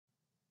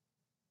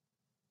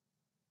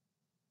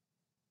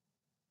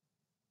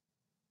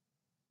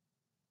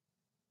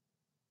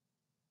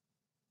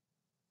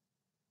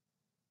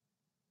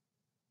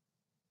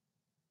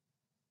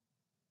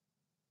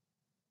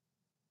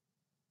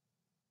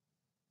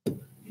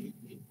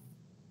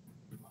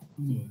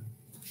Tak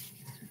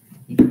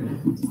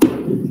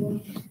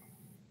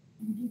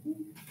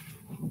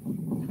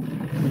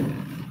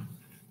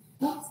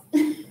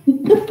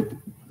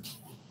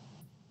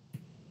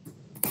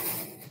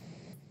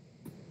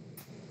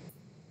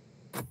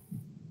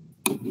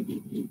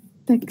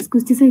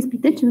skúste sa aj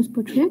spýtať, či vás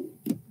počuje.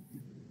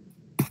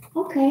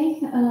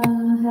 Okay,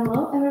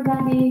 hello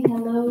everybody.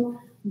 Hello,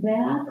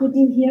 Bea. Could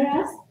you hear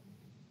us?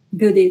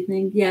 Good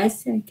evening.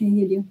 Yes, I can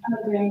hear you.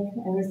 Oh, great.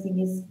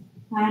 Everything is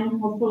fine.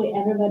 Hopefully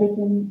everybody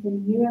can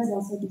hear us,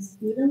 also the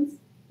students.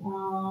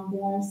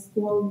 There are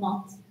still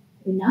not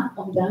enough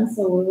of them,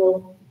 so we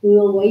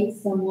will wait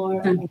some more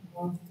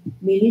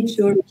minutes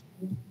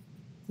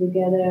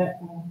together.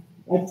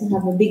 Like to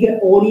have a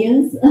bigger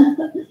audience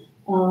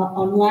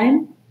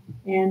online,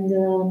 and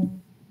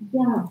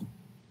yeah.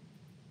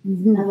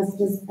 I was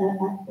just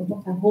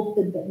I hope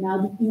that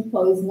now the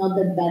echo is not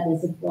that bad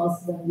as it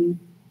was when we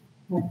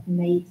had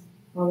made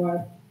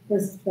our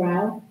first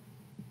trial.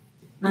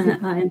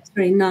 I'm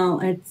sorry.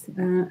 Now it's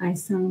I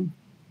sound.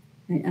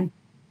 Okay.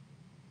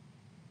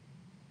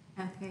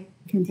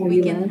 Can hear we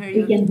you can well. hear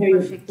you. We can hear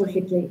you perfectly.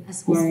 perfectly.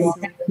 As well.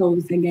 Yeah,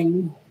 close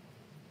again.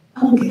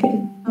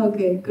 Okay.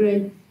 Okay.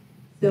 Great.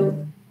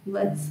 So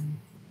let's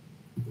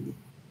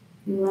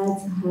have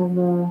some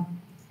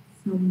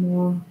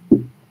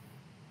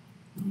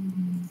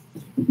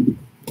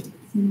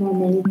more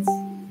minutes,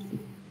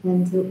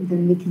 and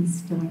then we can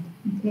start.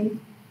 Okay.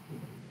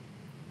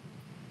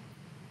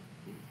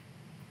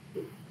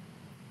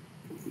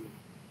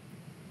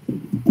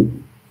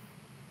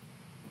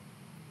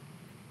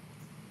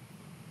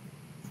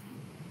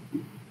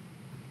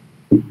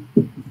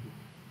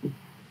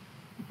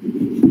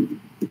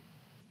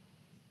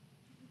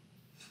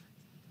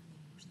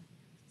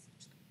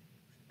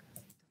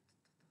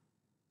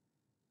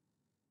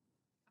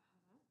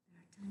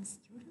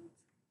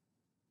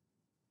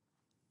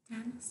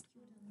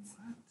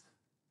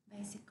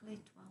 Basically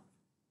 12.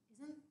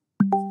 Isn't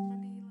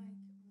somebody like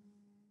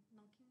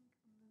knocking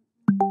on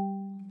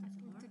the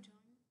door to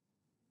join?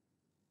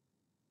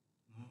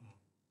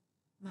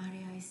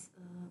 Maria is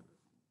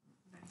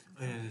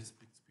Oh yeah, it's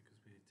because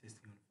we're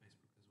testing on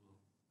Facebook as well.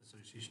 So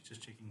she's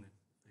just checking the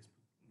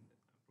Facebook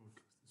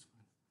broadcast. It's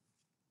fine.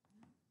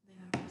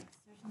 there are like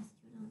certain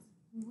students.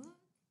 What?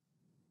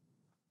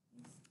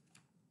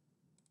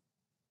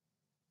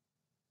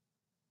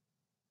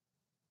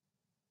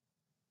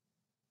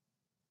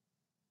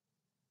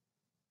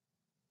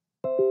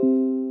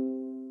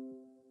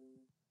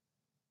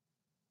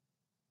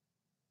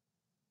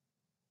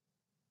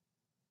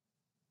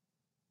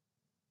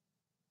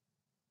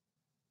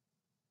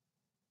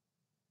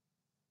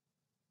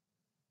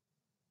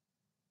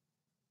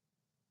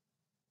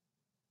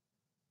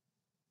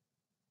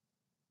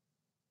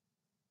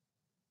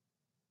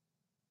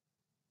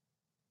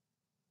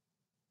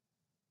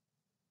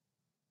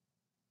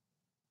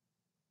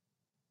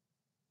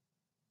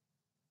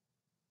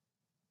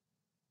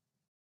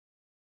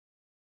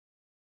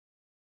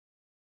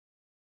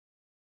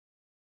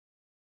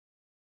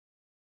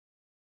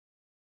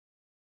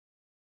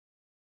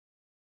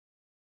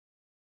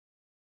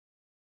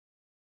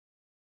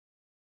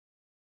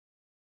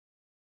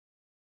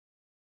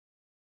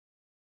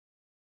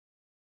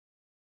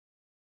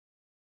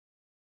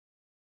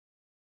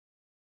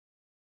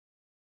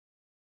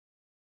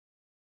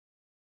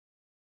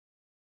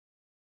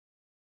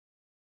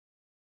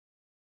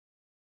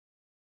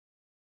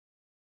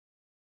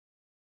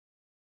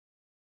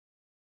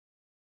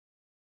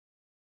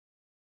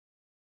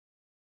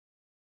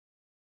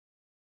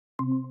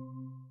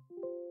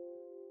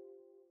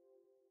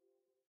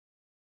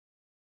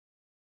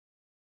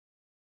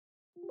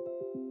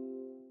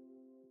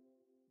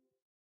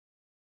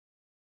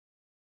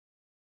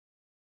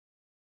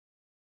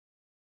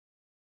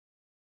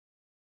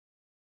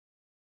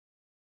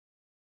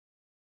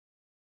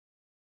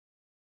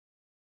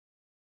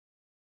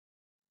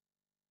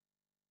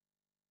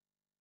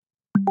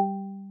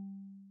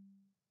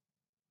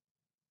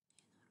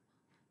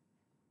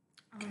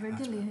 Ale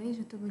vedeli, hej,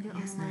 že to bude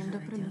online,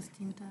 dopredu s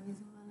tým to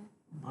avizovali.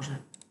 Bože,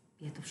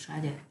 je to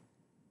všade.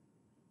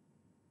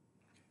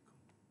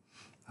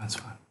 That's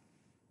fine.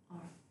 Or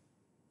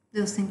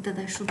do you think that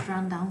I should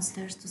run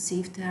downstairs to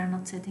see if they are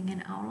not sitting in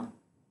aula?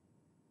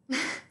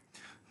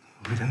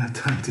 We don't have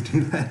time to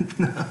do that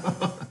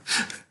now.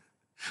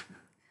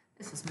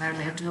 This was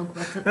merely a joke,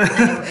 but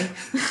anyway.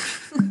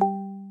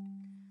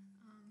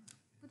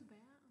 Put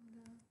Bea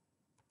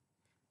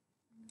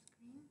on the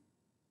screen.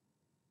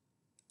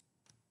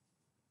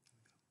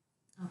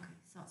 Okay,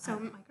 So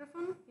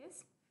microphone,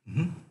 yes?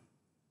 Mm-hmm.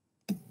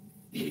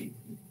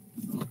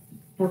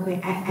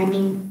 Okay, I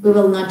mean we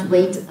will not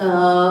wait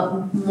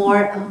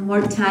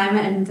more time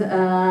and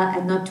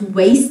not to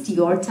waste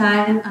your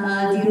time,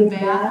 dear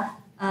Bea.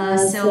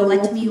 So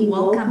let me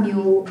welcome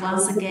you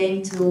once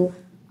again to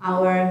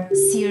our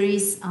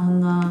series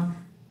on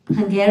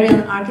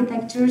Hungarian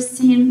architecture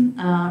scene,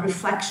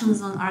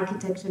 Reflections on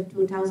Architecture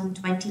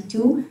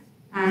 2022.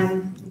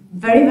 I'm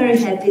very, very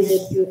happy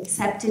that you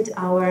accepted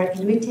our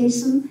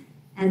invitation,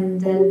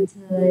 and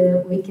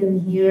that we can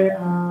hear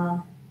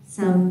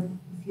some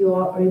of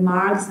your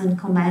remarks and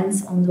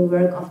comments on the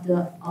work of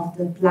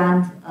the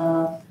planned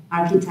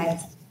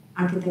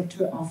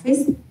architecture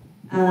office.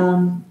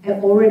 I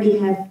already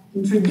have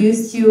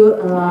introduced you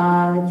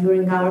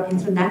during our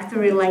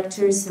introductory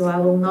lecture, so I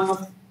will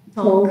not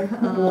talk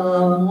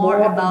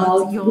more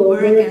about your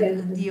work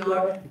and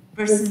your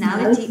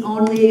personality,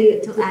 only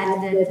to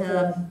add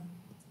that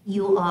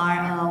you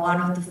are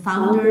one of the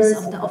founders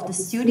of the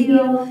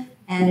studio,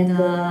 and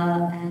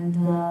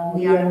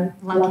we are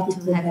lucky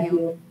to have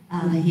you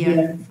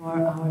here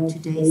for our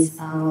today's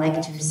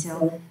lecture.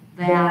 So,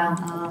 Bea,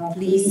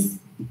 please,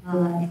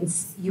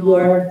 it's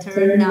your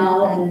turn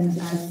now, and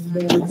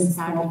you can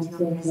start with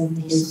your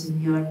presentation.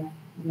 We are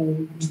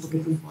very much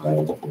looking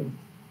forward to it.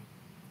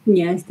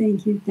 Yes,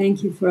 thank you.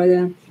 Thank you for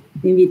the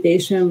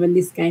invitation, for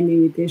this kind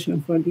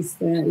invitation for this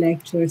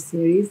lecture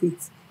series.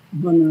 It's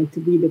an honor to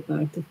be the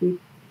part of it.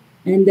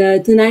 And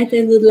tonight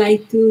I would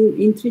like to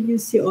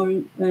introduce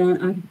you our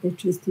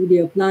architecture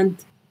studio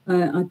plant,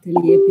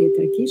 Atelier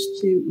Péter Kiss,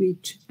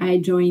 which I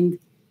joined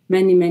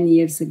many, many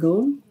years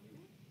ago.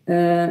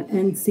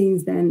 And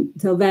since then,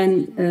 so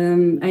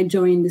when I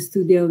joined the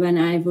studio when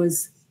I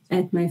was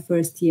at my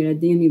first year at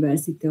the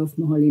University of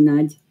Moholy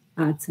Nagy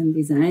Arts and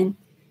Design.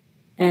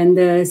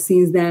 And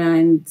since then,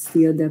 I'm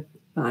still the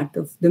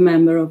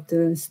member of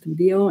the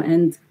studio.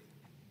 And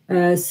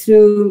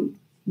through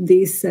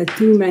these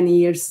too many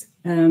years,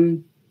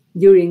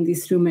 during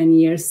these too many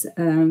years,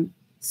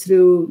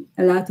 through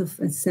a lot of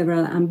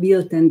several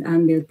unbuilt and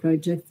unbuilt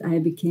projects, I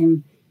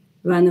became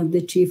one of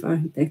the chief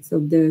architects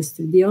of the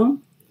studio.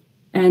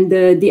 And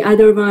the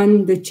other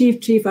one, the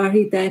chief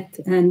architect,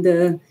 and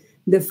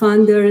the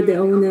founder, the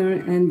owner,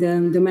 and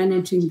the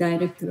managing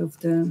director of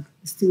the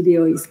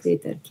studio is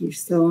Péter Kiss.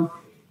 So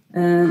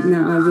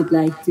now I would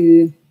like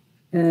to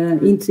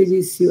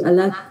introduce you a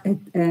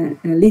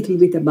little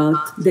bit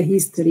about the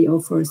history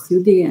of our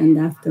studio, and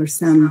after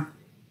some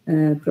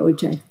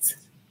projects.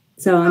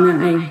 So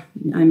now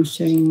I'm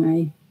sharing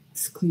my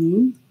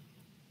screen.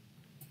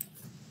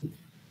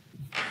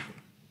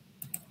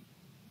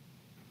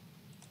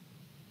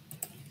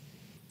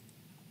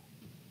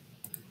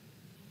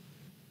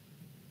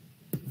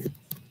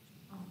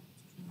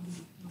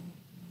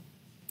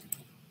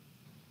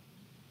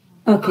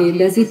 Okay,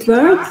 does it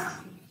work?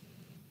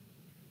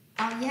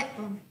 Yeah.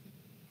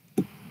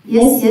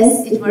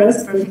 Yes, it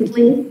works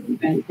perfectly.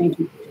 Right, thank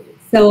you.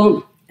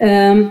 So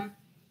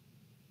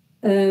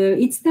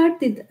it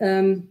started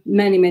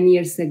many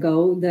years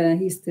ago. The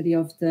history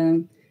of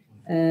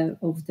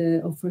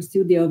our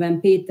studio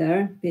when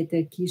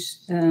Péter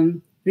Kiss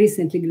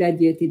recently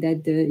graduated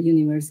at the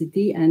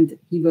university, and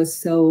he was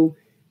so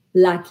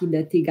lucky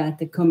that he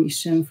got a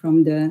commission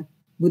from the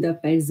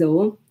Budapest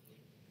Zoo.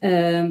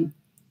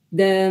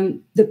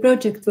 The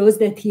project was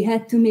that he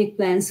had to make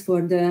plans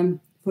for the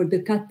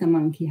Katta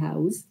monkey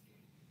house.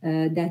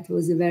 That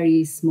was a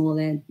very small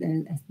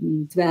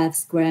 12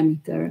 square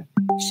meter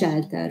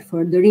shelter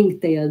for the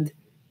ring-tailed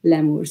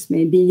lemurs.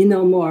 Maybe you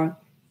know more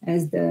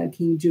as the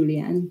King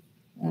Julian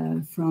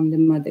from the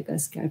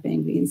Madagascar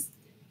penguins.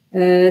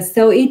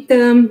 So it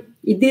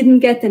didn't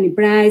get any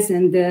prize,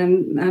 and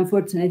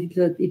unfortunately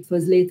it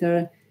was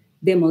later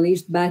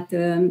demolished. But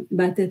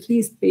at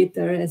least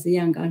Péter, as a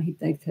young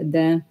architect, had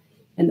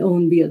an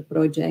own build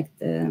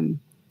project in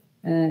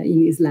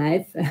his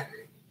life,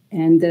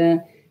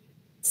 and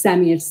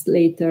some years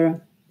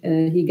later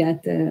he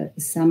got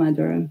some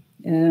other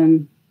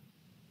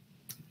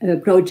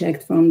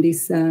project from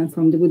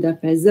the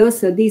Budapest Zoo.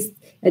 So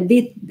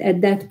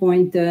at that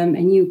point a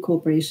new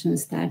cooperation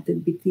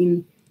started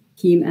between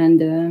him and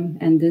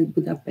the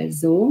Budapest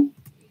Zoo.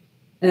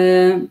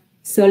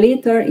 So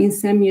later, in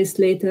some years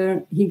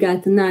later, he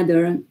got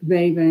another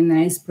very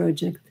nice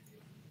project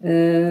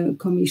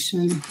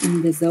commission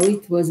in the zoo.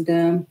 It was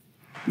the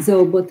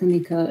Zoo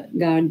Botanical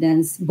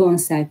Gardens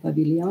Bonsai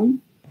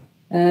Pavilion.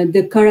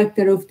 The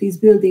character of this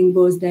building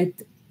was that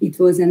it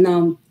was a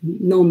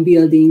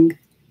non-building.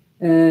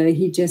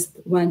 He just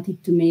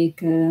wanted to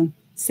make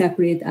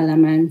separate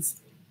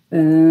elements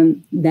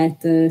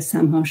that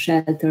somehow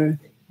shelter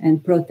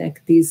and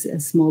protect these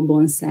small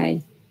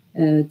bonsai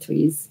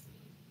trees.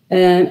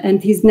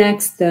 And his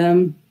next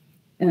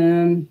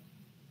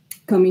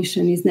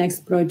commission, his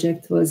next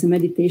project was a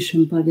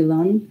meditation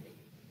pavilion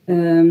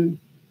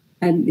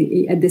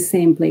at the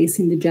same place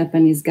in the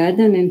Japanese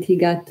garden, and he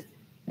got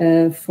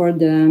for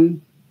the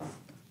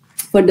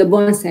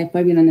bonsai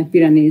pavilion a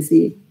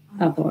Piranesi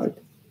award.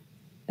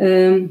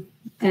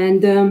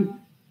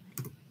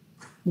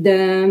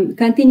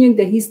 Continuing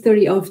the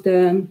history of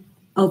the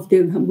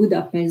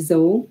Budapest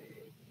Zoo,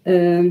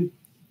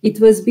 it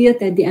was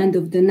built at the end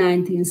of the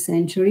 19th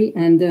century,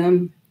 and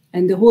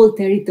the whole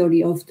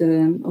territory of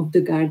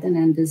the garden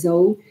and the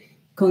zoo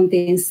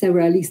contains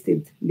several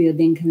listed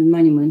buildings and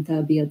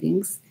monumental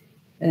buildings.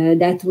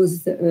 That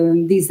was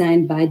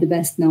designed by the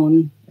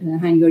best-known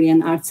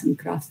Hungarian arts and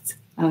crafts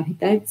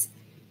architects.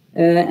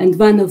 And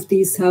one of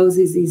these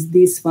houses is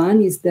this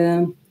one, is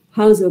the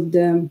house of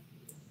the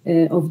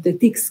the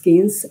tick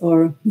skins,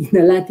 or in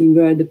the Latin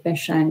word, the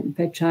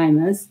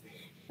pachimas.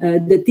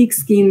 The tick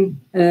skin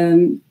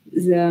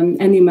the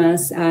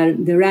animals are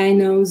the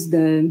rhinos,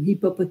 the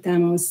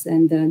hippopotamus,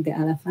 and the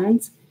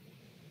elephants.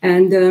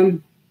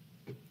 And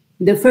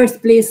the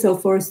first place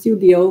of our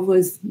studio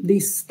was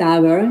this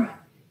tower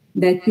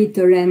that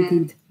Peter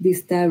rented,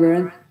 this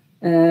tower,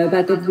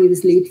 but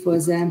obviously it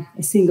was a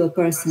single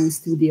person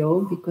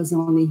studio because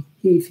only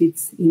he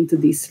fits into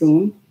this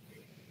room.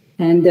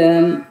 And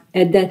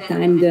at that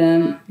time,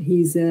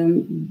 his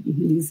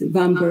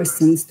one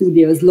person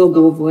studio's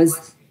logo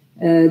was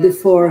the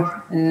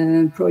four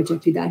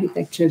projected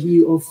architecture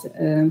view of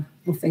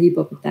a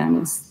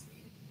hippopotamus.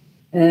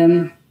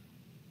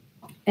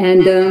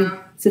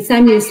 So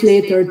some years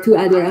later, two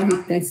other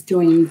architects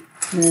joined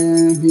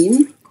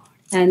him,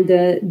 and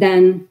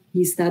then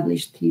he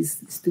established his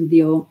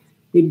studio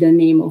with the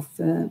name of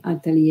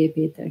Atelier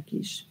Péter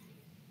Kis.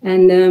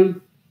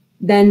 And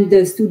then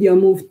the studio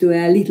moved to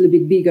a little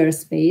bit bigger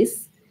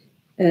space.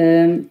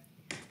 And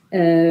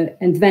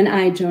when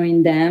I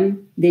joined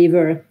them, they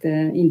worked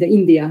in the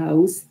India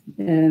house,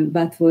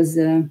 but was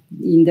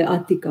in the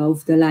attica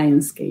of the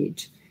lion's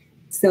cage.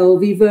 So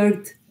we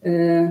worked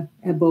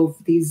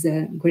above these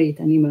great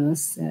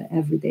animals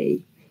every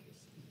day.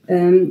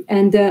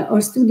 And our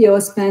studio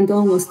spent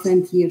almost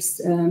 20 years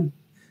in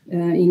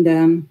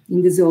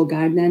the zoo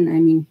garden,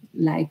 I mean,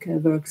 like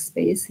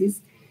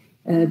workspaces,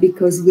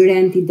 because we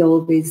rented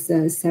always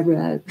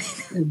several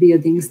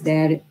buildings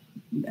there.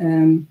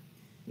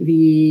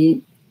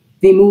 We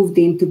moved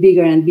into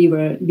bigger and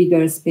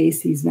bigger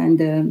spaces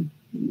when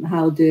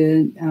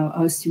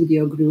our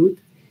studio grew.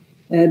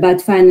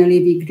 But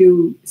finally, we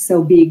grew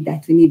so big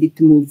that we needed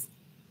to move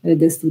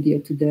the studio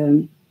to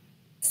the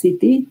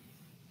city.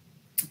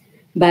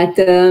 But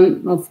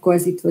of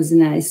course, it was a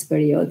nice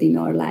period in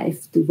our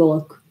life to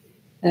walk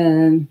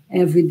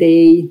every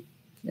day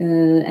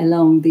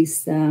along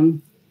these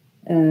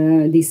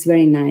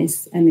very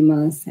nice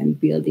animals and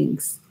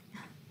buildings.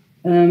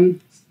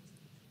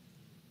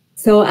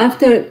 So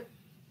after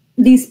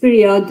this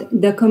period,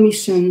 the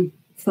commission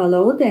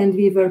followed, and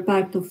we were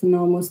part of an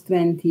almost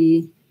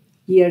 20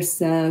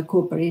 years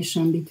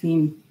cooperation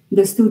between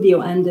the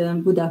studio and the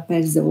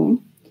Budapest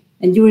Zoo.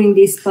 And during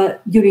this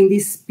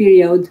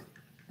period,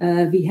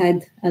 we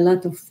had a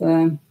lot of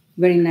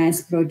very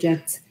nice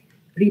projects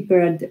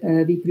prepared.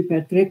 We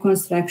prepared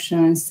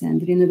reconstructions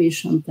and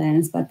renovation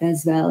plans, but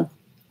as well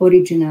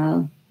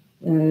original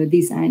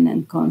design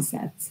and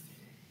concepts.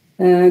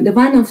 The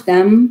one of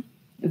them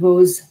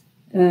was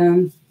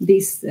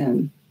this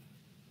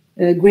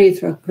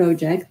Great Rock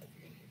project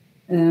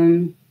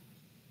in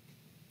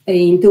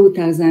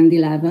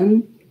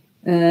 2011.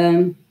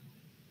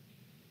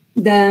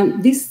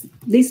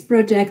 This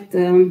project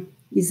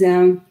is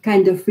a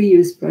kind of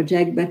reuse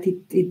project, but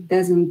it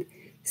doesn't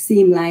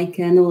seem like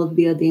an old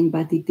building,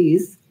 but it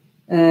is.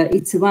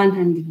 It's a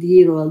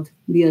 100-year-old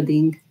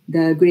building,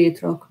 the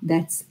Great Rock,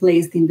 that's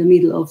placed in the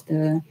middle of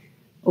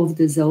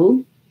the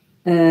zoo.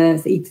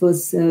 It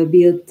was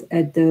built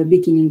at the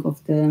beginning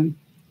of the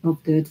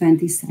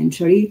 20th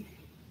century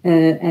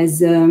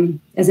as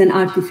an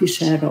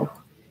artificial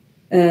rock.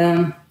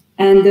 And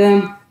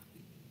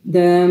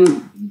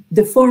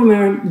the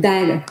former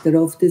director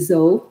of the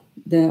zoo,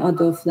 the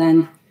Adolf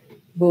Land,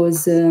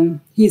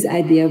 his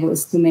idea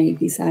was to make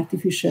this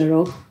artificial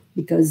rock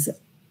because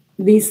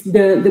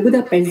the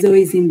Budapest Zoo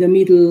is in the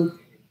middle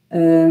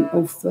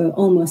of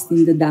almost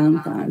in the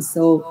downtown,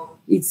 so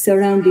it's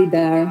surrounded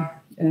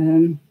there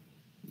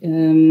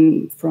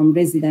from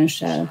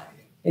residential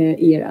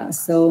era.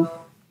 So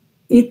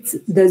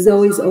the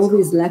zoo is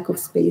always lack of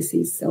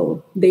spaces,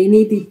 so they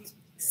needed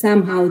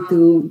somehow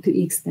to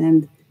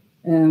extend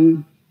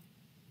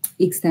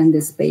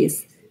the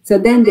space. So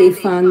then they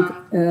found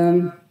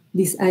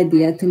this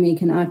idea to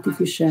make an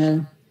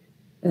artificial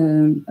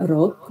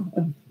rock.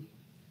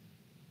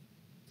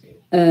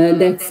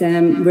 That's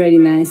very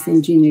nice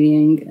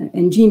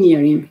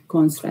engineering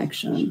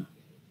construction.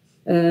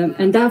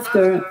 And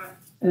after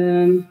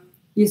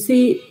you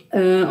see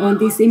on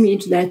this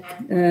image that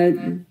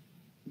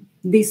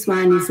this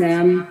one is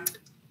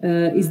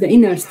the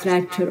inner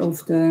structure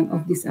of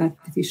this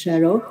artificial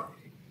rock.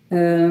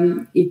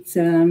 It's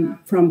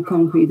from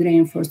concrete,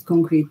 reinforced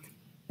concrete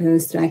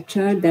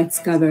structure that's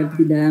covered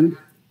with a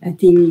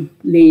thin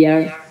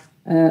layer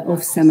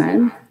of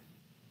cement,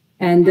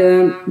 and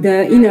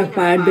the inner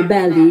part, the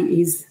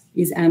belly, is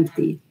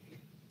empty.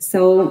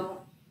 So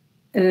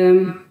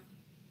during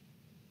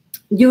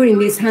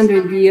this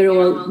 100 year,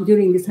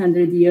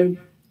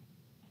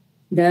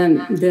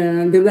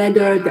 the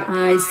weather, the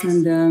ice,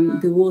 and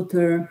the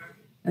water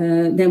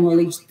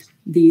demolished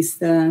this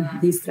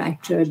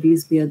structure,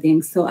 these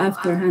buildings. So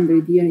after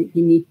 100 years,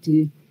 he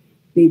needed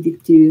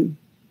to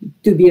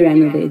be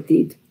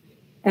renovated.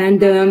 And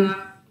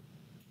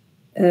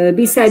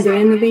beside the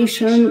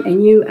renovation, a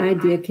new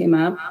idea came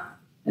up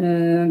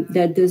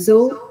that the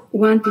zoo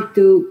wanted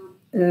to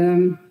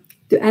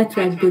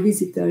attract the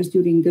visitors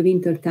during the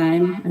winter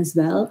time as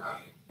well.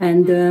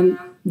 And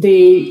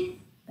they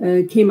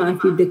came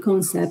up with the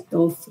concept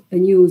of a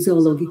new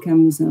zoological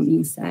museum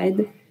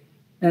inside.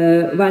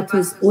 What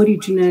was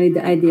originally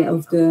the idea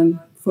of the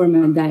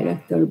former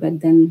director, but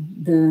then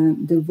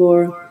the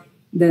war,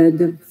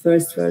 the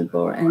First World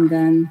War, and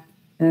then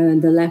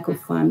the lack of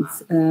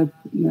funds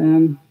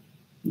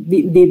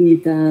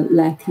didn't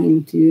let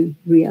him to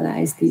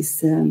realize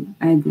this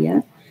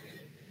idea.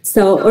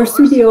 So our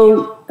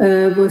studio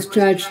was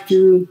charged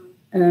to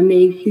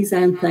make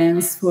design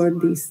plans for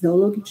this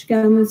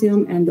zoological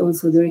museum and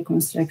also the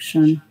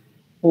reconstruction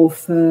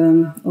of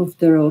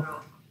the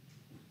rock.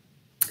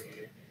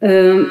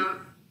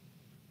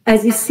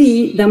 As you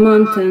see, the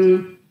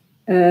mountain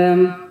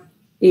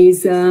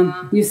is,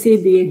 you see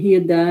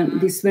here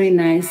this very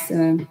nice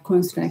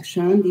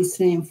construction, this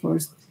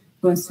reinforced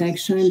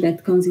construction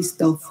that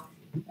consists of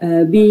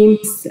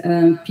beams,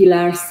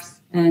 pillars,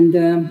 and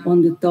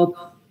on the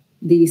top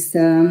this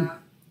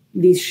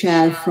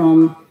shell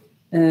from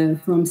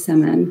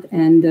cement,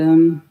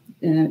 and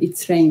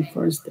it's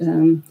reinforced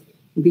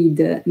with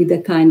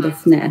a kind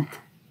of net.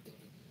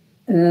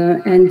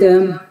 And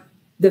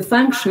the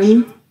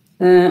function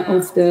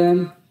of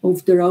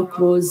the rock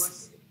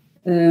was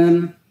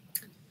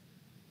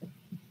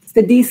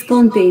these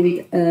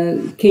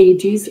contained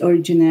cages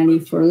originally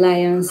for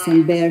lions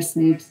and bears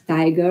and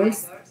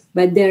tigers,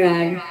 but there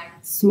are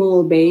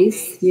small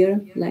bays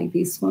here, like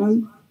this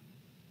one,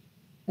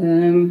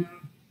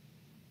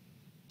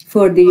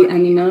 for the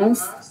animals.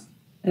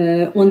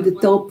 On the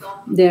top,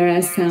 there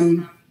are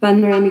some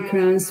panoramic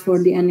runs for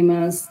the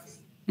animals,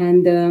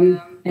 and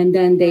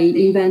then they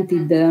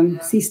invented the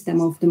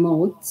system of the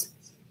moats.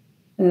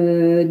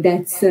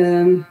 That's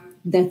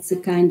a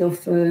kind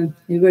of a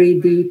very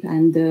deep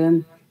and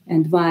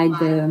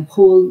wide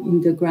hole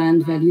in the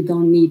ground where you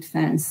don't need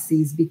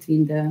fences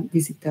between the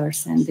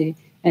visitors and the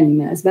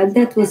animals. But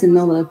that was a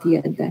novelty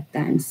at that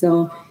time,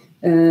 so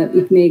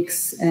it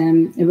makes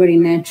a very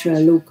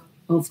natural look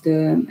of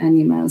the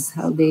animals,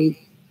 how they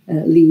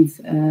live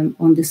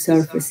on the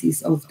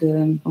surfaces of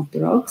the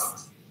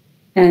rocks,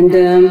 and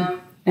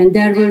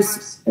there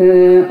was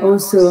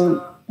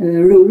also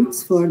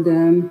routes for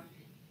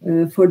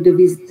the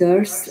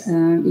visitors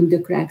in the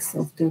cracks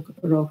of the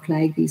rock,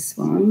 like this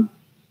one.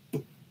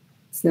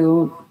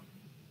 So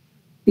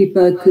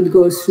people could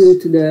go through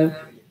to the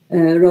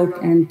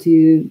rock and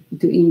to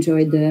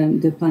enjoy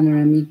the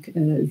panoramic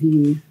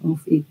view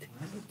of it.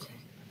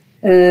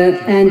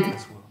 And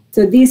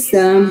so this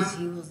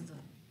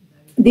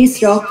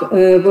rock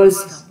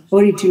was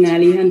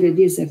originally 100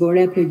 years ago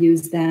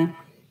reproduced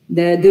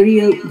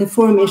the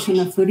formation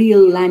of a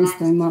real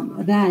limestone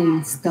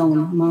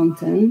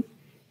mountain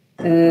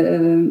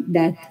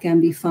that can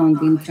be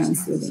found in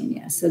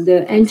Transylvania. So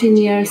the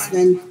engineers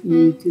went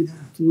to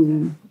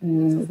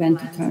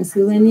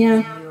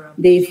Transylvania.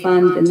 They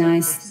found a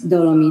nice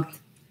Dolomite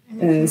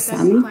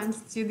summit.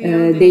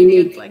 They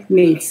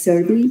made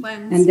survey,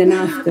 and then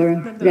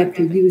after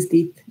reproduced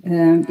it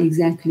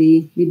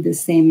exactly with the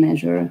same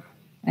measure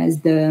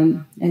as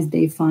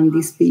they found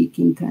this peak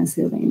in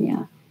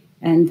Transylvania.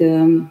 And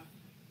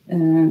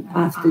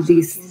after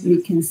this,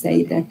 we can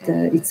say that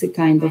it's a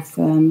kind of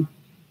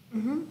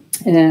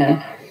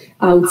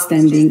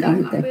outstanding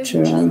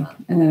architectural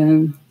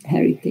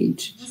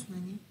heritage.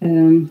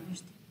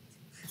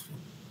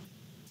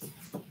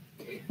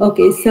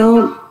 Okay,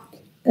 so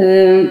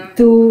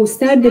to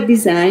start the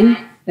design,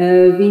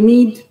 we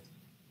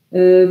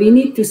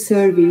need to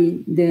survey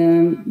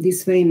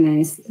this very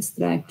nice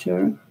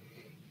structure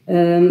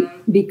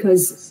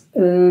because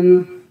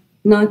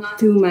not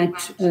too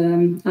much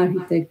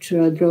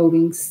architectural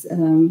drawings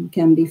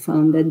can be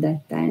found at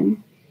that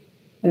time,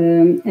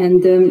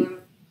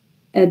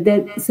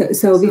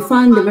 so we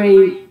found a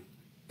very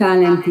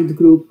talented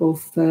group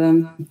of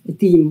a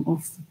team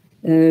of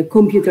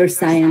computer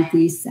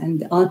scientists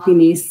and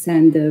alpinists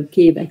and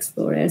cave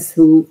explorers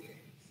who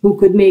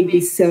could make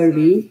this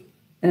survey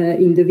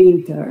in the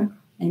winter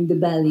in the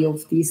belly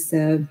of this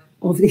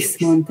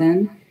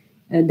mountain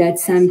that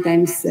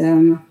sometimes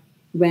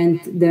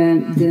went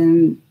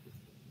the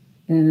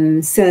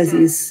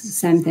Celsius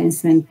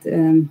sometimes went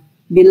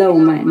below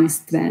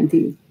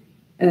 -20,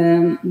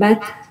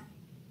 but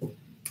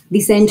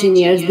these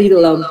engineers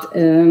developed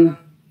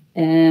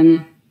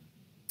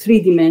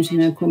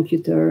three-dimensional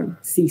computer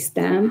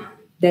system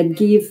that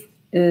give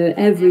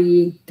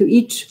to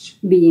each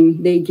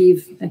beam, they give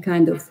a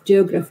kind of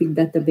geographic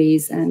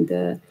database and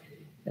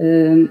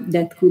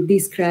that could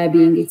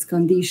describing its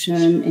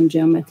condition and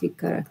geometric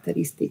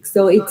characteristics.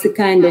 So it's a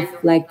kind of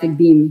like a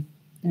beam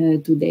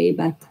today,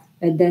 but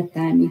at that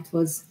time it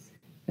was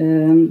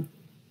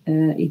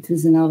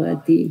a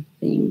novelty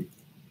thing.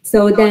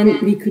 So then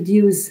we could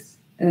use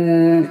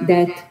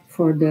that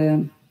for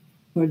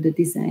the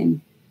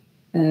design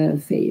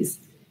phase.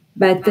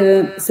 But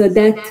so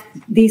that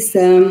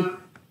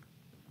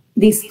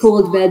this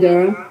cold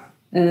weather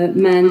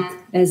meant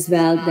as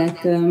well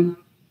that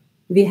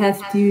we have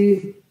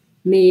to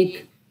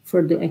make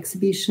for the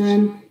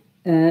exhibition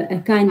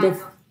a kind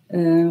of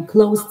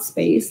closed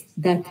space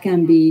that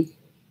can be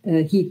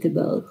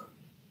heatable.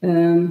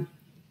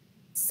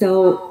 So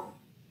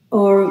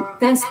our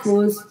task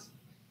was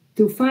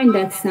to find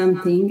that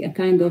something, a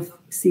kind of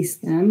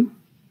system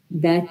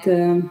that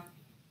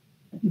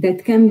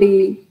that can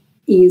be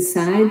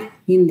inside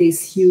in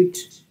this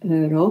huge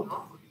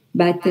rock,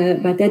 but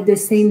at the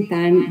same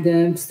time,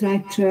 the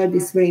structure,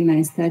 this very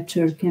nice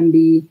structure, can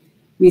be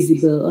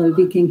visible, or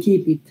we can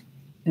keep it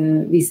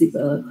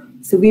visible.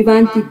 So we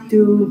wanted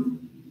to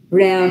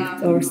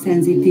react or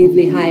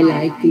sensitively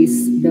highlight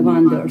the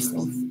wonders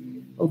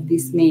of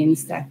these main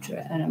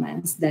structural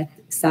elements that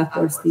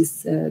supports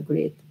this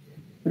great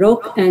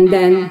rock. And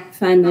then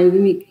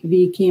finally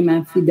we came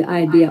up with the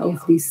idea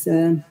of this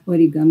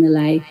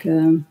origami-like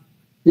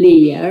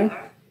layer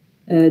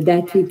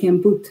that we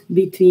can put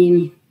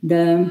between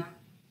the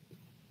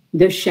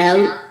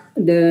shell,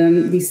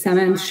 the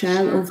cement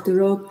shell of the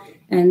rock,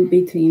 and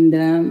between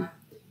the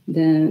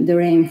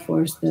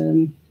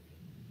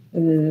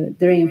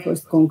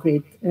reinforced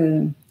concrete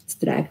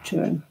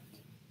structure.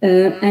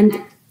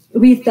 And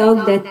we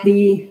thought that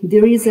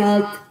the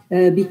result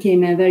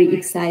became a very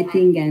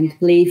exciting and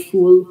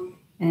playful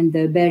and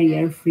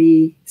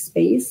barrier-free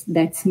space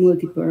that's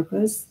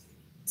multi-purpose.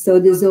 So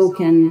the zoo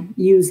can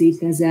use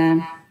it as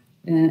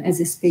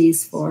a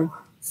space for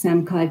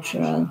some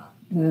cultural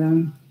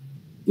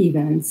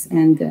events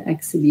and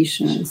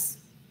exhibitions.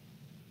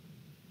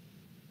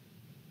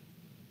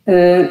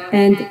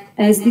 And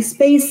as the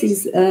space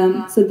is,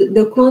 so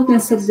the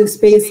coldness of the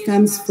space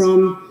comes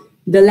from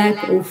the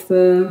lack of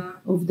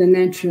the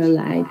natural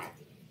light,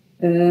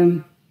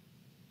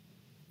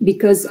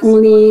 because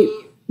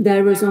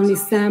there was only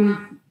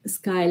some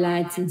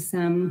skylights and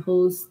some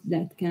holes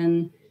that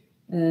can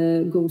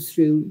go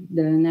through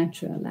the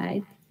natural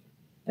light.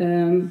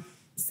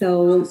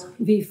 So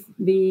we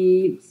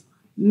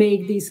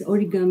make this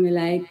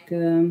origami-like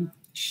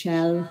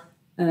shell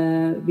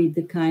with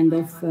the kind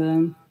of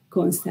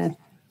concept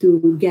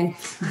to get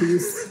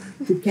these,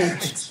 to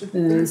catch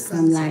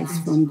some lights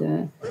from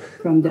the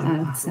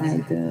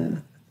outside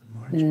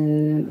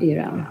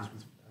era.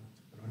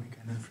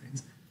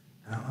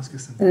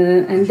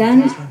 And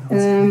then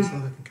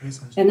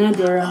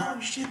another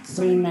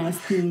very nice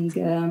thing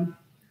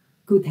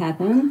could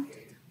happen.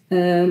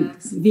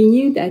 We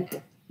knew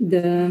that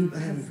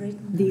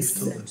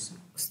this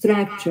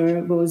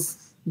structure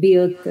was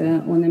built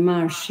on a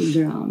marshy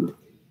ground,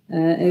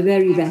 a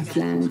very wet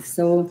land.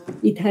 So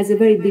it has a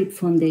very deep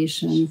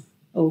foundation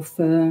of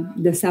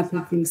the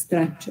supporting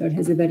structure,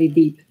 has a very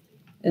deep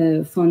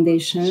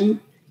foundation.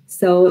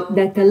 So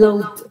that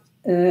allowed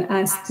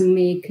us to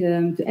make,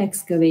 to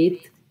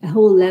excavate a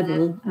whole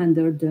level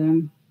under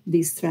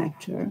this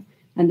structure,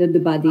 under the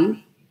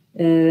body.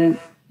 And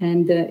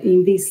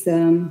in this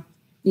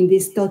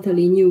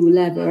totally new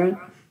level,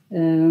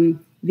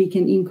 we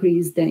can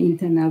increase the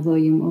internal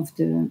volume of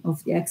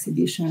the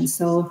exhibition.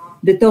 So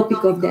the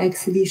topic of the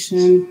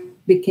exhibition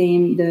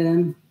became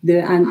the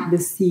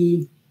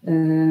sea,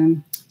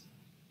 the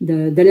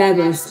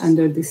levels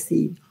under the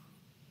sea.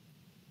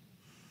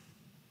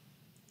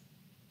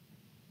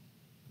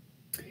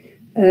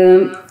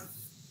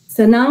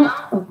 So now,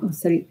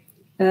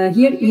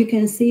 here you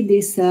can see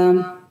this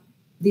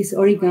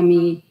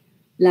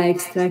origami-like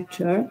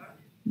structure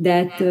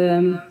that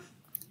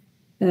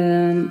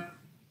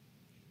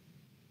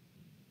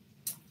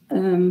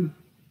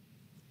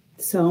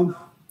so,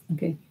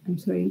 okay, I'm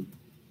sorry.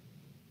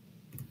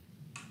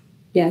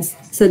 Yes,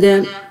 so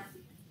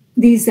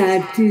these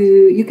are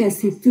you can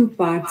see two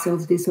parts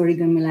of this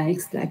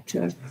origami-like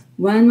structure.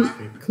 One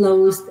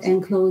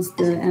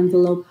enclosed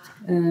envelope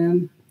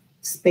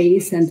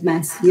space and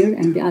mass here,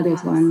 and the other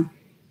one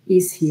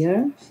is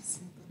here.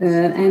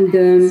 And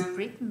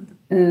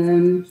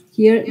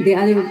here, the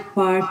other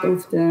part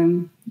of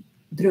the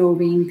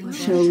drawing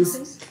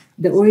shows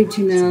the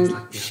original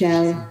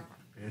shell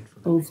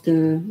of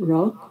the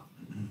rock.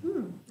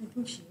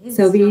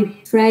 So we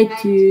try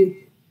to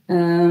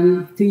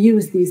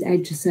use these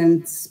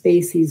adjacent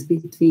spaces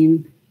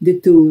between the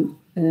two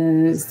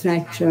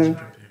structure,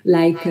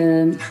 like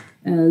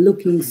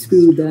looking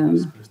through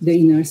the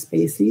inner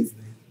spaces.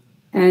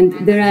 And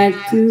there are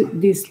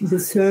the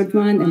third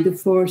one and the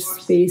fourth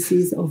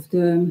spaces of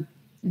the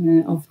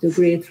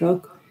great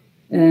rock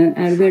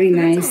are very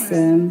nice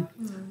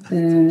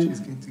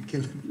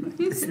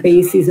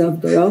spaces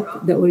of the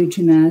rock, the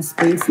original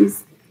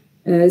spaces.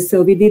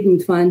 So we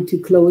didn't want to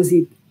close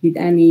it with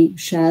any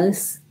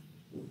shells,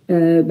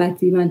 but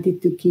we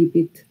wanted to keep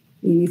it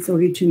in its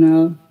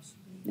original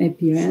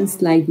appearance,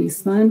 like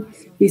this one.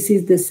 This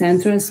is the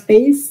central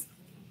space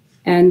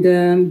and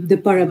the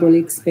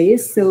parabolic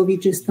space. So we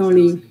just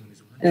only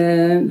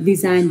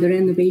designed the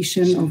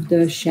renovation of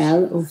the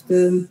shell of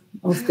the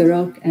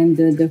rock and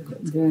the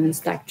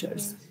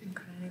structures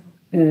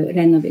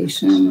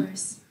renovation.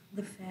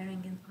 The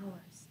fairing in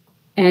hours.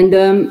 And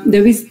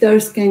the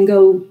visitors can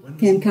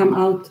come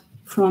out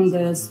from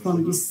this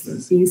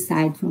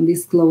inside, from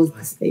these closed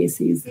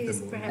spaces,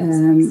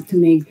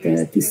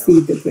 to see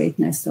the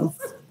greatness of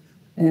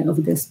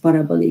this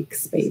parabolic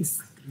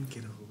space.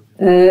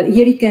 Here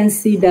you can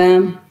see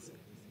the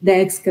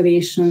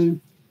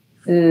excavation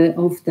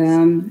of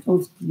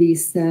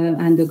this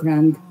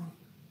underground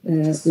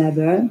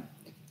level.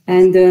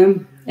 And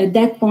at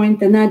that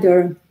point,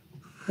 another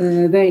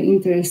very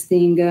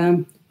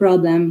interesting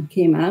problem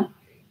came up.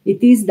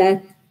 It is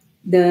that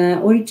the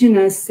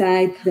original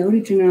size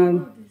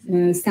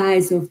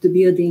of the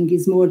building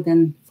is more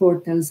than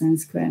 4,000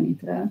 square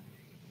meters.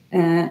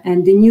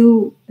 And the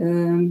new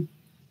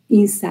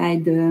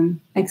inside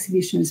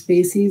exhibition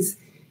spaces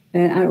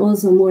are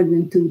also more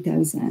than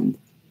 2,000.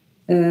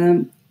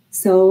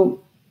 So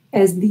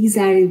as these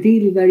are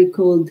really very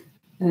cold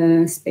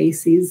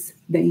spaces,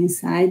 the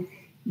inside,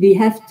 we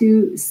have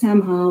to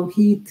somehow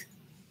heat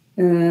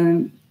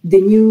the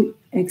new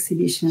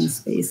exhibition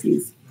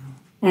spaces.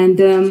 And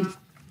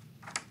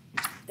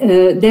there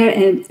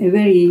a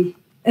very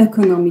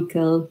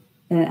economical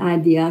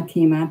idea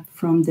came up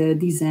from the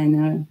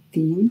designer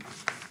team.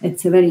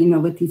 It's a very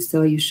innovative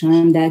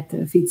solution that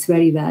fits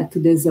very well to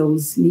the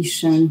zoe's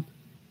mission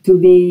to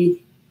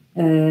be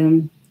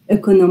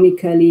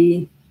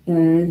economically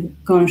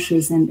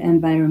conscious and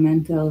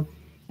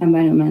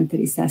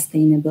environmentally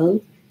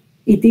sustainable.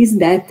 It is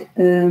that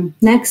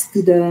next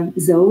to the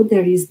zoo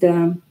there is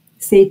the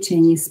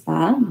Széchenyi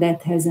Spa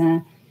that has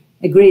a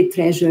great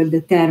treasure,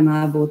 the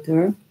thermal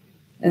water,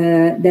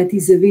 that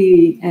is a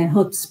really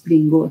hot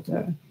spring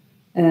water.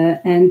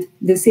 And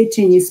the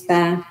Széchenyi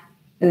Spa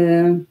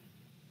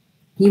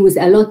use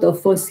a lot of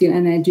fossil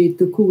energy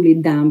to cool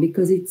it down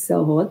because it's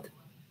so hot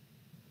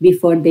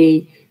before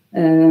they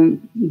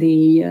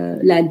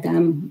let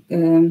them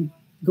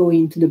go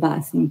into the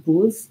bathing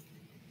pools.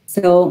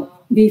 So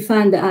we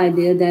found the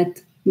idea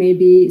that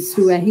maybe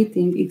through a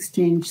heating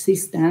exchange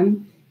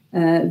system,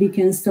 we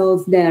can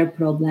solve their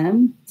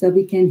problem. So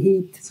we can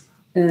heat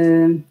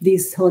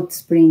this hot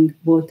spring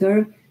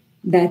water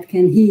that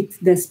can heat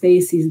the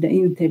spaces, the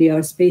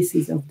interior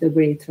spaces of the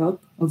Great Rock,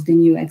 of the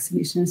new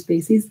exhibition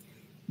spaces.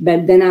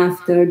 But then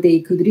after they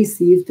could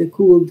receive the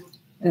cooled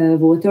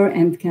water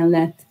and can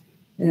let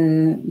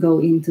go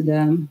into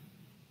the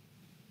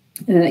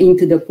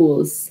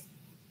pools.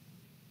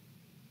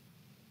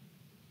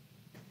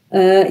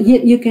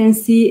 You can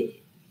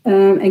see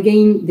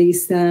again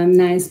this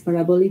nice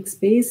parabolic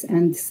space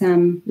and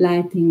some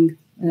lighting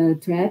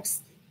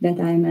traps that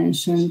I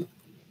mentioned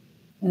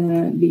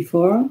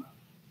before.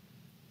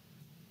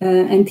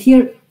 And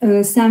here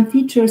some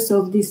features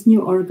of this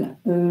new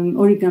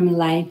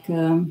origami-like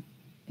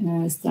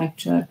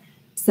structure.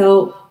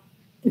 So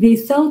we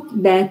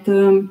thought that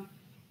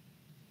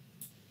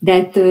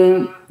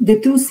the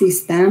two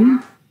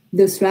systems,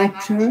 the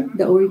structure,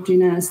 the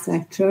original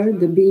structure,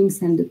 the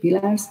beams and the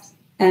pillars,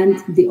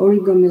 and the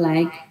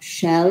origami-like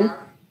shell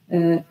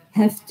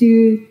have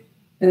to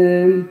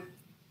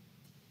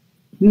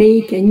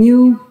make a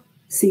new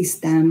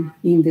system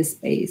in the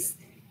space.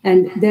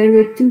 And there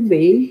are two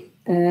ways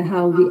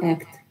how we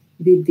act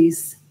with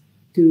these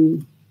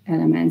two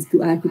elements,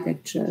 two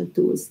architectural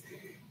tools.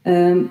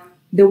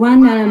 The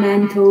one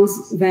element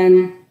was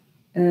when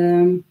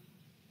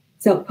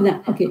So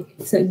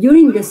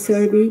during the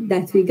survey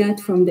that we got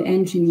from the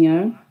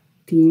engineer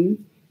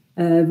team,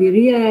 we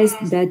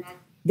realized that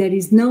there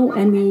is no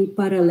any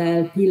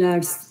parallel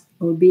pillars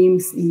or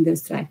beams in the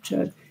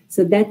structure.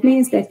 So that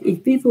means that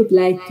if we would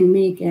like to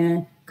make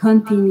a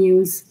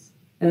continuous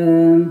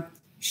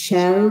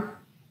shell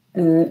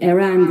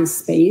around the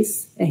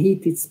space, a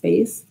heated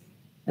space,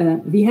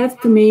 we have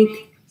to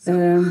make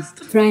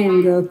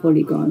triangle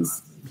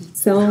polygons.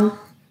 So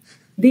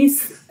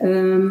this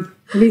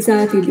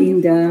resulted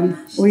in the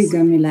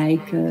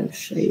origami-like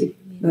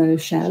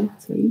shell.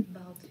 Sorry.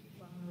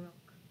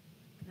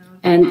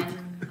 And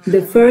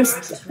the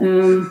first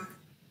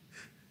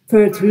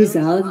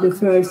result, the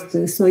first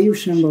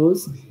solution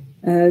was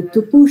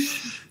to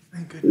push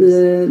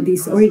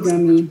this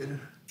origami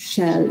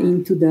shell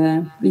into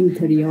the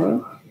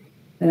interior.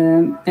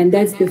 And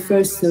that's the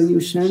first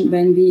solution.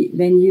 When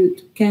you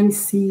can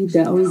see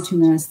the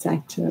original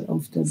structure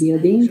of the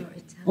building,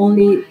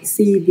 only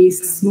see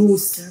these smooth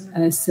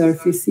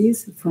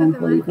surfaces from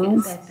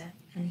polygons.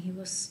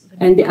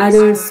 And the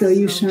other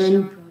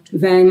solution,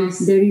 when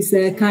there is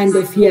a kind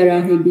of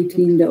hierarchy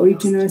between the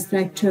original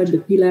structure, the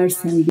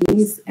pillars and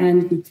beams,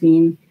 and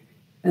between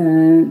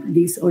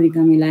this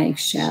origami-like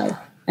shell.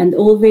 And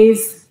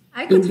always,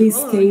 in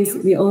this case,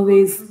 we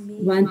always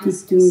wanted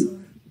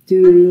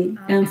to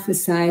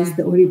emphasize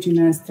the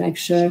original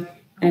structure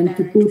and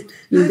to put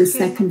in the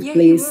second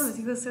place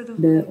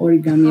the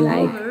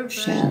origami-like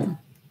shell.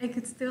 I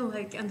could still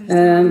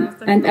understand.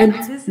 And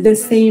the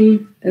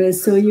same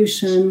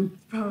solution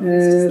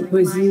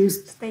was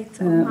used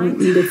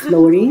in the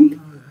flooring.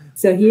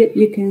 So here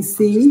you can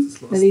see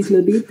a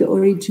little bit the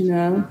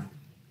original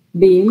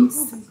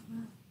beams.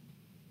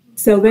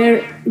 So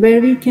where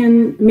we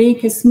can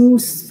make a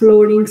smooth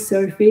flooring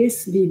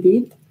surface, we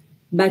did,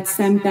 but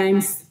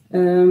sometimes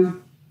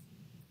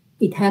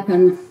it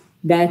happened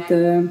that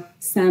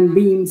some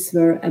beams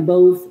were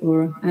above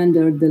or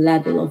under the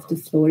level of the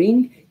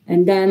flooring,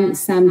 and then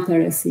some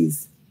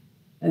terraces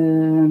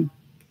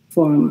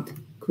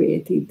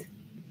created.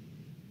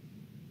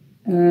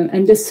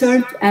 And the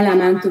third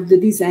element of the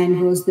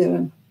design was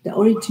the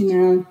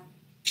original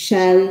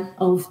shell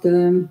of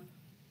the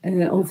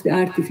of the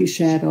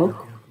artificial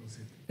rock.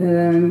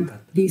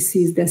 This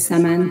is the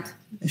cement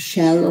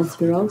shell of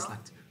the rock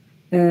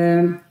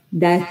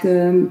that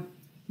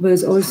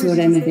was also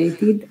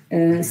renovated.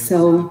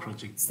 So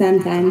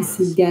sometimes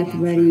we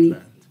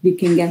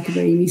can get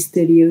very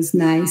mysterious,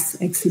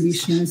 nice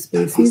exhibition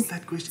spaces.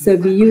 So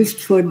we used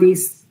for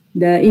this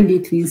the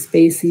in-between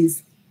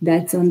spaces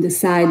that's on the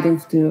side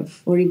of the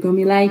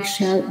origami-like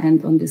shell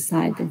and on the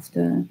side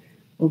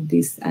of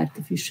this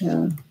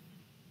artificial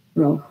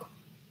rock.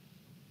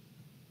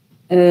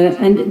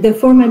 And the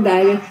former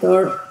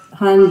director,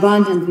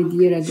 100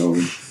 years ago,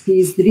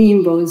 his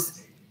dream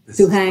was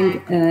to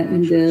hang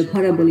in the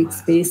parabolic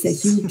space a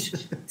huge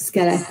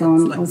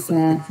skeleton of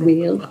a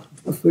whale,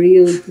 of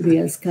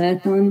real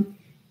skeleton.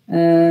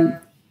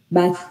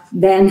 But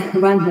then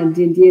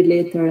 100 years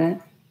later,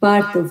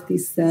 part of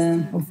this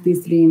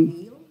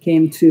dream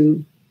came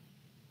true.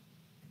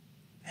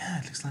 Yeah,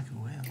 it looks like a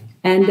whale.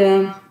 And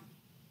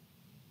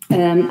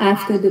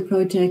after the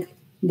project,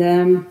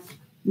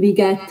 we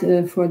got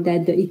for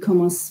that the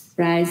ICOMOS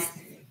prize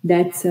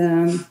that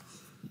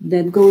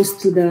goes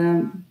to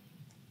the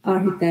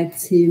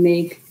architects who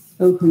make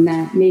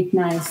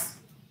nice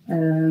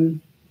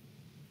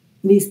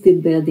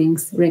listed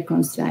buildings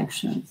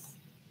reconstructions.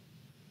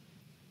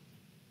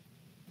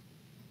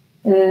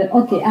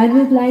 Okay, I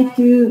would like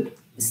to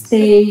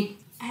stay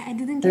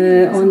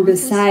on the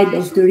side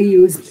of the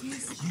reused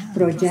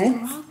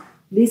project.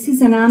 This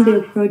is an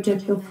unbuilt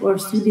project of our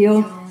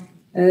studio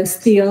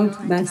still,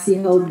 but we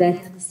hope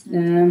that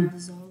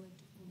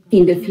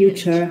in the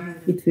future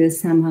it will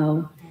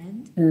somehow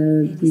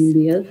be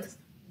built,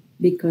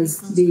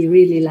 because we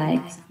really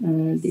like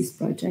this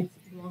project.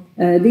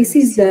 This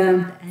is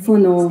the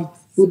Fono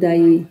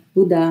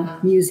Buddha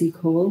Music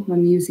Hall, a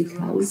music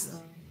house.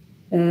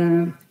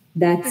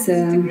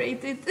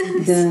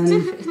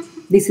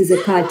 This is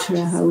a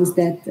cultural house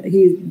that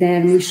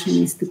their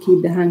mission is to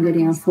keep the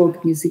Hungarian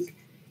folk music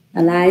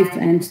alive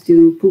and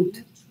to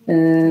put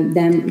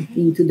them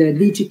into the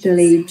digital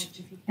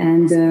age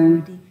and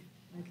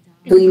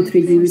to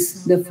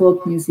introduce the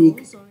folk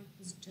music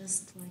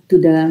to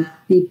the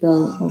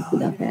people of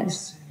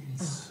Budapest.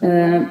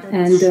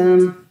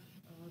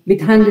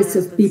 With hundreds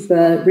of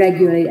people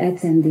regularly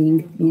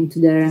attending into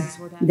their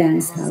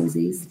dance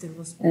houses.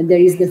 There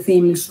is the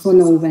famous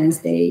Fono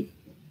Wednesday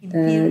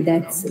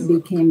that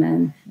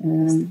became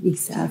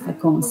itself a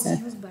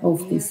concept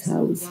of this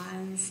house.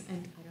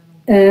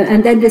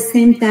 And at the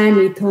same time,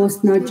 it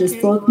hosts not just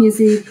folk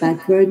music,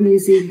 but world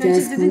music,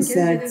 jazz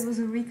concerts,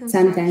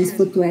 sometimes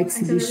photo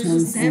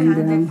exhibitions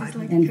and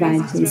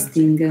wine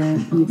tasting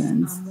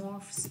events.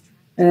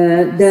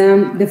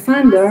 The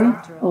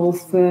founder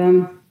of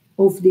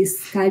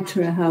this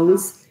cultural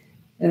house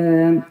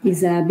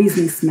is a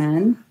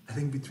businessman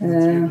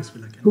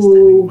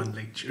who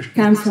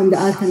comes from the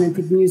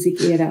alternative music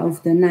era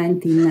of the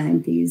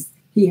 1990s.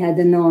 He had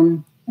a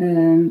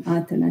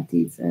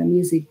non-alternative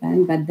music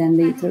band, but then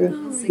later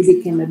he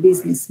became a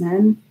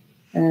businessman.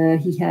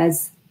 He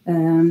has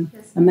a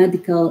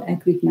medical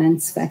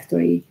equipment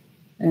factory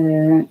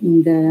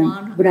in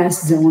the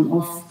brass zone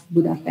of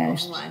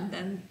Budapest.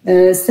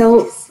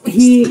 So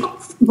he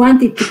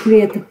wanted to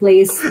create a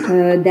place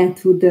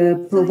that would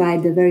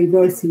provide a very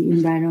worthy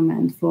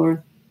environment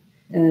for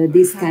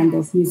this kind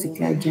of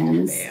musical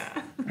jams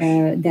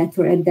that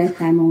were at that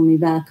time only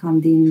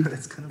welcomed in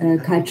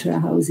cultural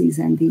houses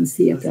and in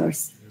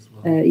theaters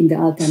in the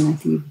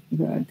alternative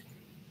world.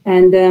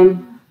 And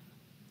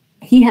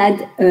he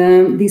had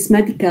this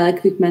medical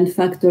equipment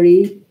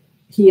factory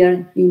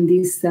here in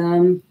this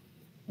zone,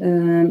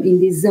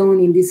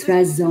 in this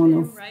brass zone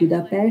of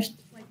Budapest.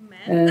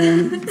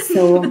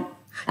 So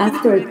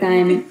after a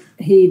time,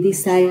 he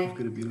decided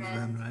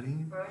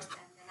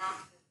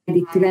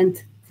to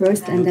rent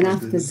first and then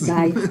after to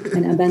buy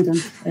an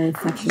abandoned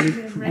factory.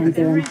 And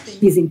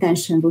his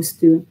intention was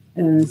to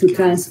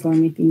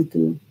transform it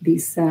into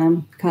this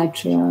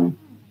cultural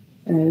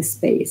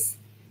space.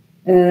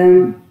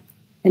 And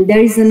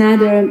there is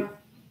another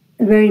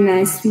very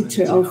nice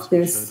feature of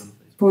this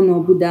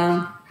Fono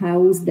Buddha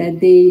house that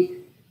they,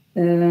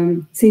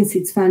 since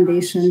its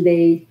foundation,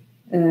 they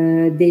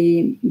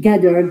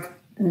gathered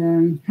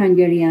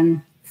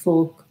Hungarian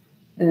folk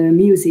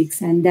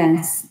musics and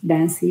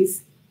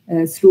dances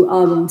through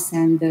albums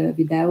and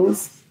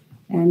videos,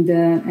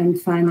 and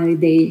finally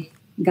they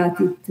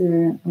got it.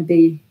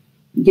 They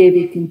gave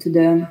it into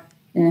the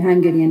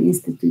Hungarian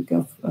Institute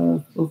of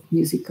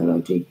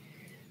Musicology.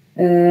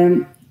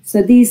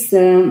 So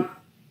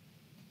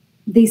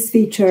this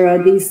feature, or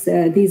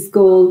this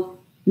goal,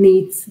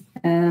 needs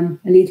a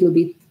little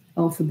bit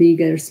of a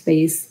bigger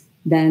space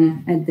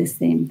than at the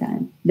same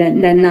time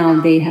than now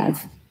they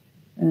have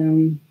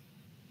in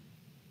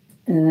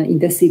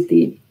the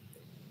city.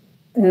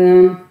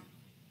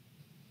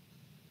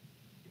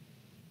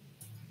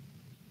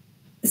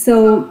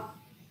 So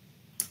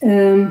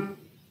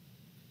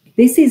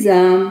this is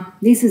a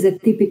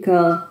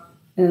typical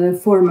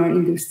former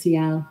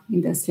industrial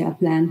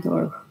plant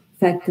or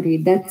factory.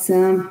 That's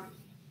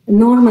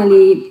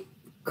normally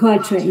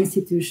cultural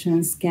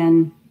institutions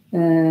can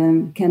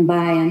can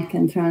buy and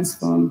can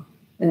transform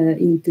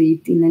into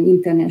it in an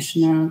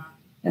international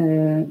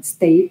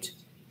stage.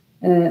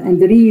 And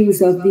the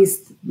reuse of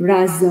these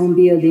rust zone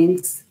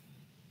buildings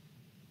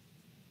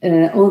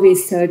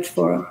always search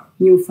for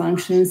new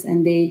functions,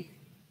 and they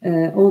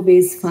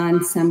always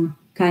find some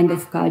kind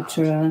of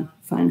cultural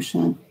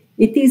function.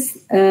 It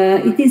is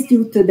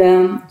due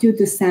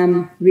to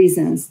some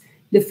reasons.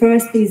 The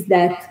first is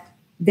that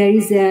there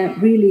is a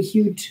really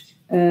huge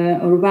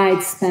or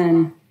wide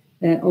span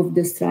of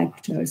the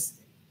structures.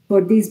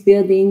 For this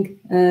building,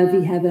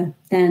 we have a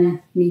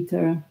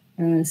 10-meter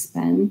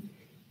span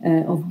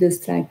of the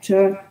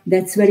structure.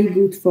 That's very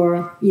good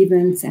for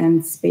events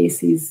and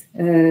spaces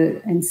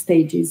and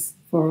stages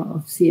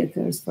of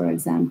theaters, for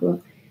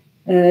example.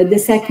 The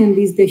second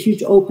is the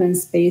huge open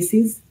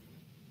spaces,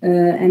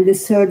 and the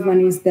third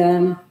one is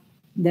the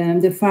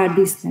far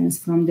distance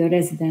from the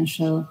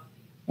residential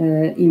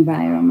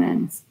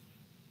environments.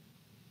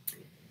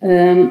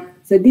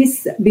 So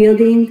this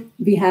building,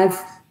 we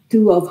have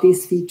two of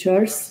these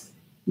features: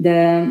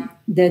 the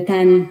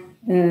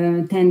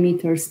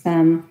 10-meter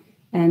span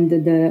and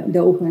the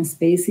open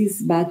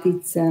spaces. But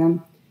it's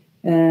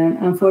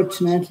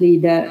unfortunately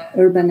the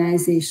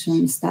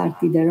urbanization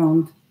started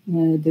around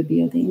the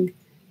building.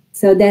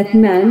 So that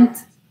meant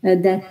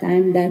at that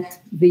time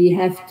that we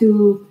have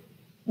to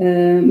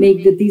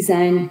make the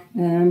design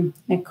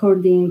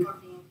according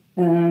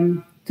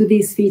to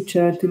this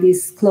feature, to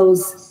this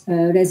close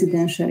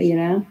residential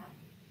area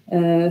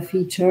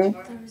feature,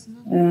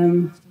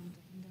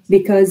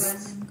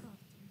 because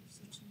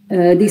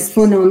this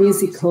phono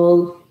music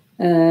hall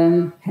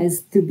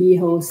has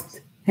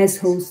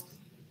host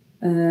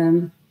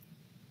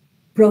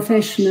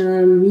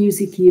professional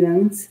music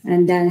events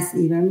and dance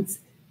events,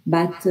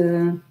 but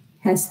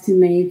has to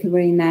make a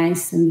very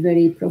nice and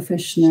very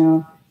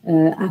professional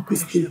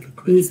acoustic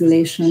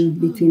insulation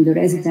between the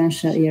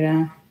residential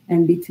area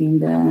and between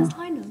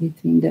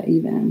the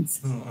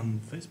events. On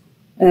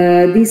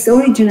Facebook. This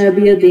original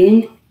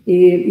building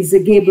is a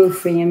gable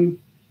frame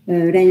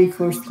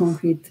reinforced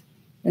concrete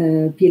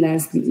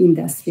pillars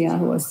industrial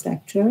whole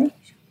structure,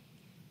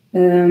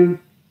 and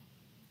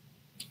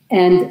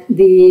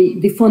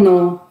the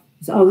phono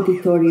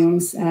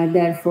auditoriums are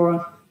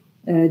therefore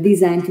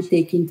designed to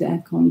take into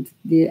account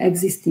the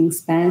existing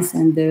spans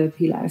and the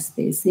pillar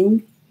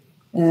spacing,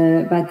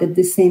 but at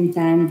the same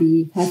time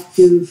we have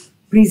to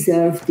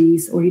preserve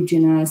this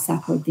original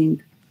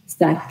supporting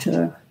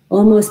structure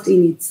almost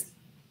in its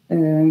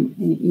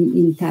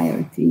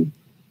entirety.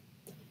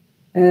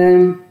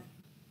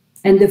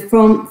 And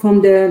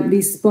from the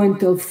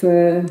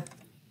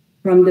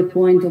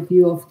point of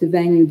view of the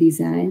venue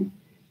design,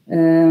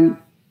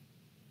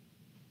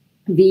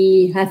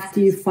 we have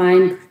to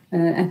find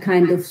a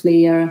kind of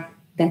layer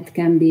that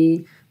can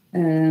be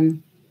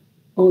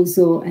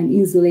also an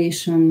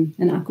insulation,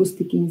 an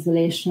acoustic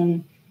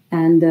insulation,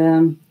 and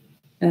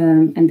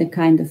a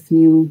kind of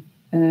new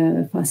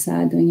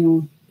facade, a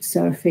new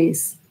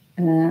surface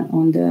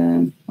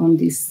on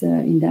this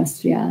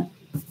industrial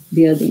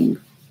building.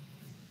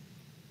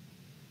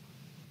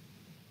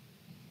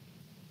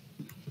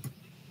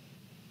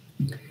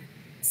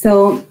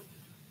 So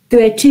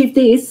to achieve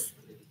this,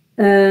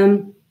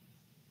 there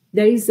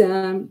is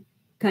a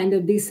kind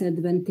of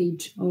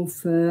disadvantage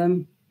of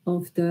the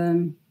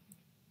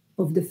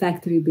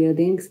factory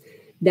buildings.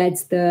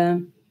 That's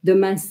the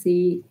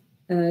messy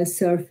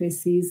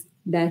surfaces.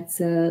 That's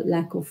a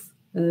lack of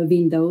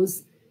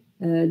windows.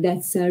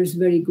 That serves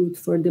very good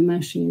for the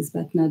machines,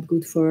 but not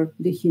good for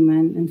the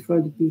human and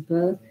for the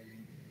people.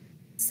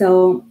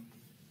 So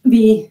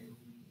we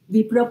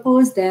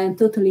proposed a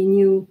totally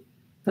new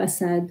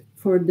facade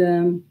for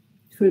the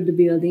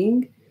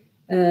building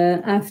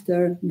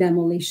after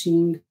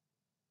demolishing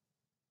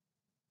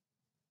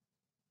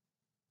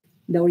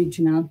the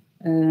original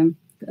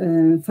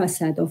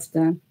facade of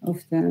the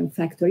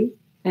factory,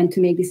 and to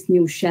make this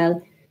new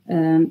shell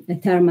a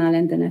thermal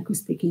and an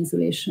acoustic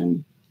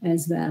insulation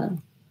as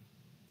well.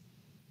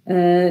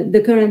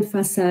 The current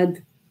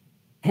facade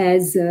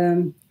has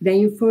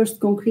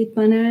reinforced concrete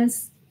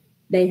panels.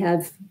 They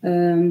have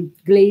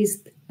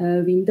glazed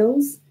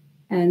windows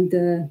and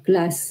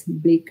glass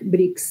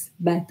bricks,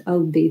 but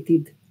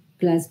outdated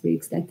glass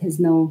bricks that has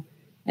no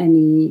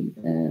any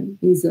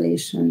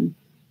insulation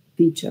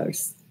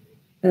features.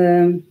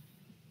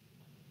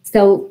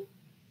 So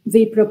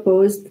we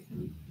proposed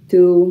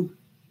to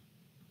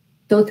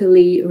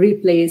totally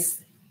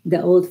replace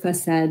the old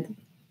facade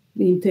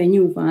into a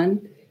new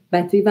one,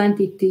 but we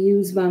wanted to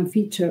use one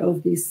feature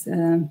of these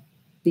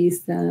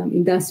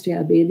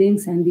industrial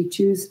buildings, and we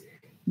choose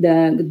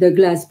the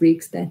glass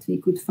bricks that we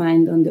could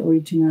find on the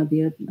original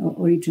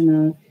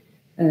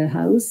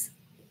house,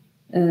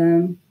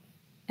 and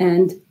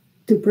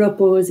to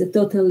propose a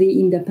totally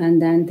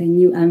independent and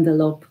new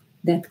envelope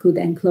that could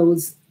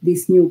enclose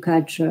this new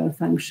cultural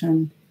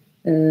function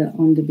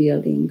on the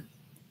building.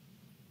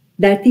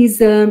 That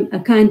is a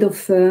kind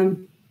of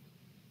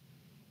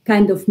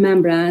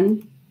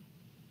membrane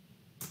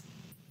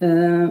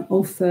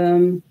of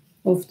the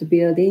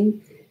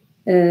building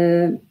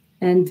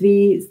and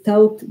we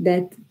thought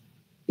that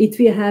it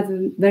will have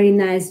a very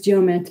nice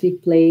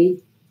geometric play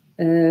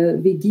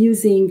with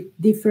using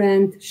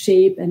different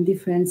shape and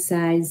different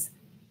size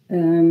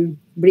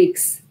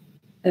bricks,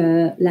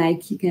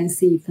 like you can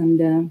see it on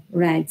the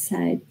right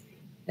side.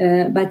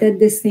 But at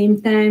the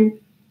same time,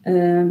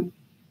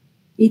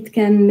 it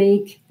can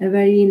make a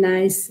very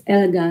nice,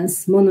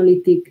 elegant,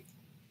 monolithic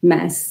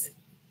mass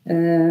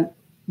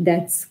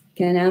that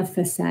can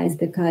emphasize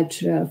the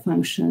cultural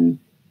function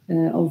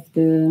of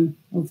the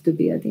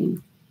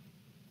building.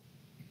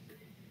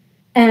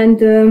 And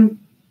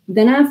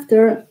then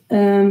after,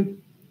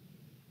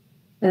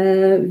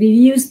 we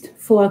used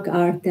folk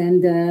art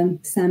and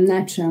some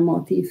natural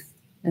motif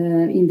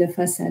in the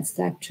facade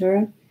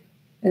structure.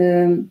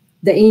 The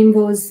aim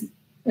was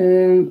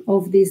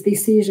of this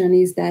decision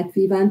is that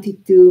we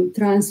wanted to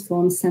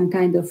transform some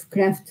kind of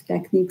craft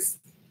techniques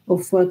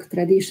of folk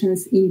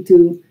traditions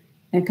into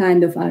a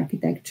kind of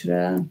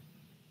architectural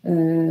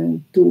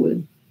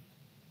tool.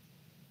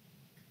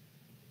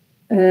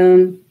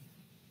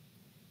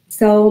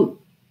 So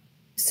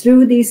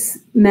through this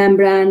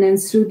membrane and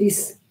through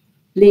this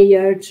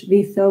layers,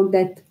 we thought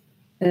that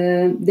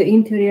the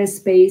interior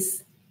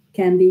space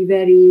can be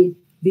very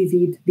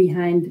vivid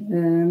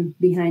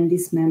behind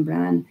this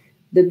membrane.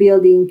 The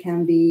building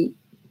can be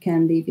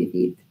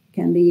vivid,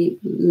 can be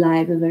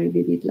live, a very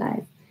vivid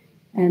life,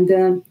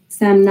 and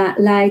some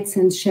lights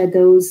and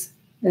shadows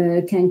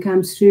can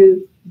come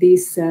through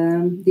this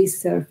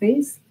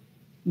surface,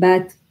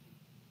 but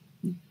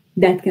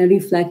that can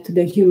reflect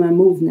the human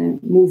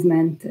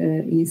movement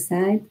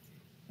inside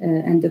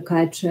and the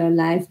cultural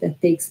life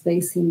that takes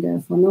place in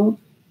the funnel.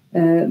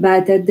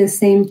 But at the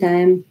same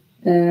time,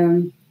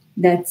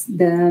 that's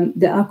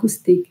the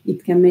acoustic.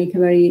 It can make a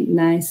very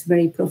nice,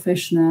 very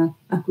professional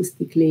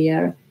acoustic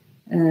layer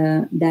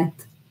that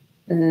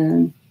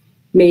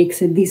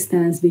makes a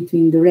distance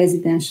between the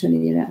residential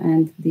area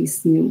and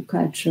this new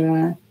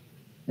cultural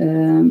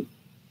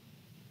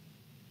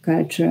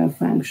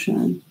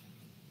function.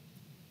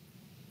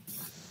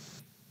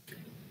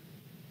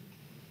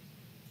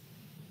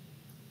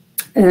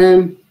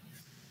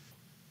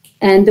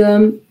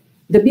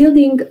 The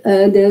building,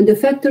 the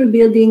factory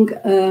building,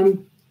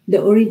 the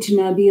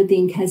original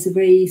building has a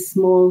very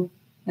small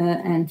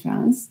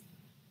entrance.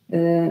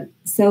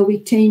 So we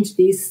changed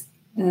this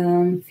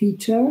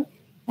feature,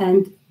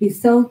 and we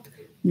thought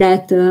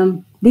that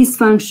this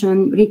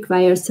function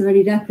requires a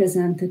very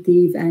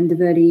representative and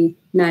very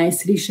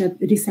nice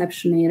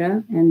reception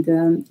area and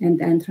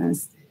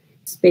entrance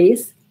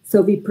space.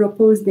 So we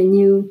proposed a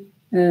new,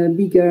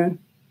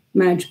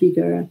 much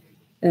bigger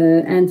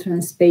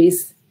entrance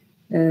space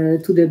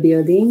to the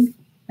building.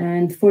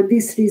 And for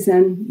this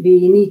reason,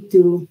 we need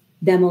to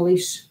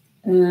demolish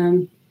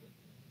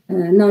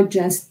not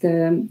just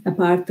a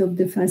part of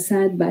the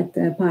facade, but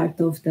a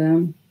part of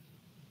the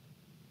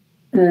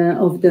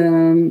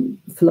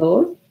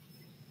floor.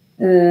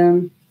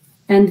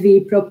 And we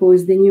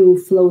proposed the new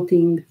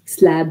floating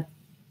slab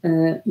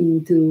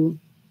between two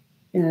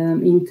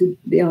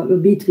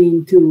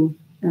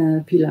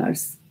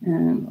pillars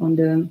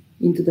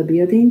into the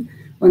building,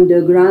 on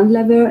the ground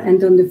level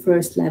and on the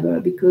first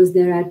level, because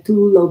there are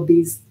two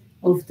lobbies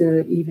of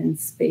the event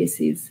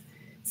spaces.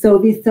 So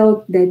we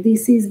thought that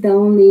this is the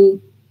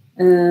only,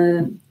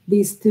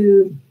 these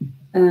two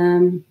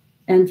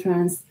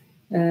entrance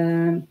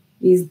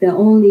is the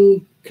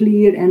only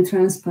clear and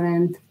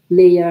transparent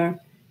layer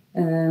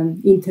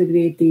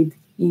integrated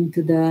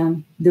into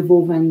the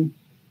woven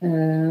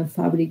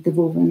fabric, the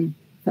woven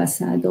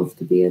facade of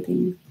the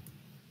building.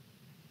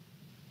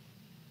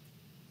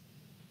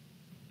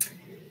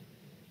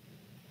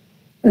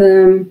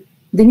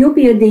 The new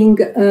building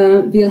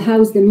will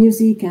house the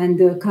music and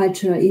the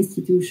cultural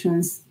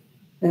institutions,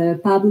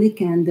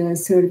 public and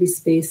service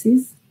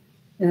spaces,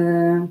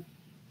 and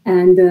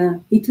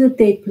it will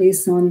take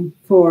place on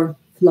 4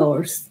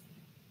 floors.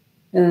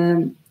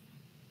 The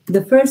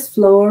first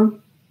floor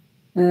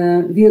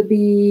will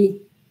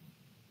be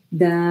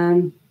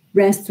the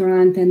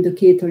restaurant and the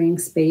catering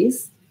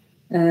space,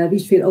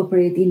 which will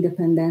operate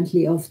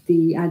independently of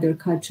the other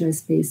cultural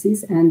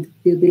spaces and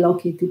will be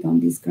located on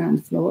this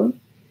ground floor.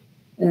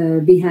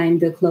 Behind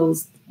the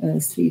closed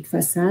street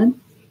facade.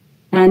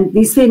 And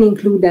this will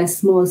include a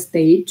small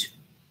stage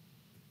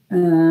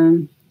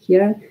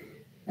here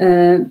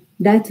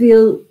that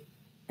will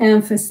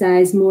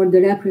emphasize more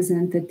the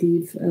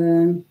representative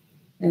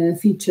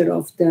feature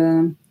of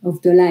the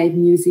live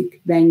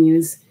music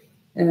venues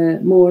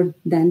more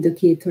than the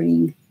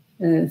catering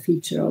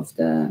feature of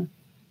the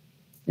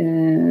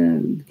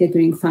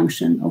catering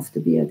function of the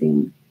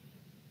building.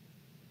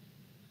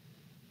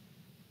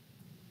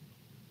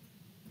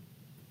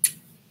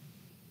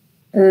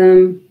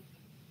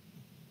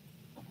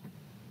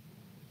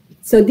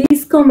 So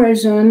this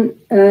conversion,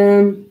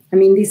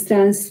 this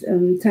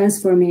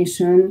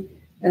transformation,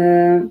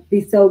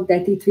 we thought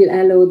that it will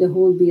allow the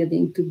whole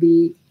building to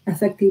be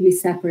effectively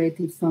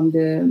separated from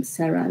the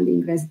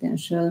surrounding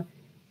residential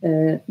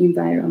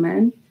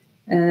environment.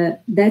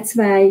 That's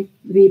why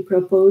we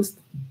proposed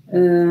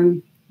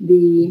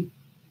the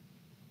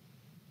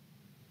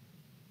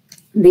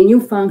the new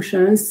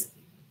functions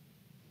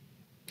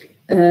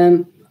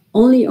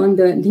only on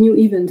the new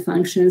event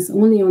functions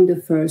only on the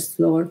first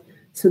floor.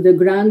 So the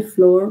ground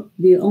floor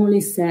will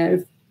only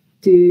serve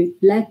to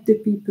let the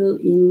people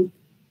in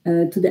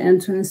to the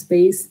entrance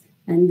space,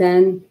 and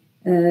then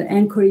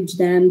encourage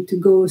them to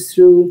go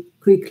through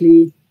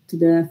quickly to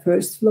the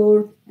first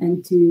floor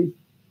and to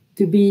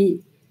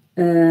be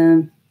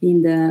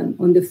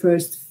on the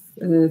first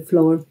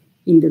floor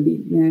in the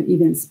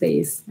event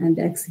space and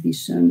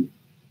exhibition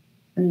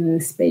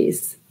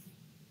space.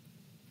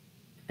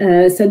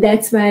 So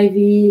that's why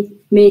we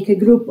make a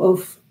group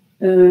of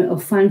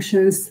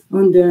functions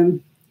on the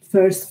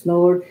first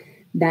floor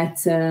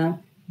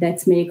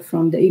that's make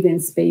from the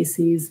event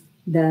spaces,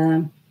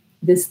 the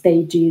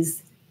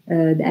stages,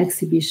 the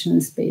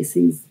exhibition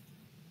spaces.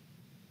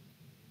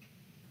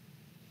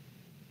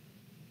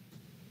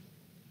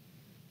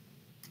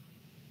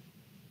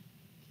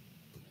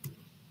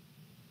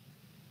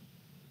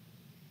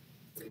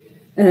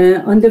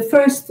 On the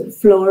first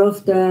floor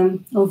of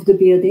the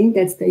building,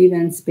 that's the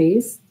event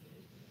space.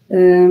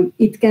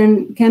 It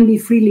can be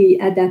freely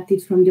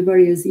adapted from the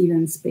various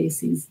event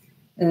spaces,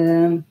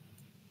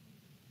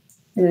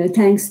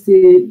 thanks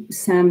to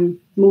some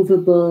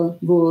movable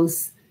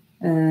walls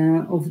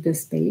of the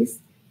space.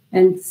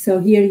 And so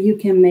here you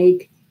can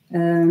make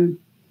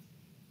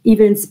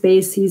event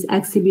spaces,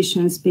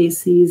 exhibition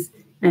spaces,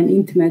 and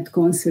intimate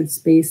concert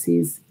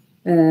spaces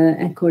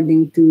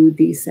according to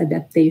this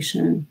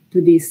adaptation,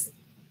 to this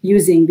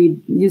using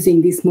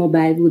these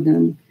mobile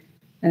wooden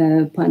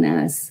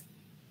panels.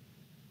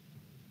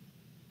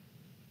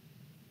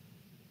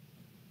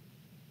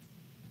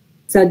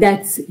 So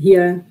that's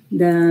here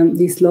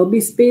this lobby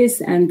space,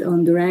 and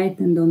on the right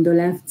and on the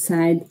left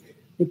side,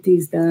 it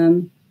is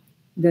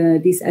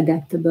these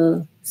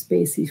adaptable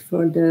spaces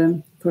for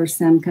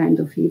some kind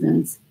of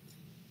events.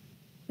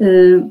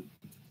 On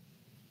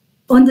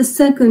the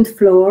second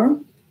floor,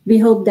 we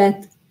hope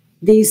that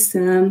this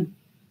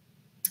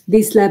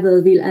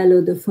level will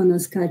allow the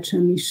phonosculpture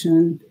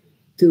mission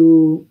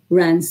to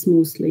run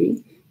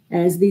smoothly,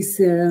 as this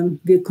will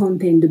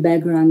contain the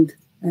background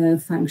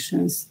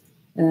functions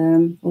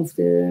of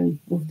the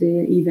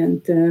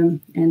event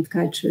and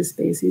cultural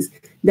spaces,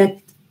 that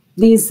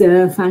these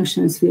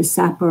functions will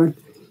support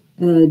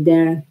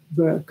their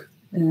work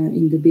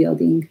in the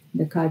building,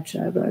 the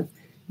cultural work.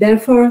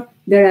 Therefore,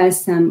 there are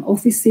some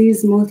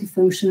offices,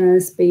 multifunctional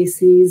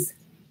spaces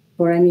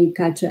for any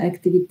cultural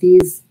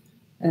activities,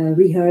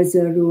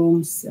 rehearsal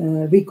rooms,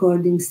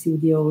 recording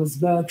studios,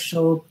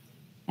 workshop,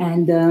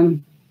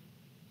 and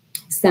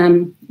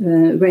some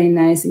very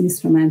nice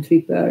instrument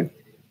repair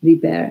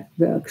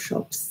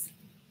workshops.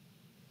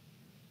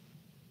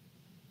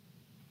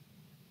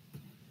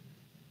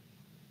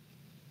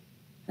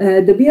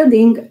 The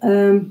building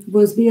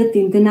was built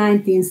in the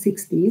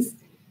 1960s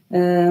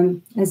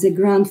as a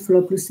ground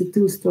floor plus a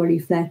two-story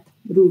flat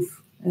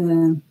roof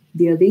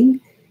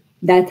building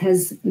that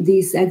has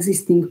this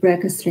existing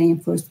precast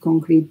reinforced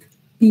concrete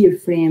pier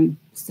frame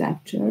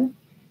structure.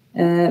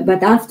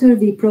 But after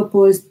we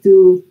proposed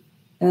to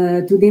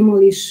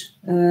demolish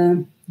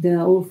the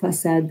old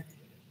facade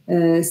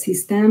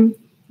system,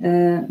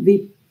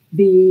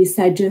 we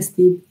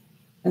suggested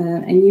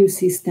a new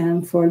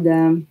system for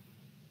the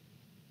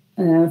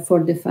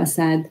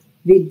facade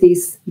with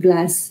these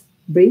glass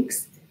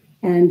bricks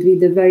and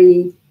with a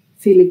very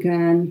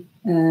filigrane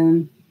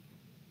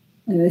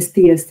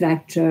steel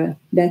structure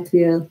that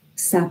will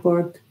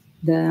support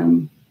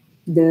the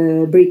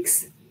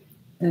bricks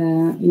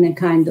in a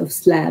kind of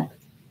slab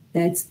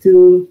that's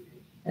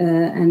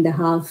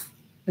 2.5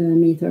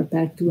 meter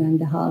per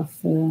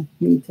 2.5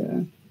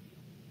 meter.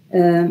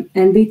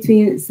 And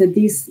between, so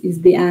this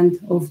is the end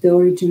of the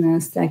original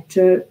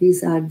structure.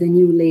 These are the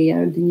new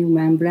layer, the new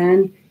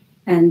membrane,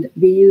 and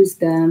we use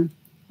the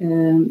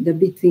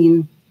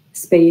between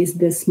space,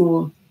 the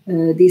small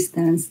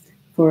distance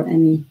for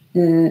any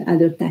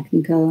other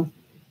technical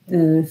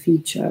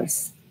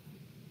features.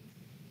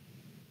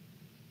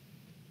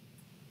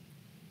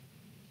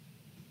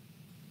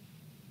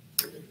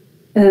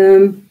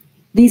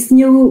 This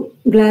new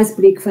glass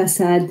brick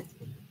facade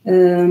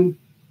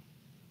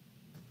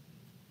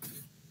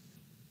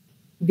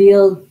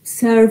will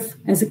serve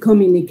as a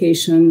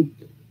communication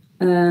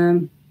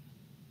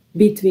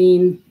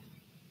between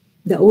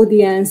the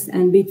audience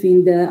and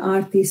between the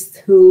artists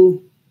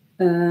who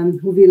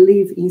will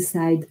live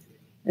inside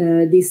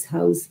this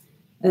house.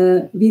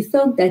 We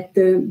thought that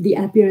the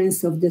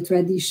appearance of the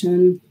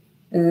tradition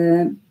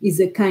is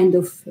a kind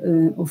of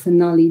a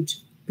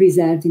knowledge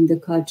preserved in the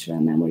cultural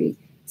memory.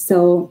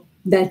 So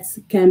that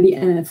can be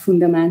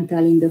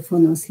fundamental in the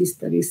phonos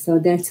history. So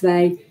that's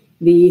why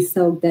we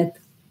thought that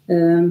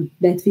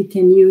that we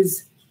can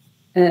use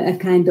a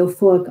kind of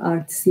folk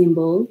art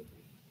symbol,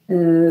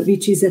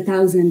 which is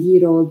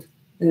 1,000-year-old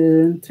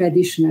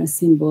traditional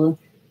symbol,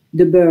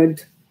 the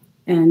bird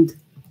and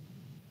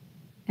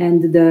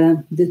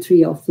the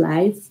tree of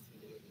life,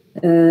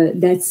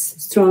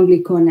 that's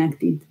strongly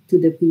connected to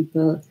the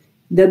people.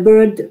 The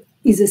bird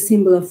is a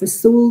symbol of a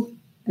soul,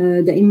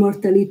 the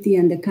immortality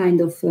and the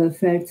kind of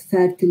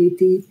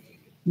fertility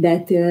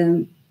that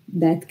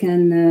that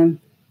can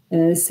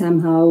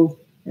somehow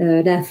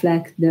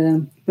reflect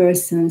the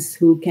persons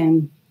who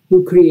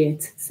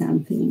create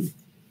something.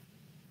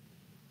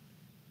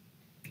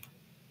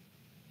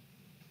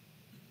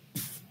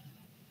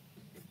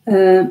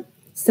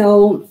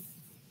 So,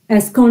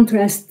 as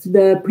contrast to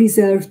the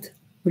preserved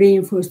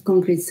reinforced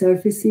concrete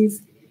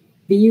surfaces,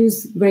 we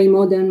use very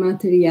modern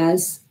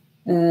materials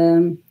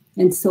and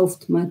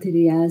soft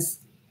materials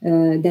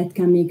that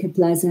can make a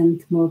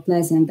more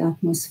pleasant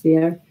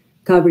atmosphere,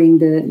 covering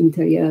the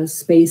interior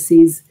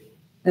spaces,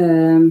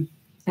 and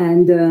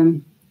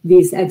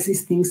these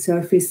existing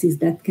surfaces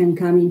that can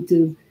come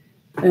into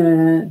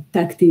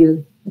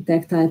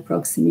tactile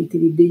proximity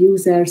with the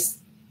users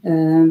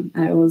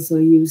are also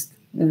used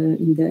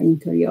in the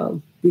interior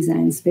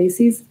design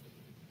spaces.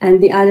 And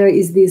the other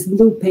is this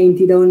blue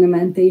painted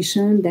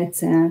ornamentation.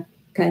 That's a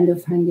kind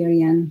of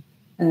Hungarian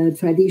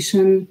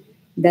tradition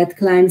that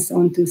climbs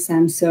onto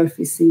some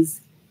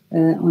surfaces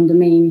on the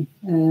main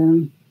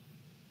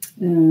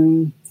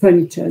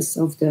furnitures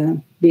of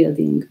the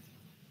building.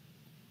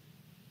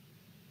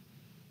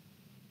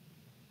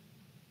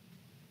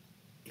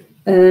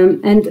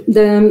 And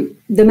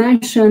the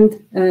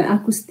mentioned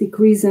acoustic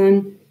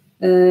reason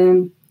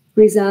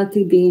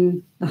resulted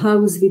in a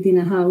house within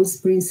a house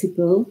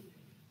principle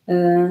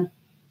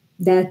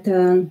that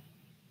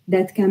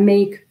can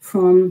make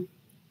from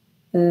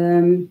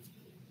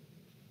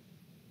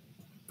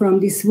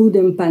these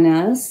wooden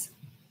panels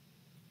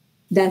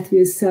that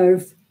will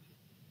serve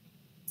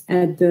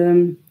at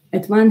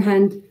one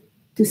hand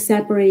to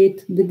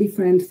separate the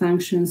different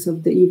functions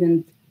of the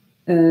event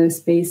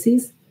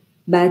spaces,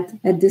 but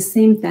at the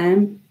same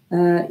time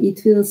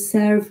it will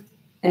serve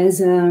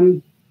as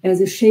a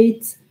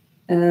shades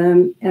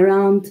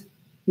around,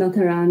 not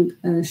around,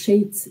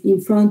 shades in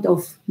front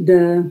of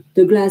the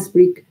glass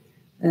brick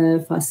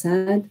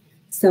facade.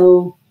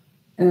 So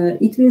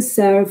it will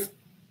serve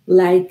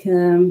like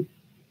a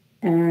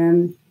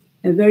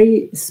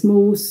very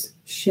smooth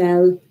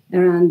shell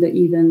around the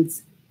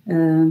events.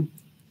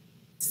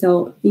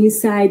 So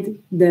inside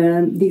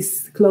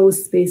these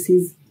closed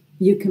spaces,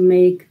 you can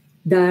make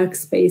dark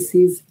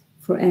spaces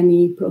for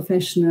any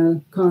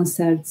professional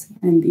concerts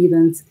and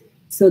events.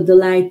 So the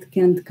light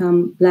and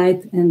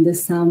the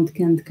sound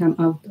can come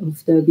out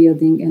of the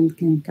building and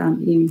can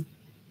come in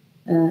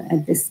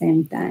at the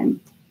same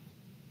time.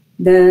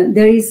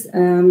 There is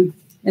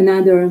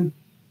another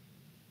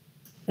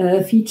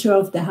feature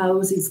of the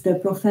house is the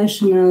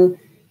professional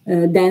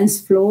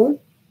dance floor.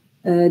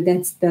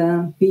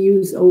 We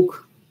use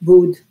oak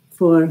wood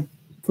for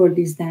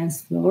this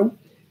dance floor.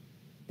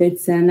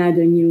 That's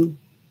another new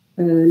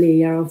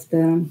layer of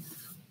the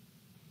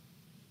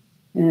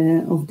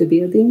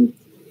building.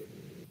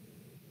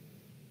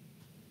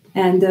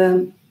 And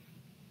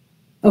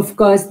of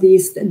course,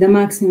 the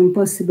maximum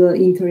possible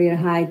interior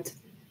height,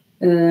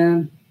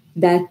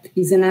 that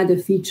is another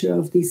feature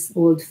of these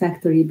old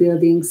factory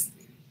buildings,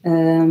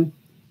 can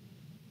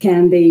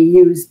be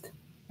used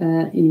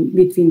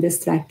between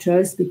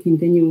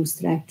the new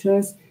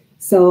structures.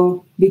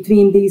 So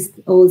between these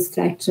old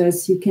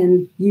structures, you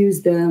can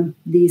use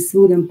these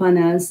wooden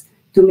panels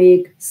to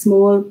make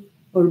small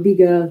or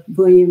bigger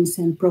volumes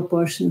and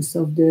proportions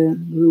of the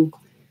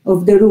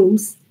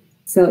rooms.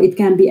 So it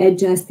can be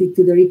adjusted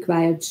to the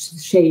required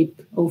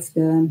shape of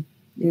the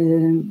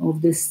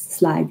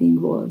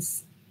sliding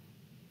walls.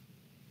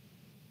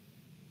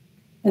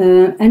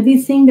 And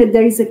we think that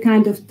there is a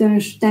kind of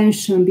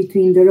tension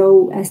between the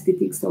raw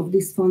aesthetics of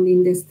these fond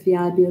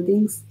industrial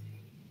buildings,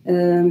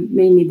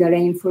 mainly the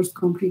reinforced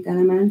concrete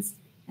elements,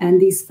 and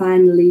these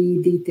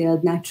finely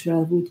detailed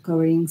natural wood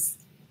coverings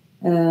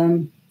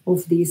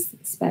of these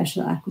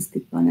special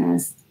acoustic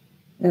panels.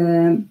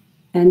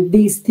 And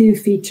these two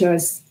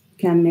features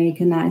can make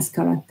a nice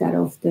character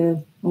of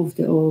the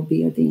whole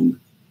building.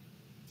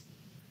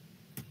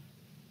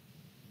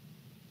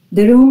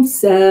 The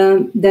rooms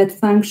that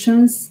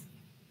functions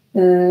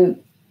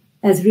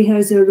as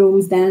rehearsal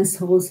rooms, dance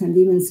halls, and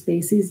event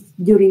spaces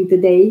during the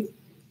day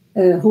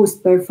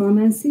host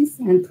performances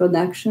and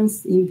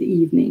productions in the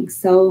evening.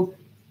 So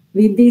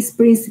with this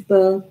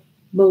principle,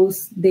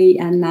 both day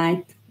and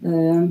night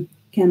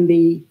can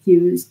be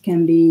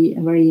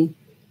a very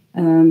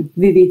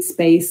vivid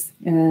space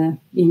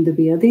in the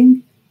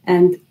building.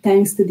 And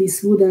thanks to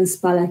this wooden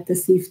spaletta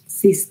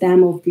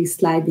system of these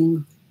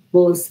sliding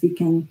walls, we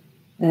can,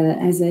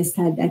 as I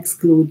said,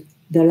 exclude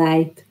the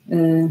light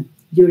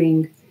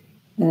during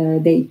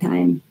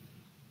daytime.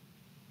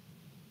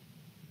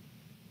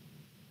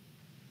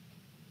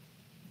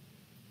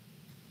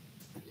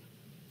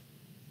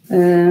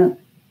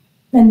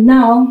 And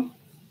now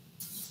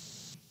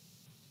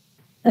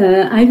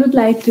I would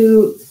like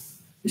to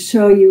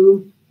show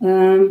you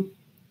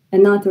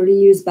not a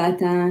reuse,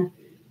 but a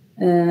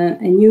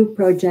new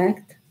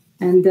project.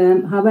 And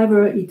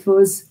however, it's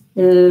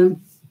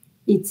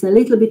a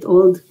little bit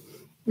old.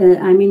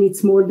 I mean,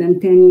 it's more than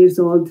 10 years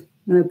old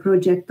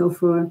project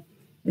of a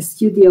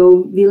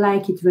studio, we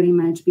like it very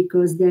much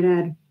because there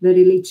are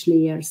very rich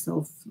layers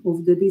of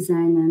the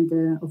design and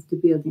of the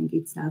building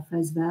itself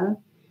as well.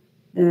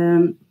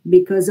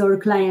 Because our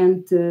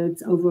client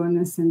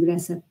awareness and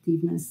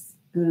receptiveness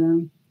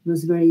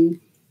was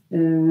very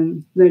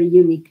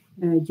unique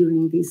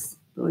during this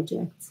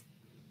project.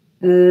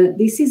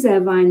 This is a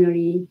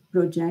winery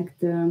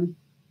project in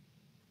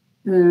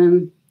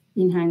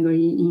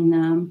Hungary,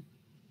 in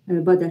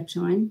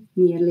Badacsony,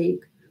 near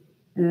Lake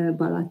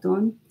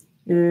Balaton,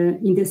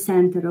 in the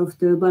center of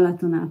the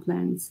Balaton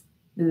uplands,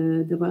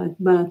 the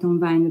Balaton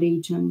wine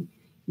region.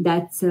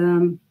 That's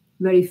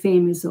very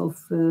famous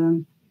of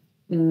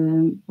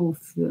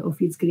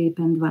its grape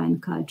and wine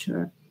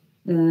culture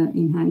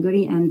in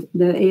Hungary, and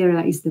the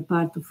area is the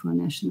part of our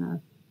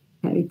national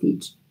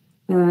heritage.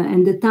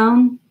 And the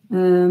town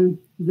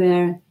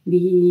where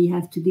we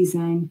have to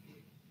design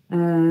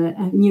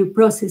a new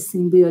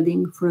processing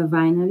building for a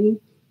winery,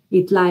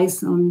 it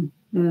lies on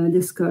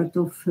the skirt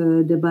of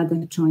the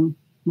Badacsony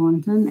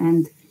mountain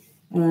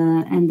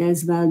and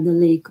as well the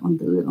lake on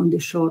the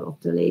shore of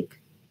the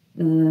lake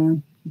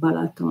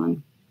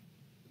Balaton.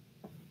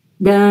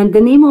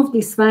 The name of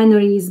this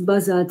winery is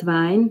Basalt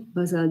Wine,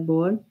 Basalt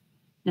Bor,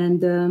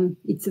 and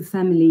it's a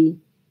family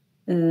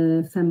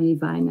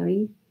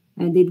winery,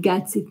 and it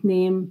gets its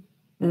name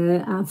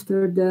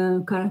after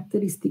the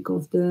characteristic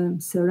of the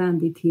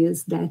surrounded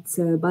hills, that's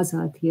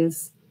basalt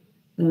hills,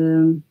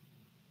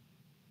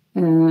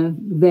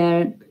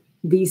 where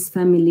this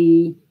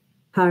family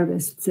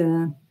harvests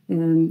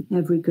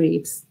every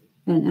grapes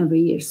and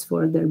every years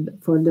for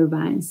their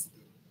vines.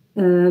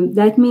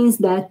 That means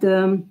that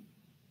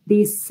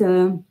this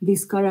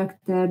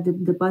character,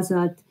 the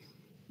basalt,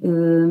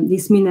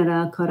 this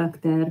mineral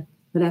character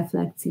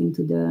reflects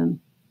into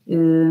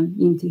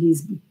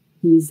his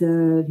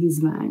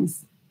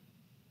vines.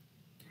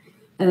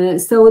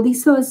 So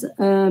this was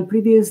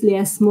previously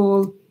a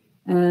small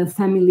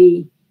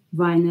family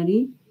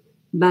winery,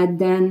 but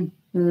then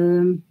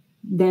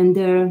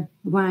their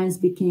wines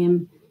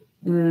became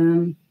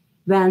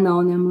well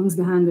known amongst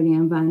the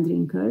Hungarian wine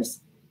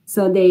drinkers.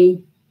 So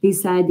they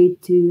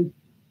decided to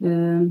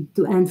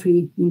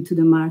entry into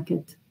the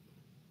market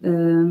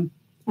and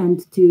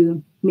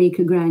to make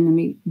a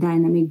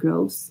dynamic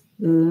growth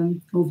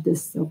of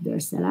their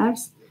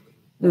cellars.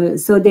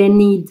 So they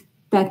need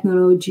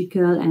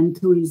technological and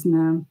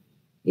tourism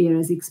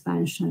areas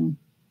expansion.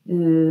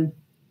 And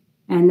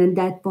at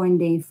that point,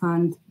 they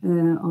fund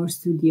our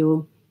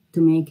studio to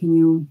make a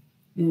new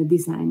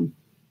design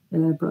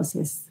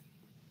process.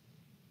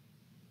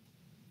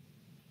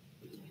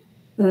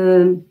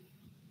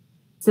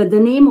 So the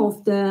name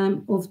of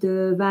the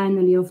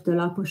winery of the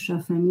Lapossa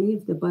family,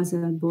 of the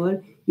Basalt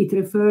Bor, it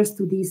refers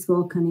to this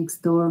volcanic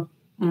store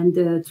and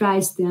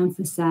tries to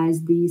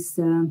emphasize this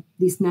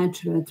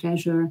natural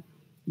treasure,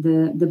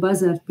 the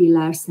basalt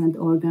pillars and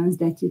organs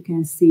that you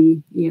can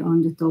see here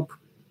on the top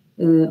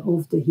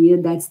of the hill.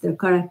 That's the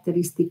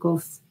characteristic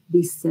of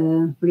this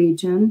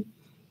region.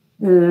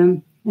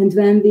 And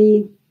when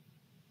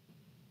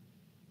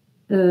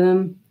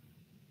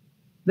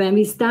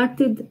we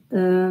started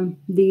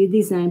the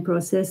design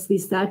process, we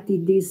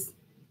started this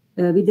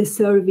with a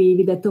survey,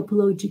 with a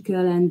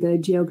topological and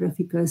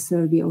geographical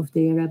survey of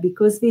the area,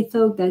 because we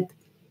thought that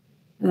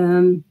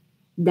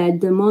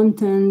the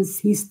mountains'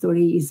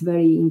 history is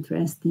very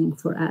interesting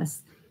for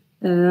us.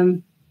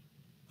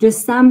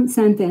 Just some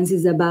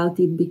sentences about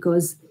it,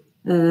 because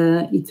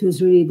it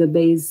was really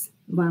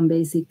one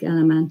basic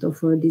element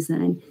of our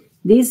design.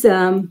 This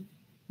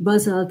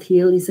basalt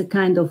hill is a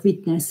kind of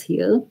witness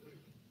hill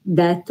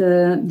that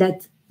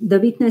the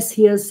witness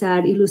hills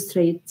are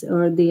illustrate,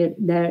 or they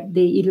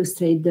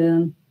illustrate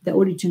the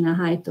original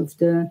height of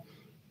the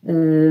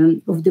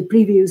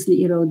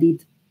previously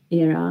eroded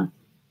area.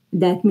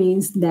 That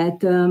means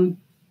that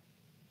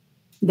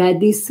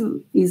this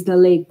is the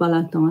Lake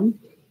Balaton,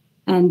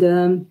 and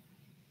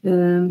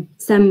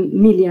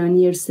some million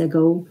years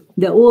ago,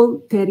 the whole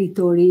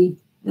territory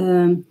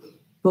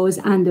was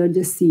under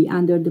the sea,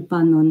 under the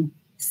Pannon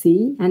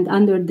Sea, and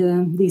under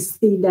this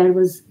sea there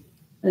was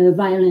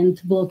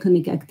violent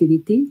volcanic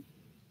activity,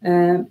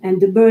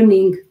 and the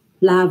burning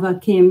lava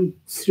came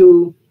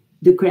through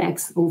the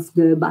cracks of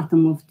the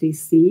bottom of the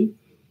sea,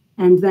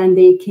 and when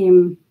they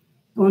came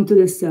onto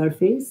the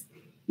surface,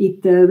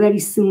 it very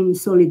soon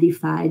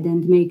solidified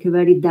and make a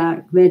very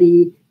dark,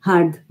 very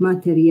hard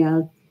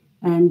material,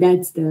 and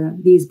that's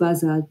these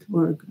basalt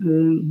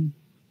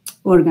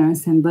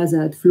organs and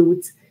basalt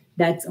flutes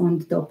that's on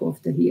the top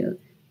of the hill.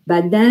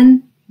 But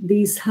then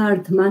this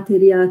hard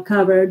material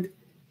covered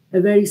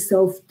a very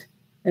soft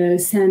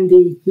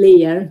sandy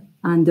layer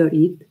under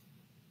it,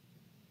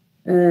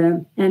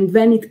 and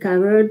when it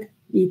covered,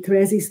 it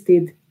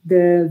resisted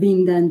the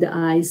wind and the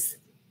ice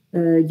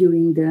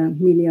during the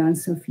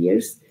millions of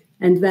years.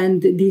 And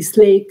when the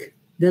lake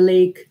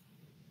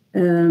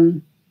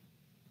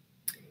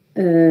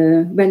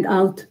went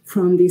out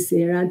from this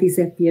area,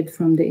 disappeared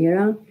from the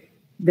area,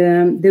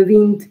 the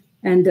wind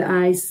and the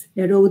ice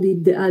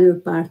eroded the other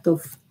part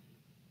of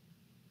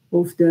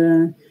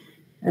the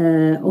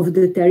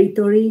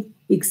territory.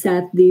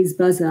 except these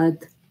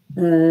basalt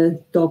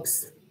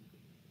tops,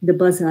 the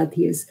basalt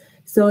hills.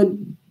 So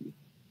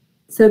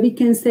we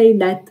can say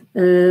that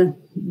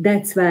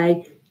that's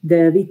why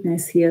the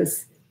Witness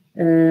Hills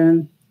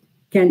can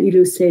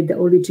illustrate the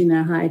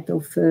original height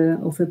of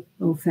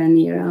an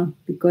era,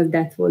 because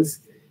that was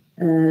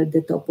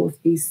the top of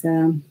this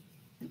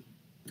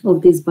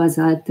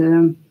basalt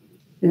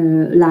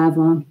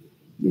lava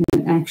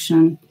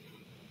action.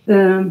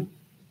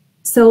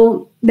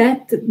 So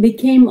that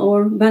became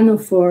one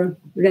of our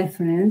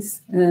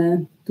reference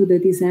to the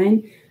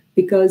design,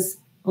 because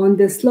on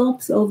the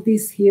slopes of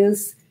these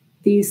hills,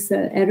 these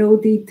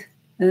eroded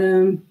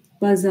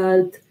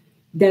basalt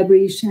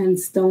debris and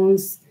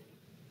stones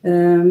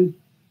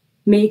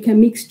make a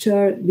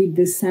mixture with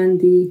the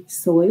sandy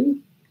soil.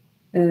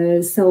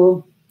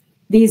 So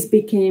these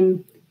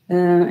became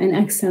an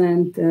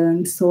excellent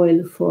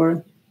soil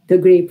for the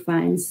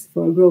grapevines,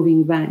 for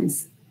growing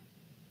vines.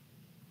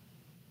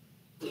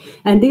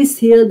 And this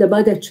hill, the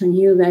Badacsony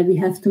Hill, where we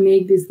have to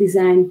make this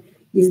design,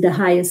 is the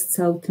highest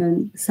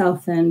southern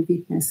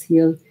Witness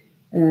Hill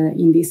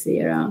in this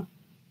era.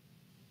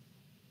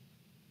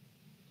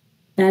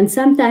 And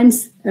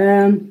sometimes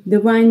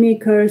the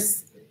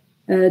winemakers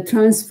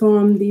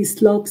transform these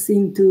slopes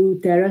into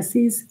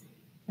terraces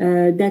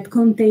that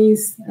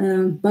contains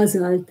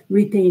basalt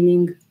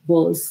retaining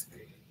walls.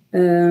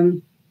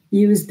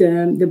 Use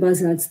the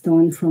basalt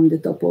stone from the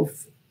top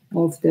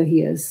of the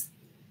hills.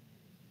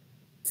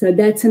 So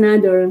that's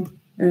another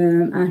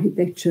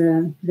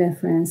architectural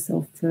reference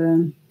of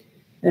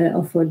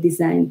our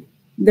design.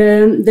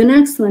 The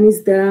next one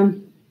is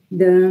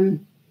the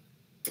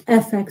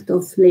effect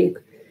of Lake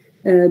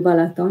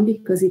Balaton,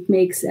 because it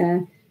makes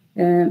a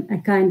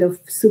kind of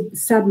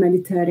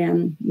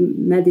sub-Mediterranean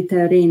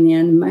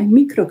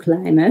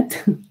microclimate,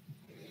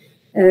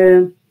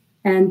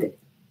 and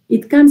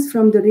it comes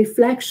from the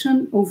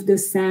reflection of the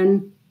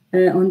sun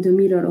on the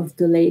mirror of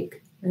the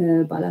Lake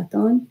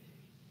Balaton.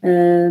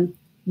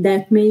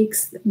 That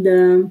makes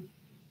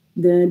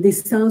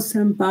this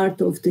southern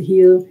part of the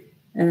hill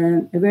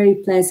a very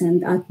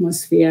pleasant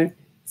atmosphere.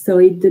 So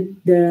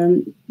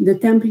the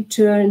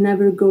temperature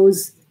never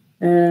goes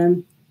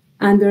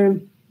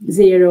under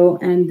zero,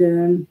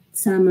 and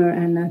summer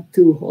and not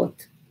too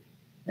hot.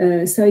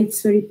 So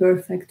it's very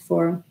perfect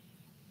for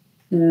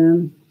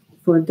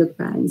the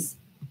pines.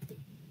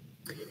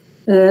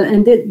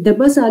 And the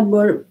basalt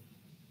bore,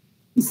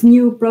 this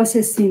new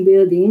processing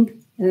building,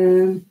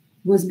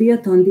 was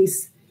built on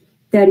this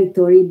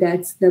territory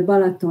that's the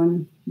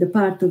Balaton, the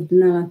part of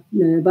the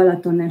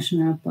Balaton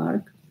National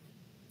Park.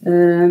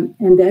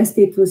 And the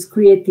estate was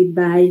created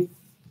by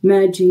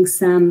merging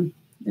some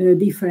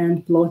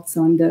different plots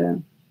on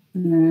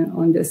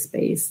the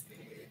space.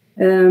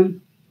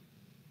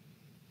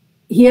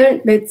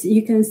 Here,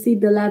 you can see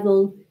the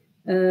level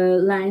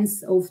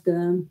lines of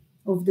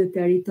the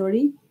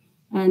territory,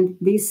 and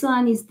this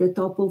one is the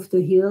top of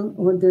the hill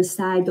or the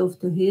side of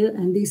the hill,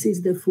 and this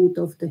is the foot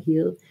of the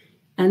hill.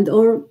 And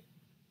our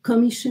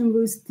commission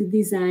was to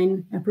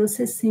design a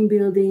processing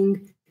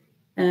building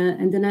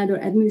and another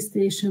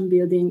administration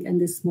building and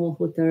a small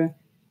hotel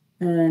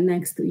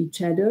next to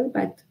each other.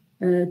 But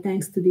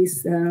thanks to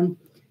these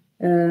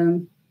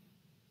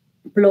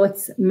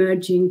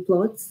merging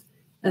plots,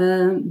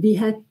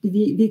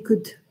 we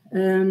could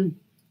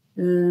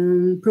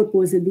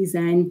propose a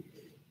design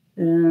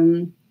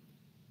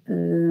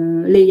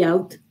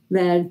layout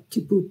where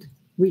to put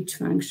which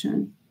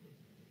function.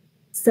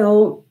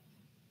 So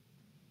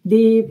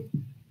the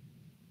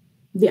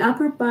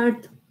upper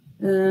part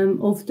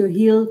of the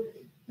hill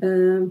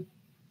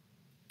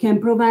can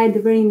provide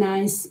a very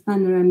nice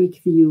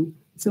panoramic view.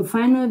 So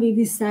finally, we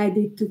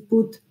decided to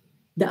put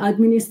the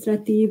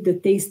administrative, the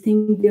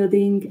tasting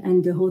building,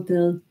 and the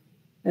hotel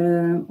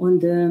on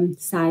the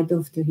side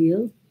of the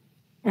hill,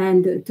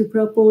 and to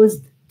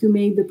propose to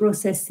make the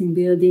processing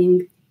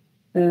building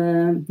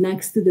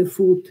next to the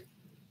foot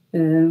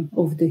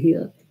of the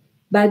hill.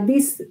 But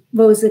this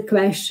was a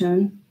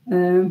question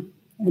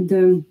at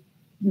the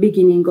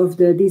beginning of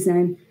the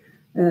design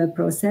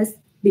process,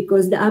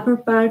 because the upper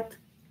part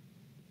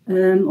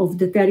of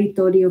the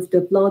territory of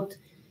the plot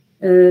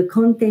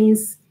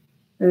contains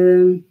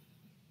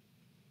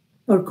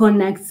or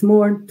connects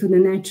more to the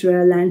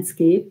natural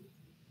landscape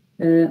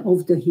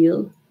of the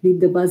hill with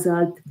the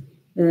basalt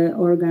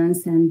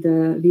organs and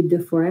with the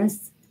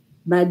forests.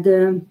 But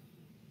the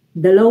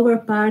lower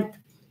part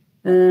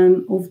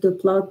of the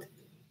plot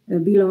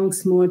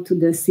belongs more to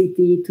the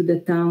city, to the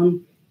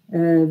town,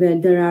 where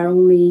there are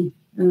only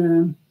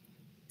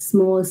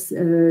small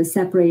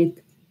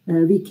separate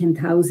weekend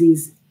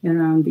houses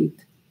around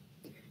it.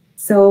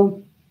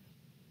 So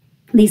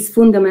this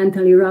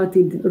fundamentally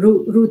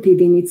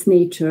rooted in its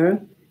nature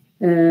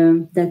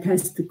that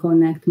has to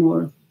connect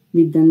more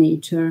with the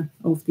nature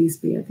of this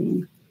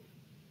building.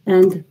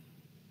 And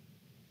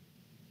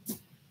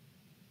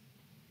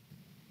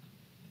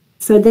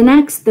so the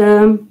next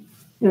thing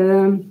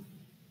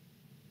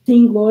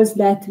was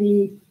that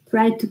we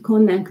tried to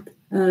connect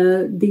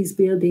these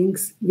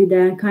buildings with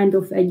a kind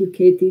of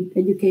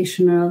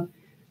educational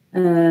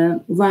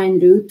vine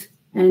route,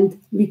 and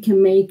we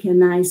can make a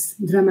nice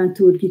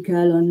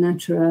dramaturgical or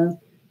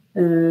natural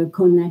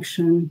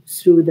connection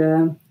through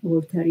the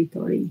whole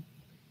territory.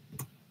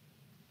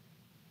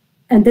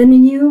 And then a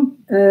new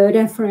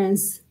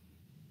reference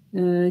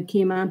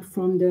came up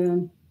from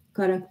the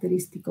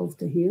characteristic of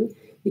the hill.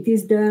 It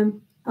is the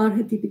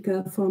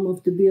archetypical form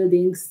of the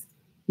building's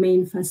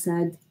main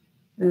facade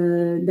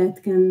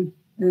that can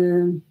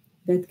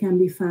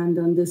be found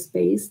on the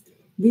space.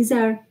 These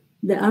are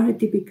the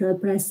archetypical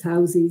press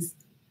houses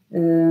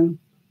on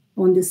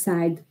the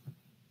side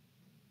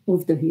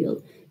of the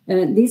hill.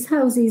 These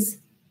houses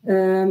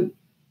were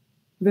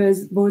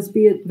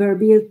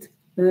built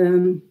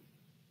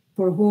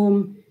for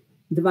home,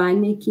 the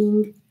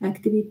winemaking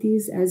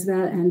activities as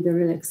well, and the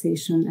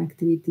relaxation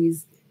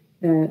activities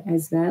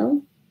as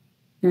well.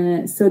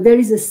 So there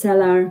is a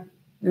cellar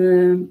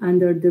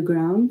under the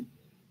ground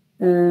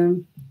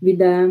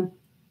with a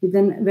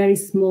very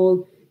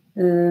small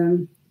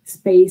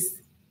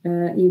space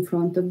in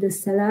front of the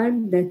cellar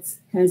that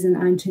has an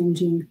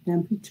unchanging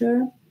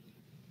temperature.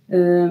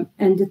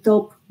 And the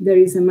top, there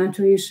is a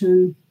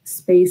maturation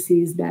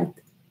spaces that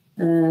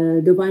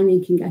the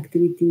winemaking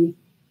activity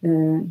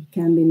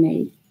can be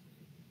made.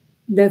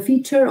 The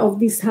feature of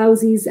these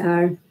houses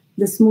are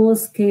the small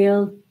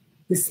scale,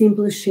 the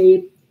simple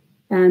shape,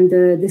 and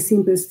the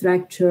simple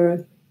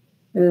structure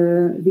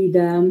with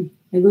a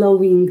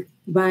glowing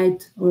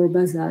white or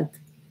basalt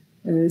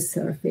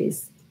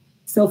surface.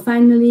 So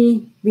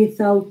finally, we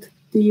thought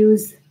to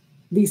use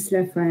this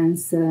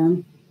reference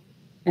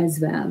as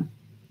well.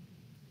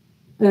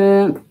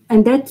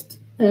 And that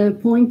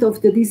point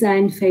of the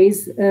design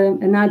phase,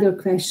 another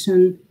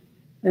question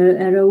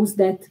arose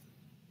that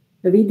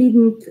we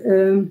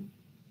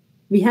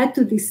had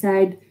to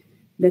decide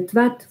that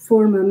what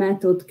formal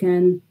method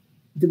can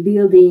the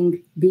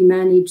building be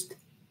managed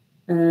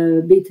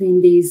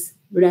between these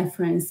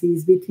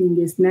references, between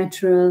these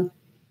natural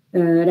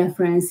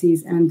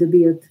references and the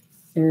built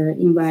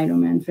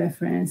environment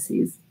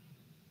references.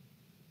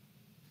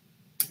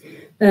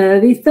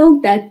 We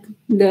thought that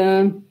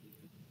the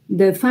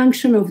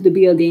function of the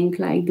building,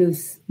 like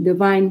this, the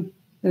wine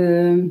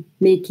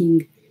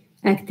making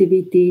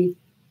activity,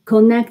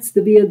 connects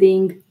the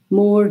building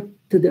more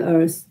to the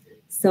earth.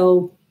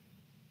 So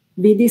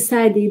we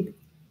decided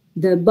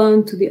the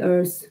bond to the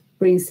earth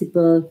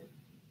principle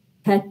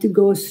had to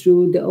go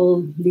through the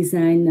whole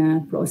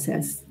design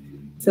process.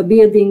 So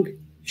building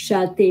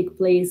shall take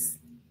place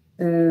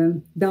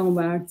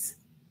downwards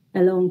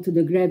along to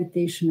the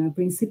gravitational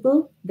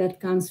principle that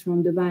comes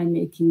from the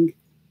winemaking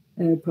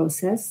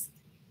process.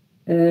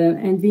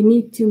 And we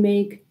need to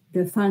make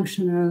the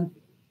functional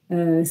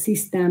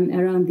system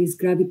around this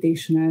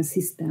gravitational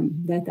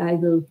system that I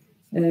will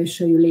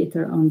show you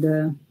later on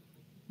the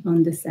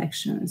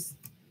sections.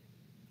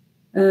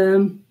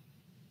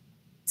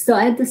 So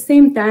at the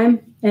same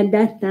time, at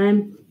that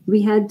time,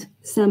 we had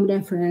some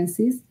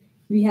references.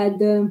 We had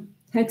the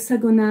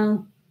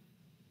hexagonal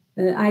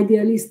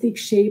idealistic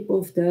shape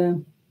of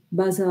the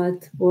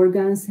basalt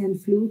organs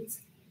and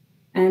flutes.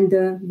 And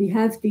we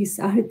have these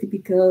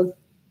archetypical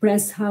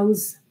press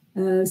house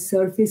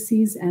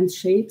surfaces and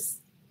shapes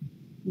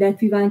that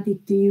we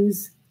wanted to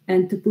use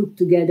and to put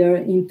together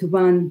into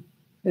one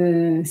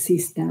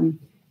system.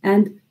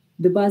 And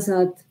the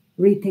basalt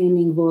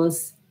retaining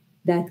walls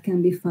that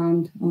can be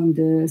found on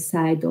the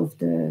side of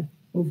the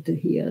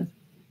hill.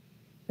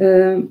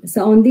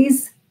 So on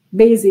this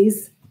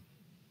basis,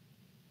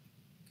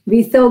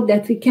 we thought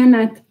that we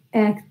cannot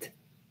act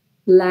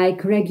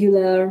like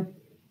regular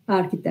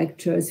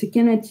architectures. We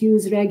cannot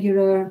use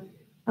regular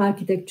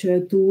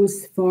architecture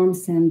tools,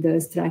 forms,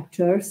 and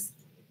structures,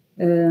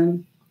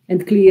 and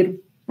clear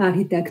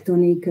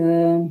architectonic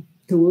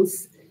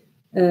tools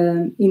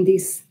in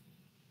this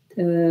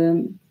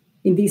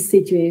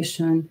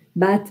situation.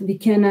 But we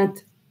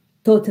cannot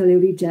totally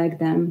reject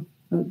them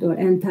or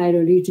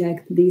entirely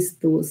reject these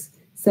tools.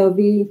 So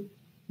we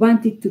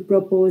wanted to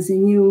propose a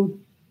new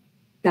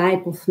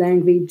type of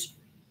language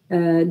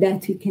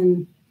that we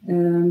can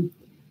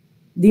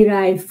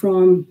derive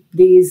from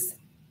these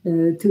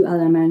two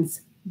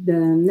elements, the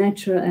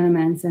natural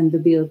elements and the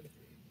built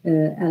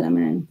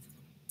element.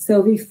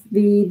 So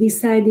we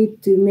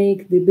decided to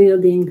make the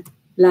building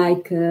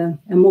like a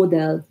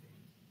model.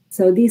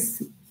 So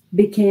this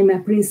became a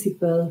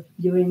principle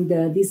during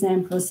the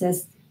design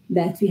process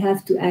that we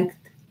have to act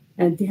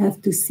and we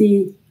have to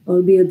see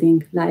our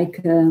building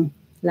like a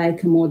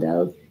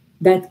model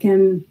that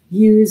can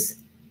use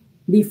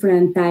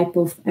different type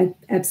of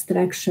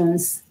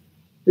abstractions,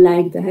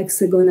 like the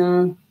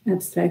hexagonal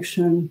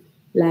abstraction,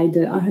 like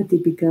the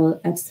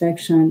archetypical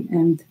abstraction,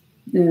 and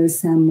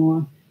some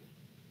more.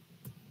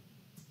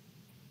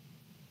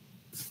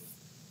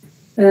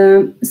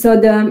 So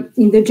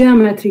in the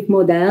geometric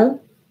model,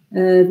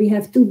 we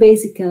have two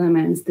basic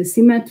elements: the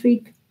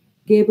symmetric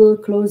gable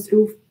closed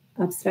roof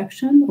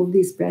abstraction of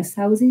these press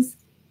houses,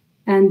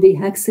 and the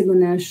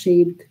hexagonal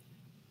shaped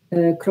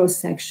cross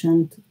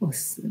sections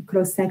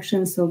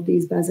of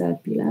these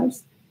basalt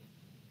pillars.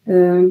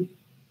 So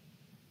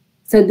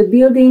the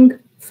building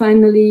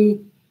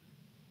finally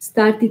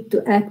started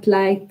to act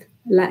like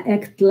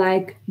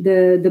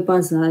the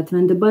basalt.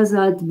 When the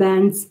basalt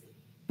bands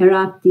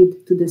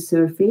erupted to the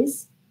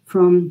surface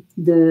from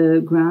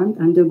the ground,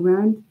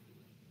 underground,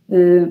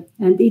 and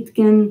it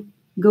can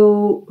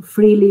go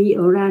freely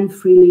or run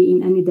freely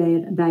in any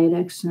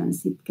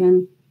directions. It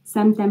can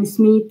sometimes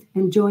meet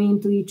and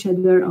join to each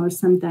other, or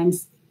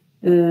sometimes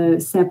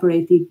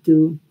separated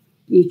to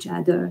each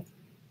other.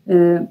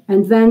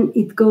 And when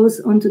it goes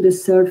onto the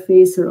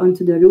surface or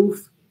onto the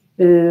roof,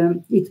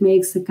 it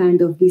makes a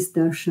kind of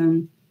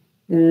distortion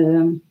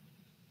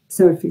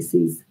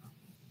surfaces.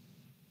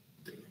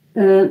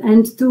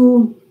 And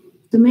to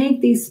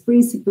make this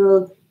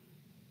principle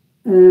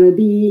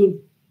be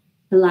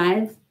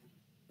alive,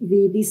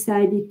 we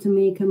decided to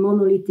make a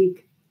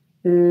monolithic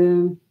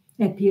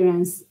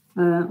appearance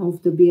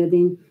of the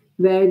building,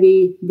 where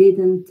we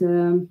didn't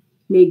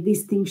make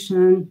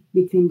distinction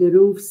between the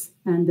roofs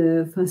and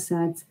the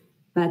facades,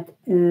 but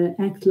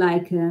act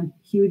like a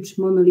huge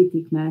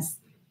monolithic mass.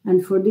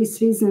 And for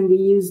this reason, we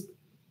used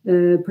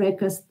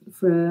precast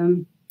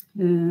from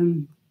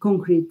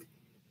concrete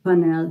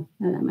panel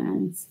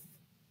elements.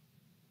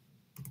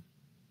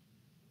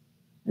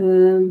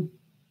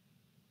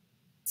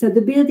 So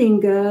the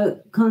building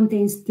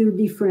contains two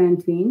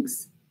different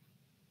wings.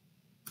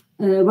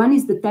 One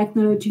is the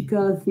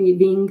technological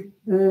wing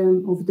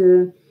of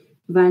the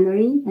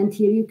winery, and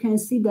here you can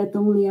see that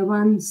only a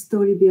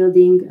one-story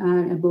building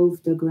are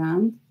above the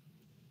ground,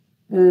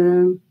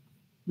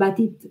 but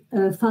it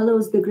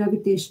follows the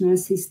gravitational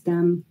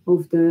system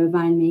of the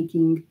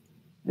winemaking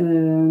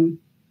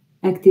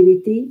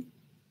activity.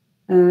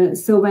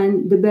 So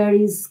when the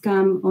berries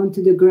come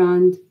onto the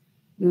ground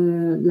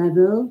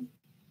level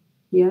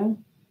here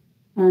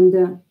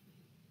and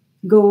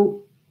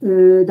go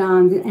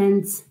down the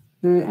ends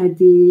at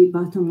the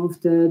bottom of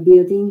the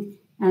building,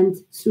 and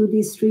through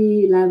these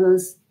three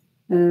levels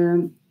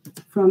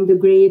from the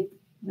grape,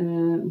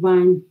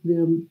 wine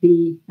will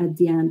be at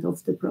the end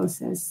of the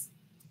process.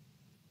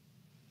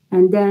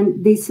 And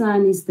then this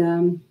one is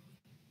the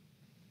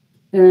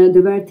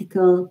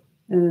vertical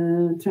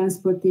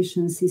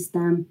transportation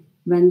system,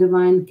 when the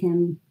wine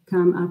can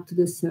come up to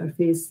the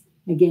surface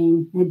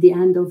again at the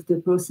end of the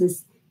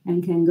process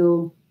and can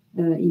go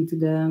into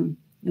the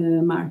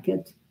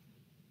market.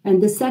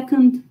 And the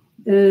second,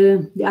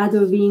 the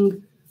other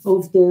wing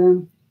of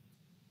the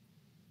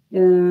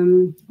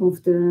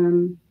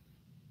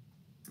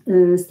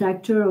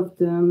structure of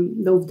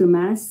the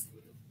mass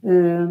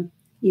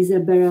is a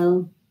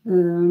barrel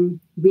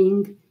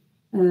wing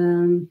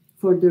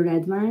for the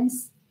red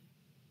wines,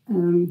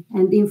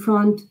 and in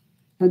front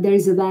there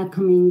is a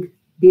welcoming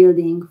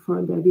building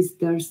for the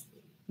visitors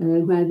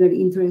who are very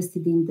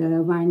interested in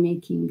the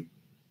winemaking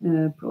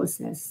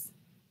process.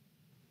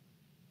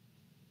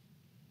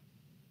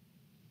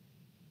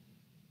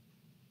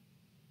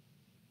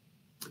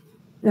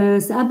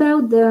 So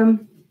about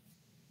the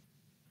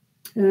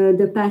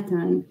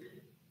pattern,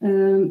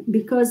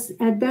 because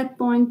at that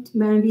point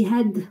when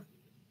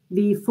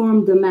we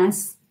formed the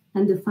mass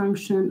and the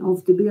function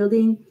of the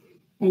building,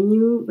 a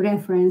new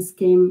reference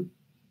came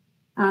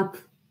up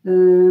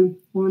on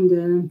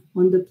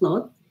the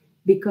plot,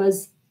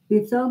 because we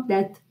thought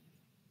that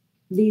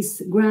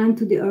this ground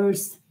to the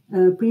earth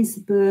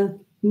principle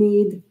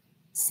need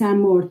some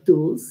more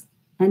tools.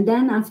 And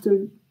then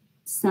after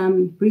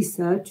some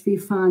research, we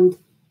found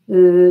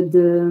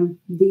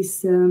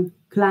this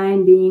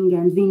climbing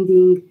and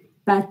winding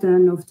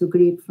pattern of the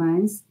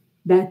grapevines,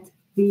 that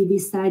we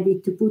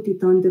decided to put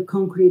it on the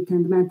concrete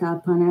and metal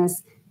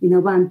panels in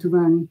a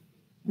 1-to-1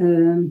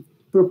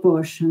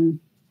 proportion.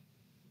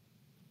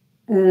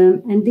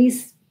 And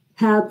this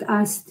helped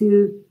us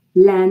to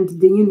land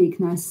the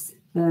uniqueness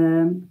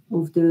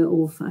of the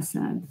old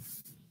facade.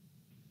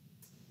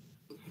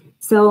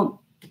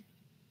 So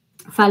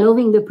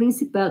following the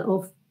principle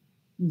of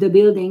the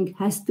building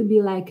has to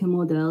be like a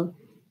model.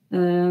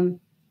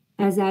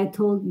 As I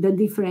told, the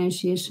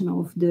differentiation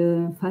of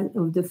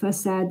the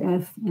facade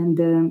F and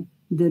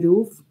the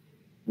roof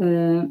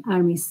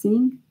are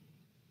missing,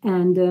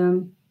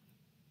 and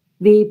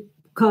we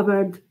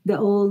covered the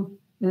whole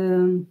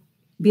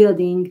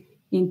building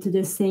into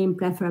the same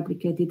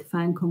prefabricated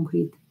fine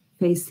concrete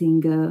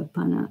facing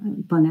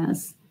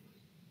panels.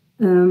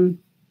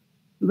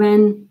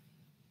 When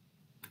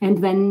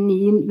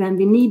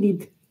we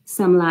needed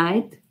some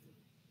light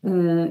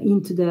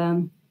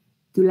to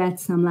let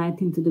some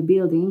light into the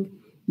building,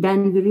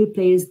 then we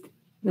replaced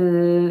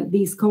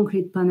these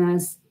concrete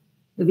panels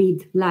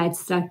with light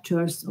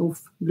structures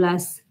of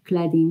glass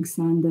claddings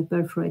and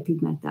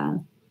perforated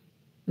metal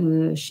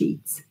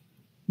sheets,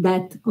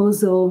 that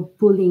also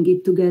pulling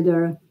it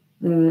together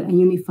a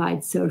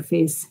unified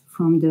surface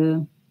from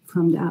the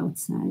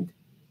outside.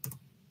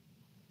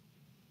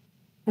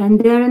 And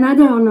there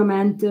another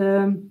ornament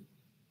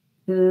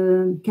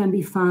can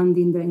be found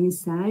in the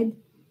inside.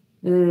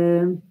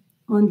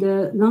 On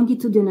the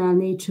longitudinal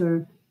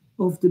nature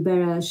of the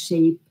barrel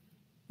shape,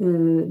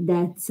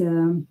 that's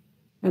a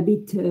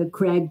bit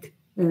cracked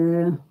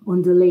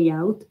on the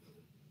layout,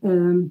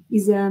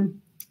 is a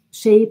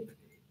shape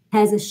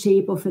has a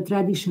shape of a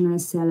traditional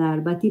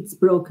cellar, but it's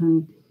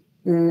broken,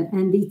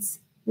 and it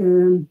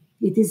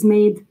is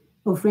made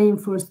of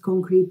reinforced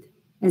concrete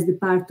as the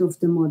part of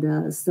the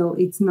model. So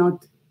it's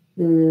not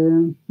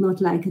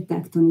like a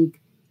tectonic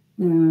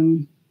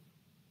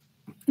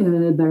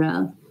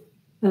barrel.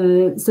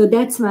 So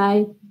that's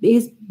why,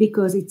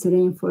 because it's a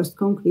reinforced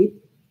concrete,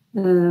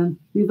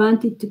 we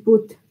wanted to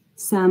put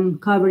some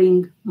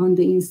covering on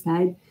the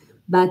inside,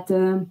 but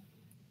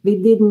we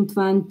didn't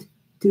want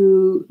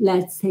to,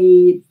 let's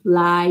say,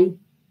 lie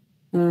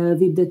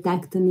with the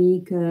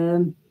tectonic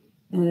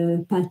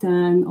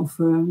pattern of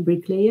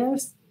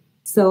bricklayers.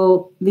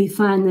 So we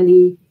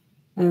finally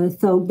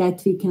thought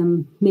that we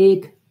can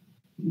make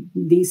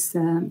this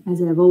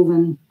as a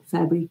woven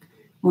fabric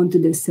onto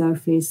the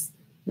surface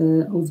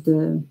of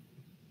the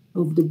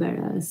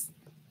barrels.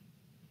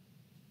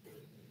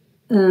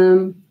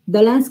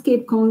 The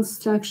landscape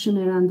construction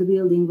around the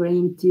building were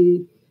aimed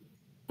to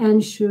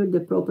ensure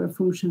the proper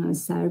functional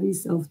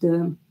service of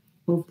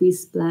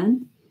this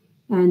plant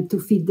and to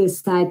fit the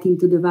site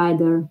into the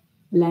wider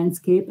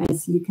landscape.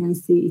 As you can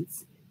see,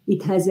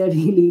 it has a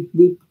really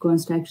deep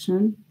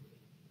construction.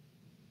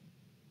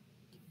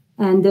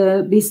 And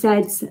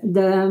besides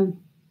the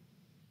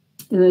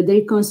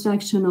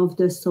reconstruction of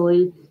the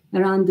soil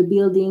around the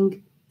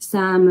building,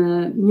 some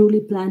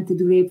newly planted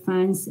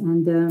grapevines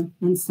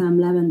and some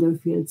lavender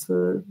fields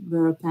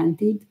were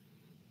planted.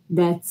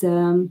 That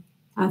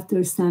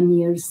after some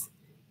years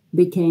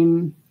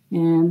became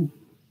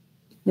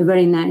a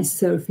very nice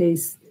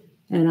surface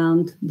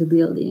around the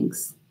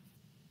buildings.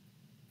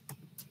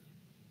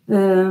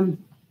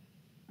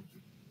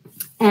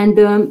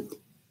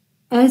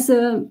 As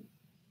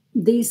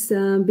this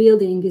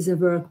building is a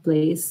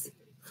workplace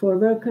for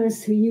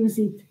workers who use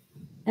it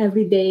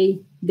every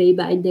day, day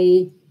by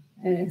day,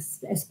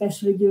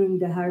 especially during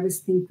the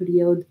harvesting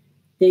period,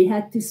 they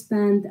had to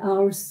spend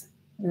hours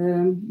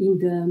in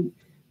the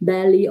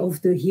valley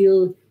of the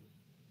hill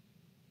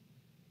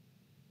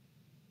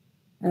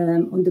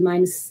on the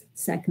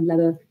 -2nd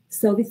level.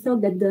 So we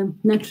thought that the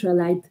natural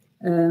light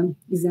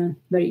is a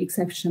very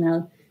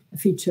exceptional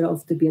feature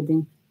of the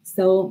building.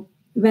 So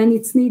when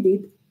it's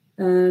needed,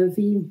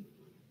 we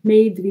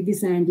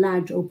designed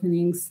large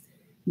openings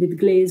with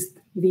glazed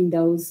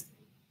windows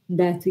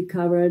that we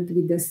covered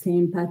with the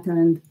same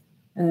patterned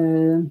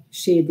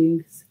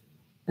shadings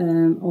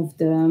of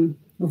the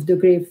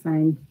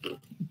grapevine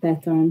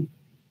pattern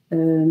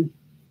on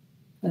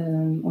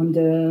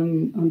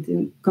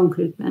the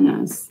concrete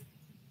panels.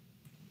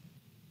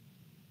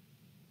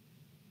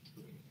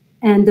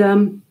 And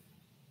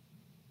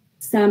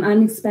some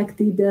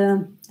unexpected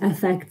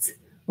effects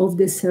of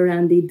the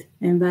surrounded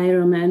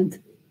environment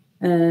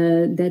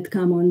that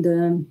come on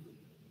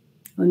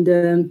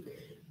the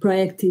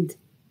projected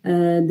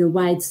the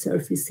white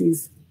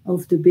surfaces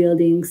of the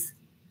buildings,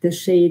 the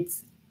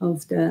shades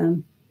of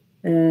the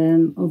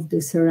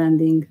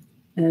surrounding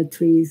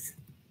trees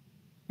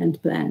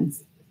and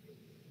plants.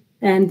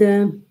 And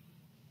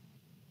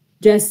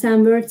just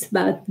some words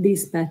about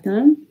this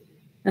pattern,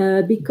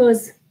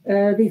 because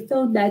we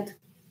thought that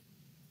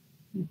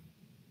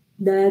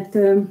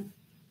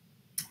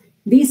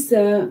this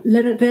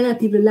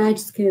relatively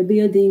large-scale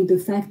building, the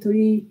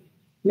factory,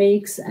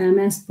 makes a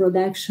mass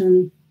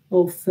production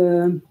of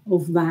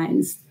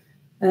wines.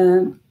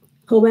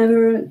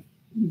 However,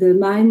 the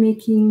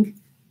winemaking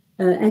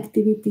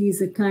activity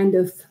is a kind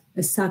of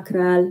a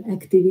sacral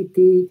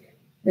activity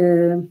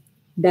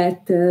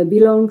that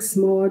belongs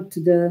more to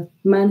the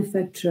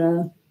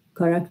manufacturer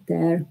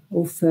character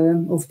of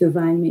the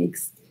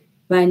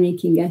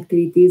winemaking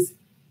activities.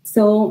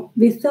 So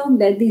we thought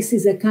that this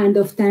is a kind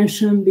of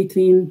tension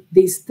between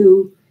these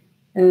two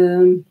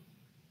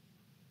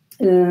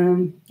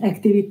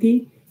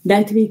activity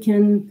that we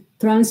can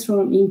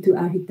transform into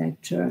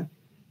architecture.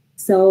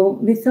 So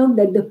we thought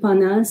that the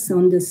panels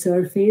on the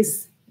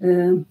surface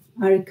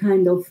are a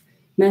kind of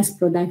mass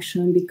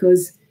production,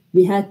 because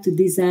we had to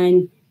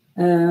design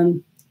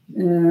some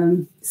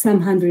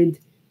hundred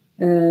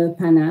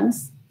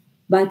panels,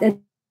 but at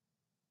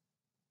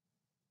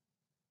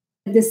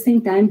the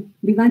same time,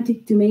 we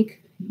wanted to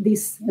make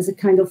this as a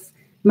kind of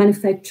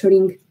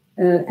manufacturing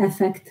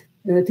effect,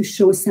 to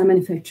show some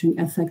manufacturing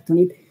effect on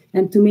it,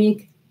 and to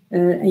make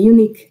a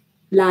unique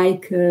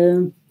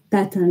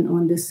pattern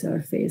on the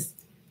surface.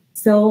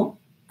 So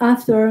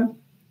after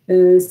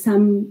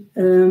some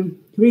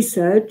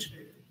research,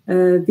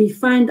 we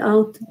find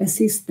out a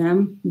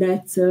system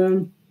that's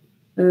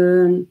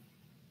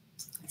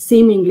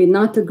seemingly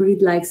not a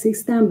grid-like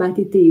system, but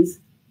it is.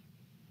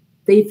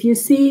 So if you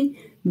see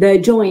the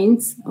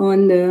joints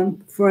on,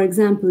 for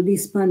example,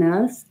 these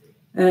panels,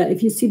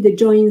 if you see the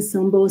joints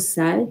on both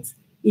sides,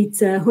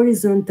 it's a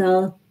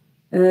horizontal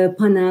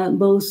panel,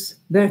 both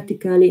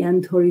vertically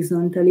and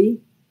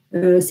horizontally.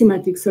 It's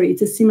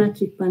a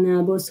symmetric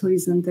panel, both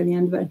horizontally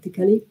and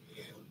vertically.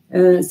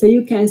 So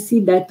you can see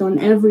that on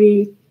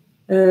every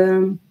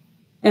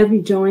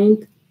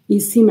joint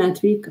is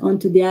symmetric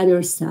onto the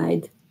other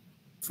side,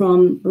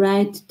 from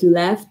right to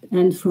left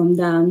and from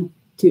down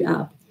to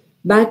up.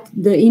 But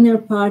the inner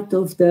part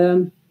of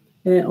the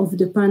of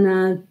the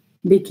panel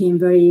became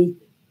very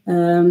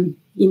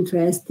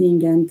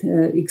interesting and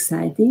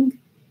exciting.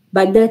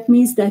 But that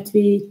means that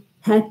we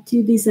had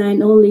to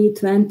design only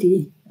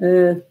 20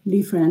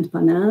 different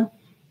panels,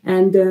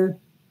 and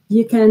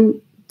you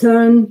can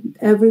turn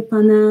every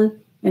panel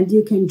and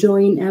you can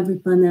join every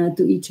panel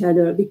to each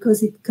other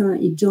because it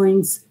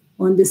joins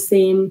on the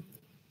same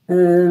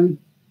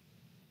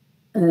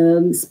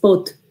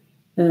spot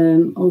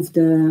of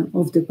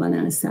the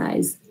panel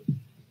size.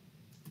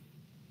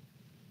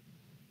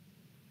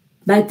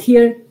 But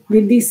here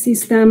with this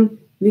system,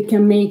 we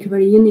can make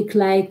very unique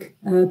like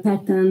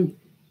pattern.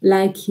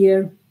 Like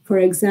here, for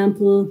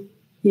example,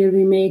 here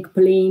we make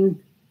plain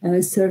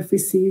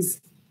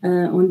surfaces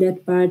on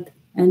that part,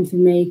 and we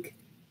make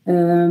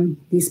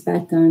these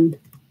patterned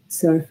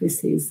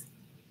surfaces.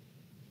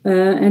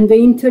 And the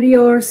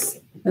interiors,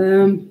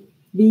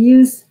 we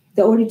use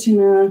the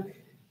original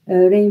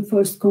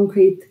reinforced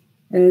concrete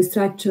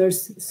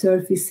structures,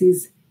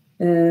 surfaces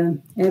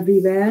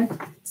everywhere.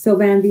 So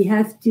when we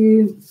have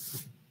to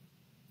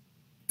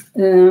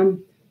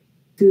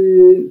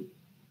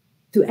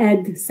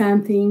add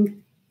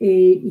something,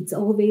 it's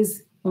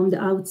always on the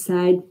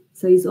outside,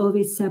 so it's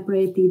always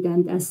separated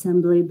and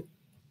assembled,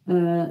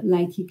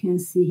 like you can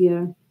see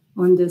here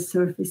on the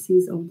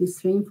surfaces of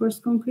this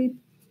reinforced concrete.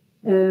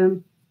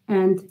 And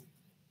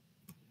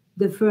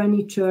the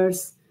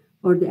furnitures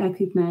or the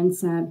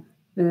equipments are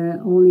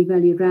only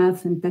very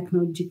rough and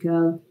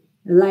technological,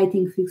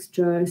 lighting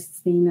fixtures,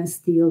 stainless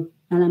steel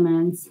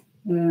elements,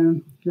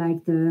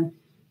 like the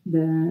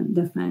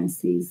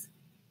fences.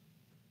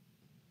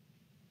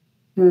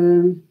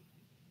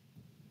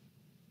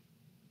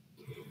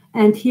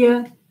 And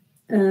here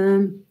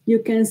you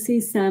can see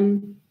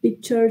some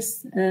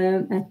pictures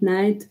at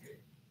night,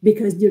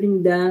 because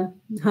during the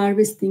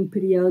harvesting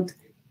period,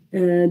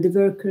 the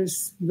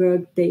workers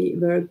work day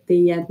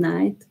at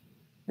night.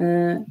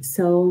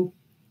 So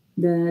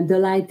the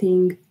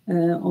lighting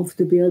of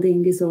the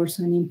building is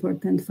also an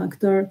important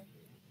factor.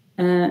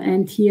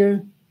 And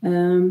here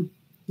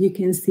you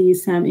can see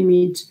some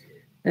image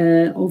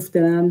of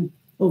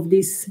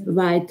this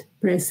white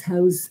press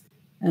house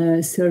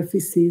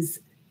surfaces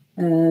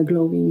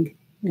glowing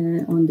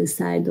on the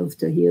side of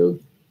the hill.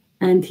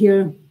 And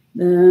here,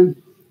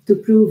 to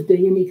prove the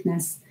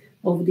uniqueness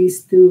of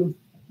these two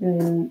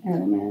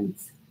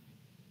elements.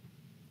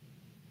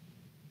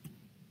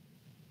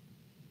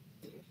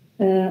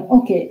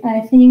 Okay,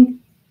 I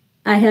think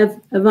I have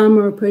one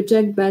more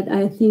project, but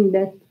I think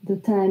that the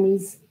time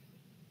is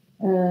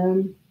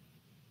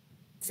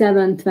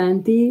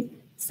 7:20.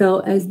 So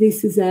as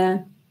this is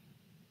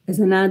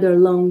another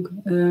long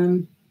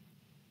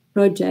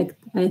project,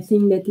 I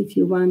think that if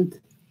you want,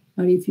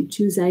 or if you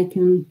choose, I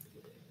can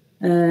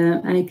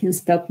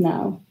stop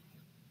now.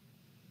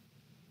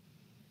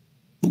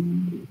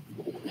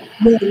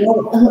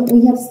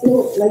 We have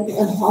still like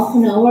half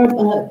an hour,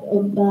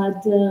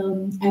 but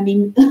I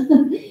mean,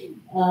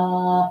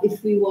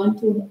 if we want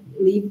to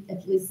leave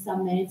at least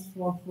some minutes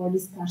for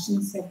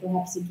discussion, so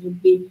perhaps it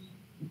would be,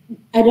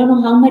 I don't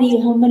know how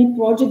many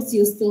projects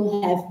you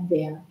still have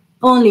there.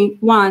 Only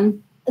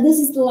one. This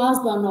is the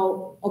last one.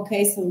 Oh,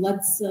 okay, so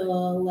let's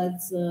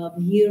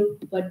hear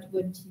what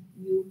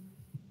you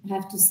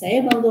have to say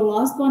about the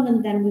last one,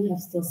 and then we have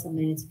still some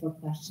minutes for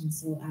questions.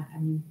 So I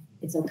mean,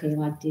 it's okay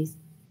like this.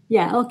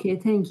 Yeah, okay,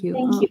 thank you.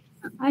 Thank you.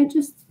 I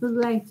just would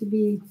like to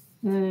be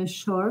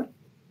short.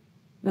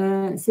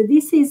 So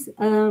this is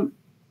our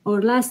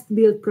last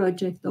build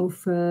project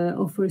of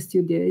our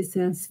studio. It's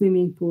a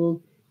swimming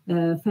pool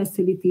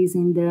facilities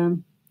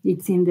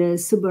it's in the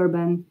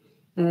suburban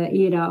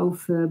area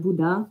of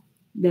Buda.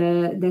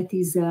 That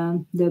is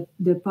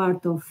the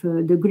part of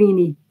the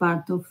greeny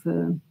part of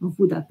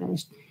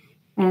Budapest.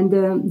 And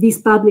these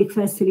public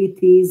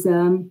facilities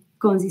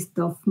consist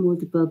of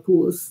multiple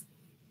pools.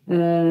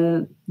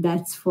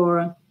 That's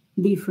for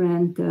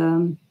different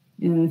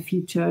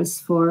features,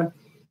 for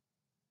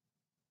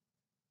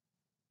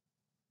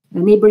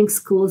neighboring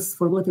schools,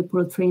 for water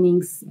polo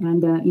trainings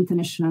and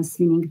international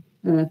swimming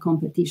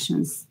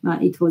competitions.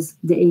 It was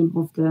the aim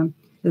of the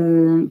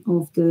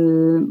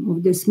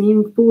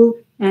swimming pool,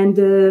 and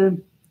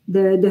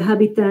the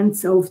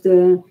habitants of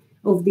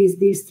these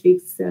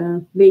districts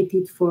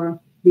waited for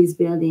this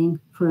building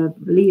for a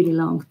really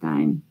long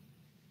time.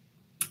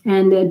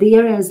 And the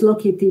area is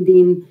located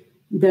in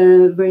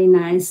the very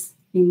nice,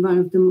 in one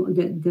of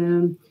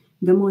the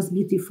most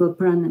beautiful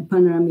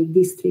panoramic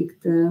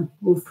district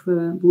of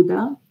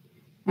Buda.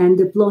 And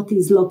the plot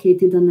is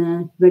located on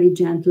a very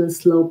gentle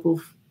slope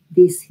of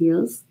these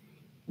hills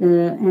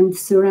and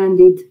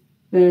surrounded,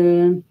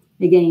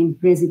 again,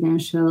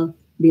 residential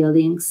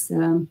buildings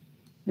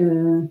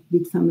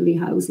with family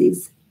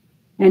houses.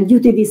 And due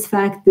to this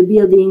fact, the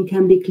building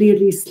can be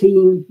clearly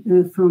seen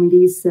from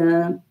these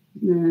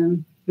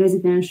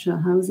residential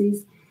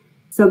houses.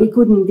 So we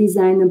couldn't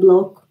design a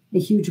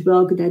huge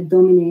block that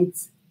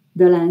dominates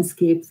the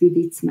landscape with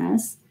its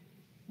mass.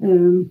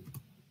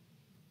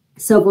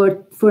 So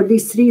for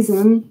this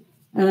reason,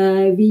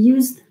 we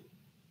used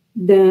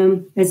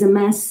as a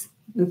mass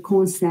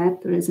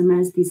concept or as a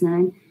mass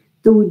design,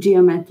 two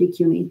geometric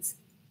units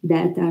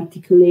that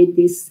articulate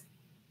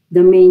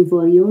the main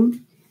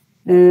volume.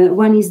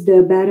 One is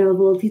the barrel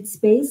vaulted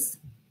space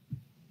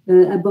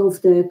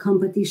above the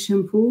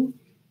competition pool,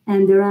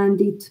 and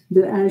around it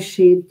the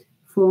L-shaped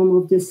form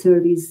of the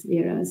service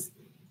areas.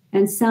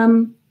 And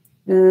some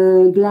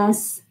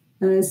glass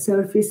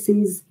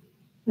surfaces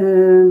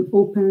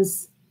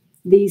opens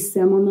this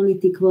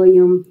monolithic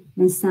volume,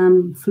 and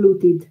some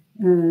fluted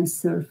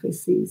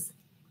surfaces.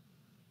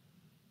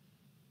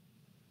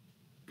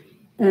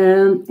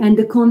 And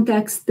the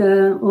context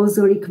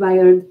also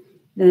required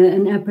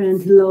an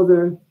apparently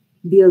lower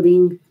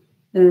building,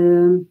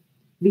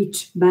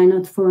 which by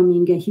not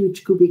forming a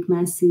huge cubic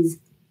masses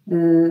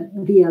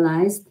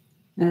realized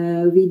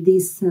with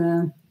this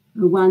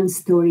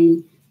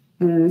one-story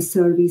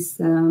service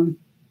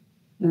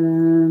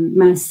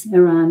mass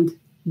around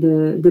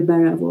the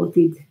barrel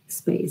vaulted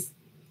space.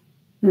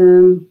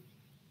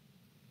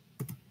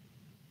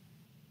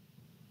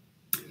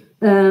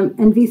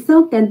 And we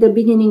thought at the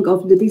beginning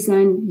of the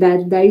design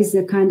that there is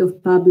a kind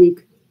of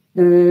public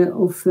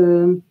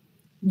during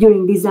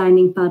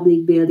designing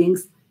public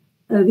buildings.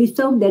 We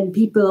thought that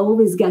people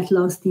always get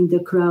lost in the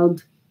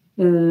crowd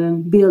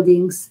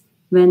buildings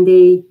when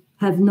they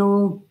have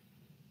no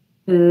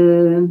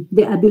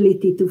the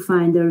ability to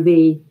find their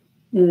way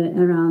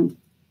around.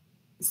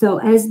 So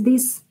as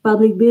this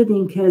public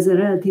building has a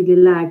relatively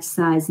large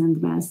size and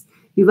mass,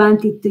 we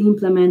wanted to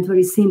implement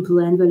very simple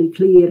and very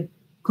clear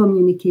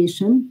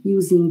communication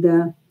using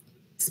the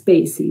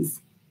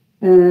spaces.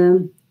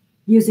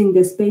 Using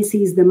the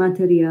spaces, the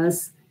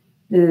materials,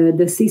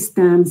 the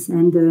systems,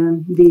 and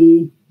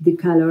the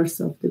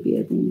colors of the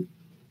building.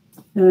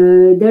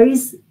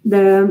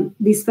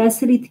 This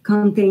facility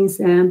contains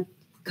a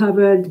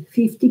covered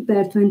 50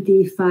 by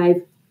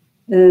 25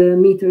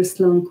 meters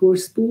long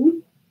course pool.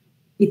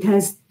 It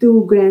has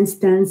two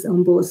grandstands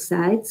on both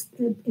sides,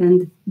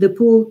 and the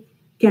pool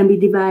can be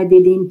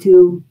divided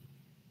into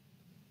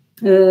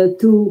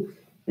two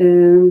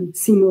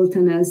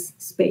simultaneous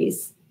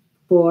space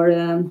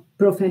for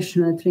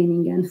professional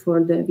training and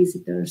for the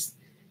visitors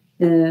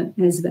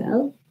as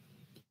well.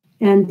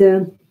 And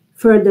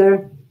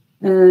further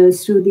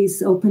through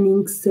these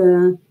openings,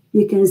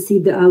 you can see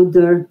the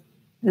outdoor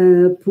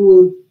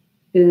pool.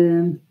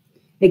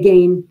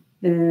 Again,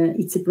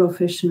 it's a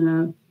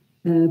professional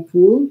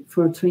pool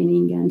for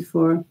training and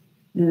for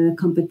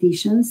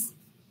competitions.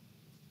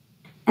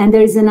 And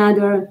there is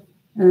another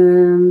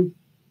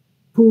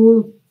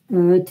pool,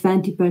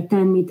 20 by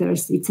 10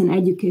 meters. It's an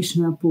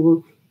educational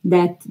pool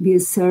that will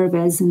serve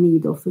as a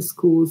need of the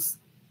schools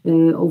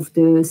of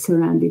the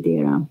surrounded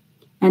area.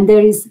 And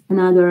there is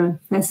another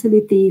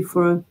facility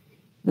for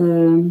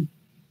the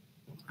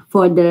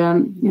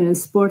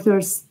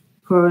sporters,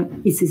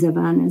 this is a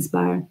wellness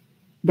bar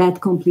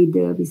that complete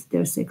the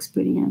visitors'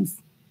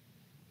 experience.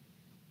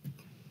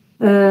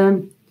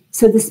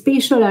 So the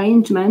spatial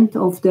arrangement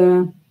of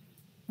the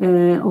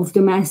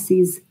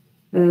masses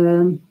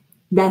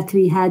that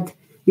we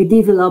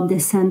developed the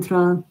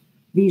central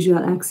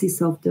visual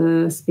axis of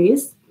the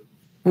space,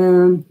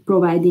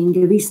 providing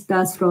a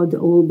vista throughout the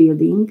whole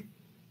building,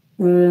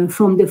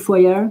 from the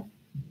foyer,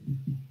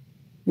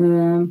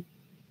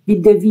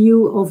 with the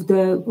view of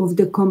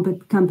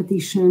the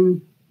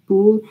competition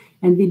pool,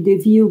 and with the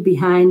view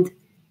behind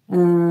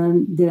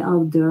the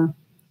outdoor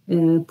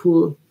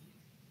pool,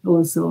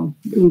 also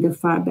in the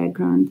far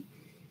background.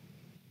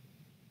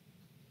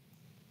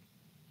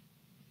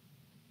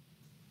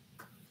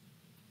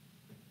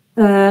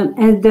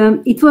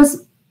 It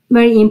was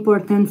very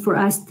important for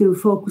us to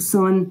focus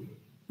on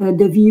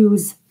the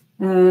views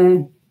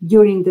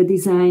during the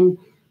design,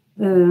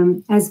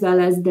 as well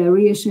as the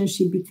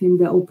relationship between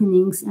the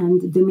openings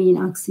and the main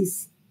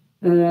axis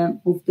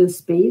of the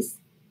space.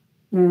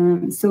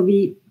 So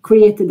we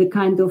created a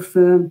kind of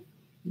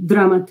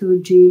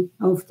dramaturgy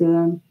of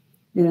the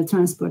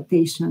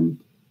transportation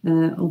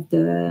of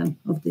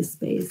the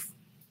space.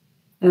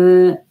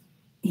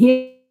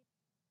 Here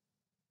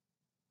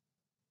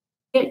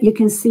you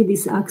can see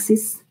this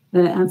axis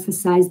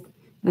emphasized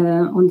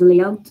on the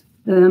layout,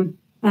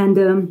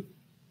 and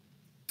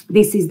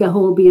this is the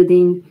whole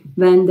building.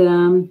 When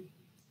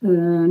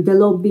the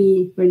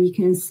lobby, where you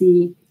can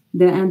see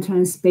the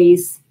entrance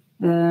space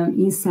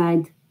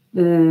inside,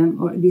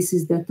 or this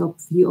is the top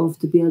view of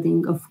the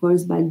building, of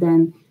course, but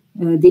then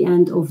the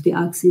end of the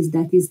axis,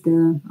 that is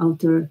the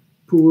outer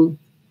pool.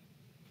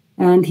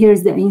 And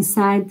here's the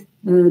inside,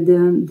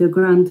 the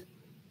ground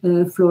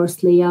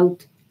floors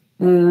layout.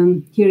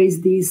 Here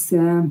is this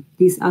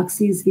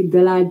axis with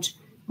the large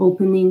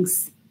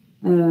openings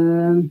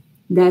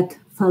that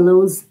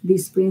follows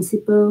this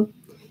principle.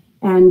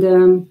 And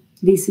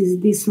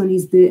this one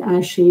is the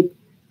L-shaped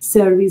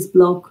service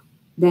block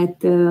that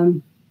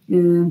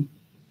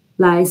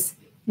lies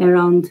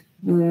around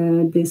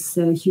this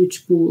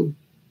huge pool.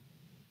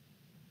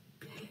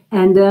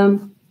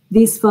 And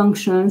these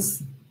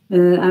functions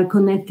are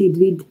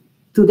connected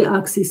to the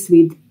axis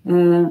with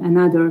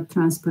another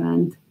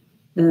transparent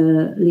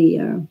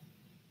layer.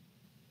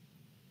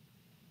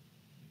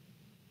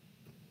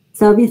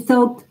 So we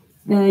thought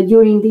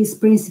during this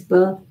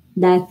principle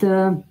that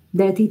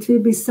that it will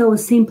be so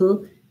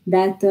simple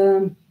that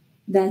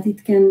that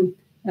it can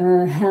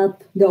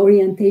help the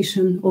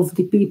orientation of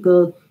the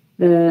people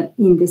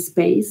in the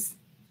space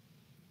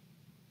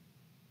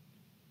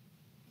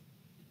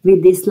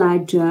with these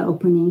large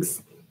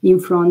openings in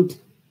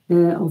front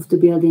of the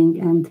building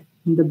and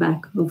in the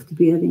back of the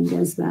building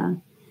as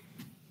well.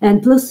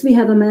 And plus we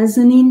have a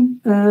mezzanine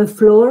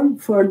floor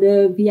for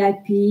the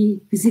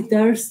VIP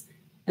visitors,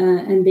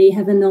 and they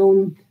have a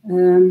known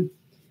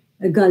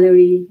a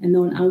gallery, a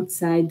known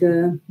outside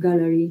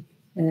gallery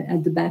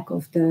at the back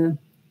of the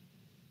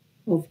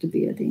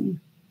building.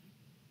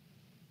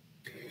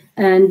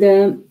 And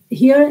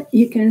here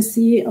you can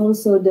see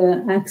also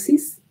the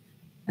axis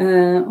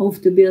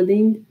of the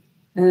building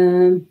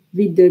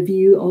with the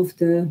view of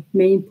the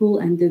main pool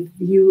and the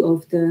view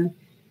of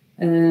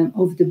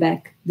the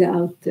back,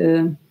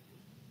 the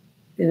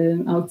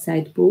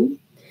outside pool.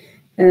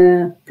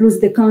 Plus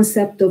the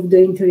concept of the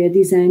interior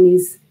design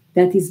is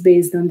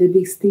based on the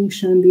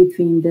distinction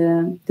between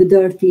the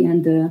dirty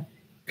and the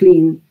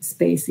clean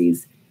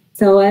spaces.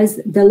 So as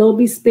the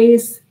lobby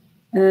space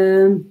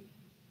is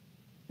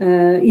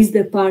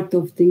the part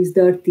of these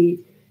dirty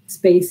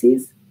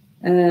spaces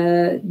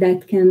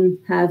that can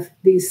have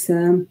this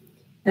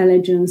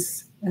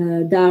elegance,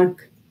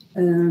 dark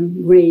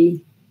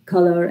gray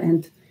color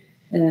and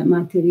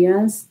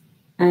materials,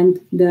 and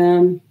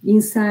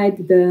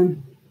inside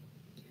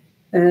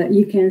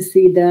you can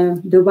see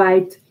the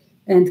white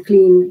and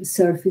clean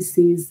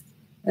surfaces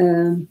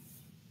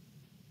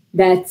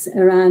that's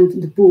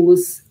around the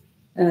pools,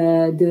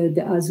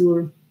 the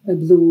azure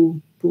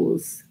blue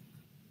pools,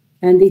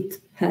 and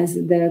it has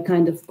the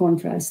kind of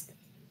contrast.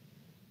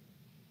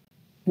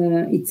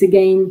 It's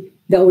again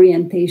the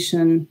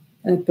orientation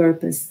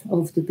purpose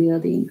of the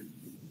building.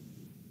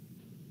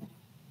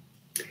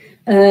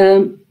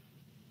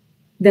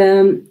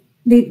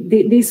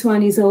 This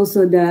one is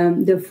also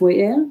the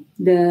foyer,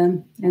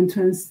 the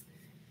entrance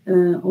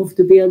of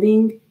the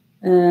building,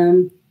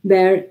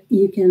 where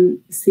you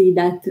can see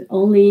that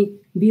only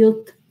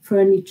built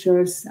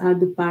furnitures are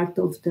the part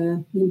of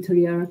the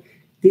interior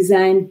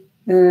design.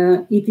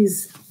 It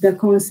is the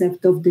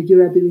concept of the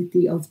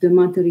durability of the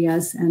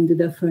materials and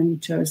the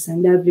furnitures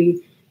and every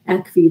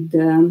equipped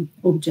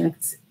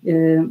objects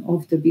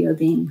of the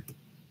building.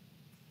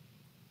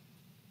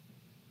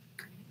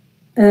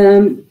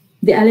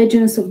 The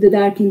elegance of the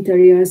dark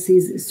interiors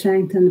is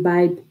strengthened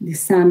by the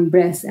some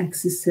brass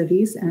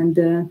accessories and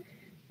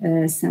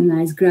some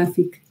nice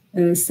graphic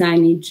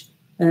signage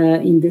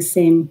in the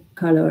same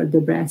color,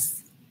 the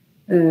brass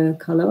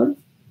color.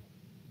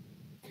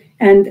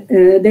 And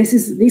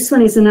this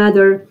one is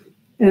another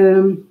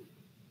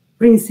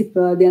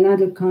principle,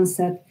 another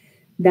concept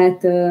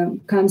that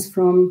comes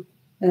from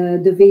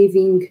the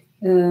weaving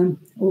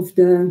of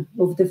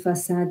the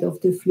facade of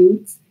the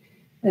flutes.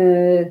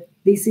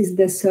 This is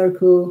the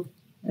circle,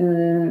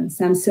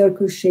 some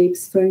circle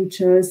shapes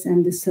furnitures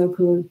and the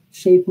circle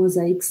shape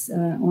mosaics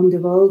on the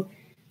wall.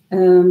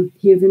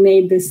 Here we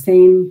made the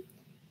same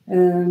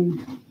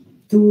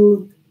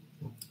tool,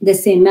 the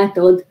same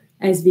method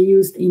as we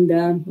used in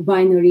the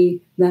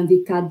winery when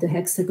we cut the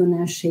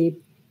hexagonal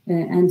shape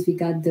and we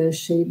got the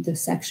shape, the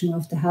section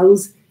of the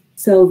house.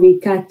 So we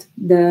cut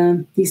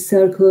these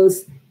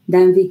circles,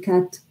 then we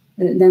get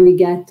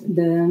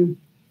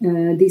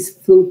this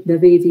flute, the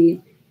wavy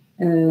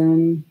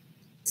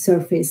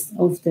surface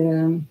of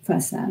the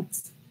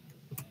facades.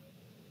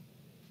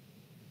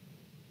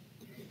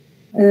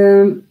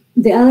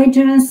 The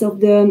elegance of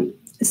the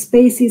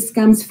spaces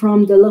comes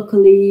from the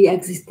locally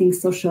existing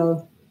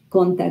social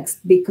context,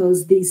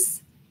 because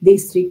this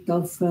district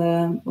of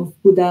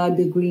Buda,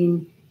 the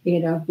green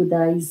area of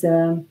Buda, is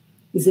a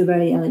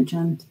very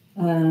elegant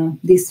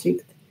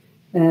district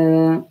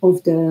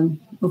of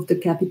the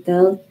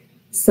capital.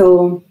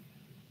 So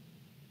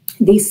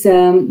this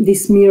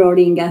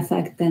mirroring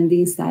effect and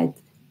insight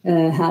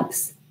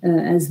helps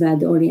as well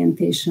the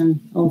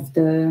orientation of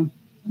the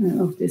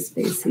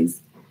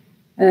spaces.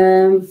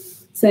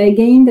 So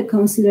again,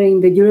 considering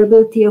the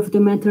durability of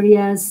the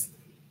materials,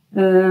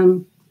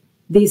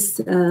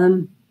 this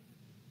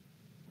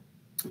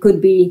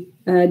could be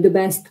the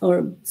best,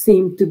 or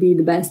seem to be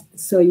the best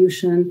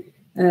solution,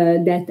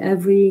 that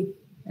every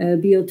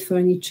built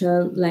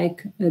furniture,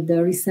 like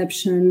the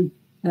reception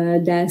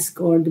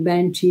desk or the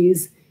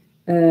benches,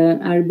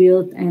 are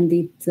built and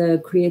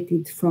it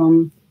created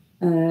from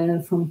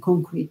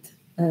concrete,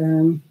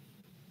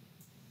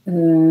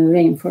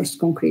 reinforced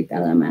concrete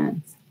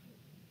elements.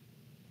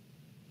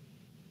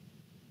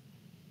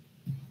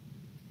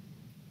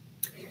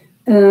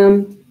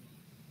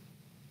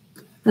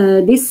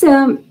 This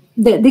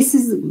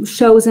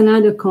shows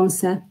another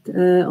concept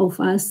of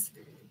us,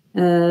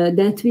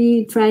 that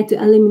we try to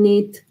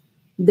eliminate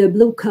the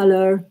blue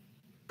color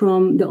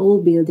from the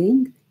old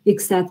building,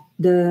 except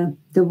the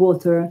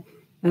water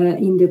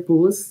in the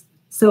pools.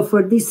 So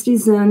for this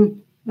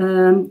reason,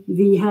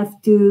 we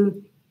have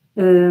to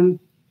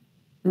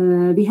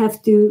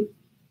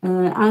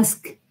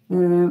ask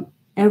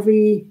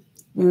every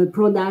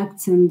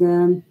products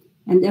and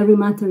and every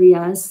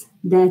materials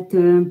that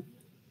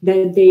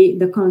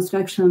the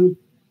construction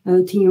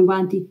team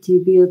wanted to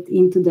build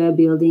into the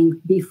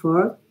building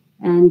before,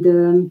 and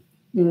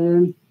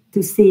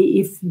to see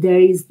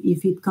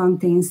if it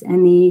contains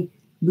any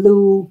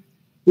blue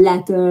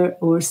letter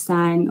or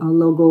sign or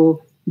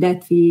logo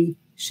that we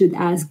should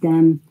ask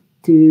them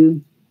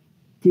to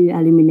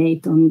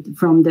eliminate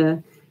from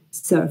the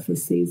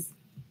surfaces.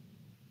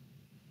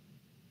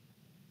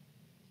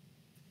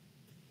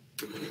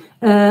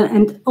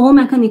 And all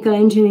mechanical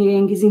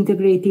engineering is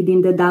integrated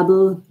in the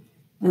double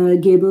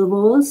gable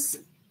walls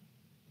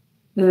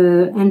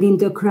and in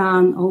the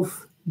crown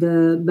of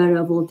the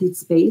barrel vaulted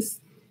space.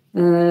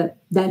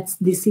 That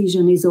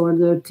decision is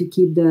ordered to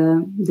keep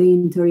the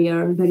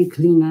interior very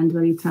clean and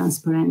very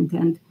transparent,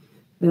 and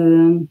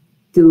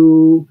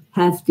to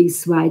have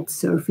this white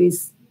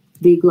surface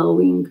be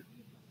glowing.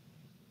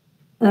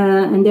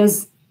 And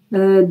there's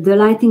the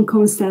lighting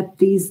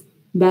concept is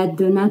that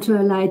the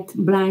natural light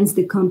blinds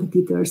the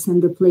competitors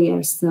and the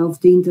players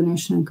of the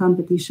international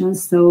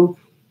competitions. So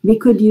we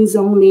could use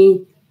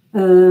only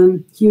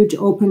huge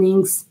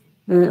openings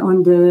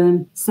on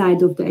the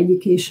side of the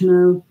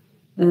educational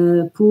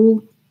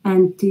pool,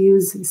 and to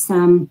use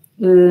some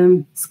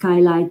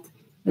skylight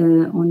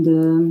on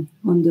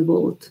the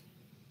vault.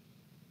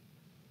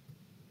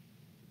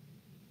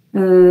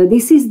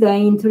 This is the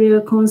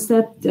interior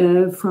concept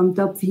from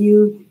top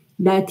view.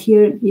 That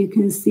here you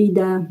can see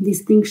the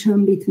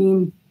distinction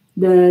between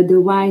the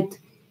white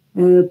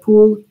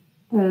pool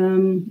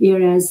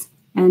areas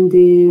and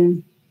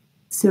the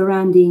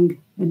surrounding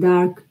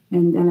dark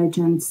and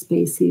elegant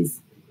spaces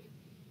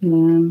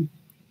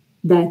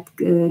that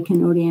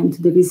can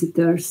orient the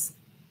visitors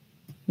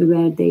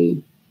where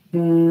they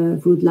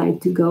would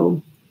like to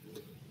go.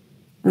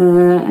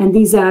 And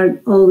these are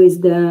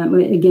always the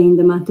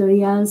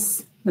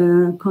materials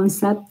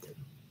concept.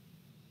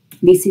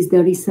 This is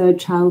the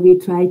research how we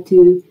try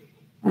to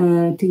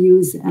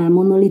use a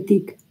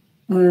monolithic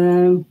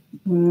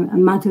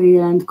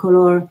material and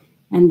color,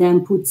 and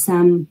then put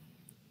some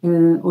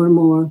or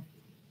more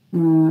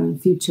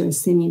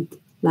features in it,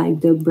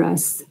 like the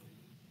brass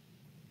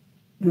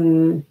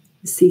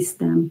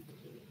system.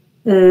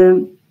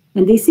 And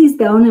this is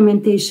the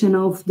ornamentation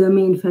of the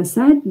main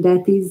facade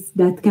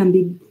that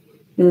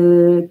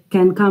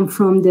can come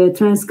from the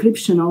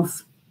transcription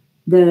of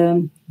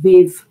the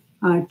wave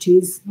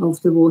arches of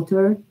the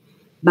water,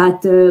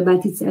 but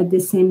it's at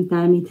the same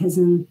time it has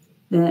an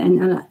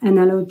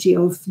analogy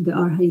of the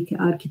archaic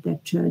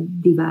architecture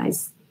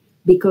device,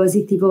 because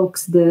it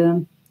evokes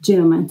the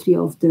geometry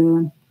of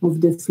the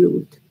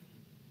flute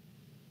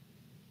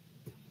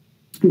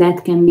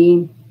that can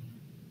be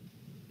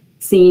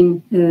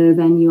seen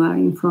when you are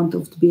in front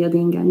of the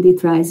building and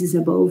it rises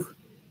above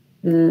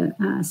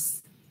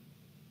us.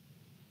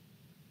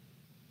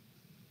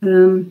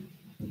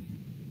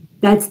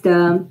 That's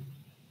the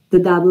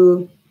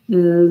double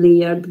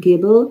layered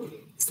gable.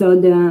 So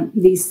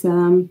this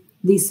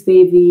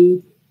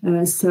wavy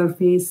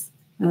surface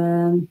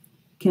can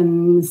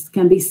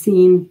be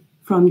seen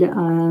from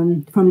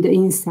the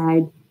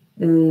inside.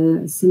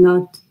 So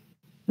not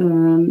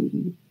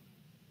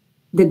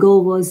the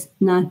goal was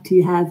not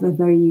to have a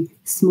very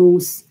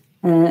smooth,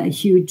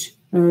 huge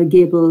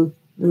gable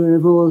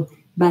wall,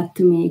 but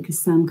to make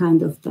some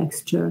kind of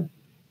texture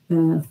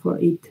for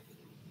it.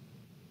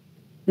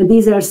 And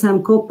these are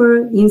some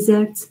copper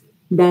inserts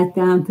that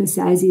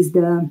emphasizes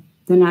the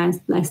nice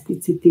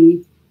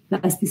plasticity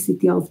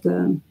of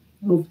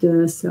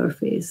the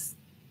surface.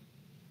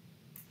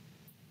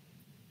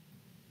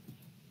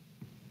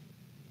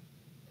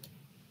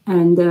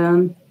 And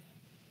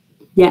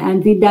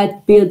and with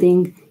that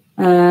building,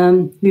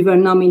 we were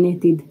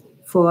nominated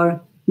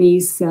for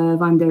Miss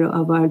Wonder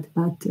Award,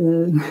 but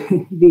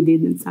we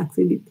didn't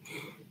succeed.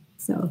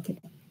 So okay.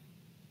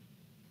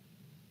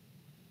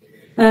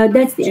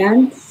 That's the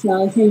end.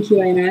 So thank you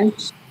very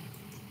much.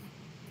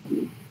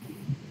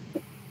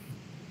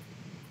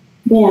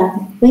 Yeah,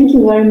 thank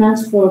you very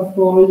much for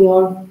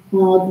your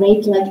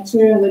great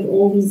lecture with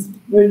all these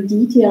very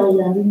detailed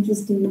and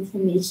interesting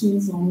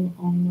informations on.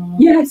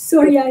 Yeah,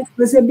 sorry, it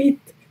was a bit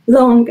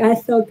long. I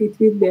thought it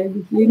would be a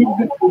little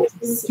bit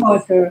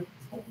shorter.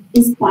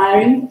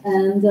 Inspiring,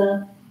 and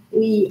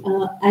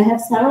I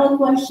have several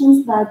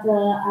questions, but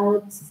I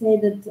would say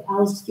that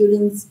our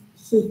students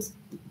should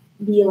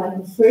be like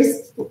the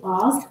first to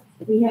ask.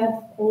 We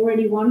have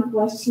already one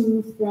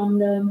question from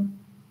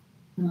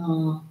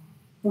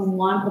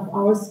one of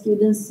our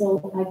students, so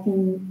I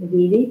can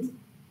read it.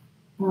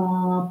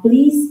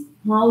 Please,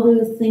 how do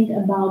you think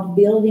about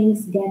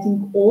buildings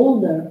getting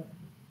older?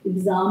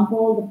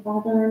 Example, the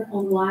pattern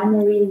on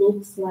winery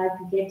looks like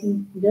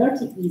getting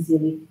dirty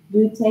easily. Do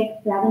you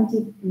take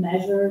preventive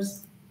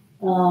measures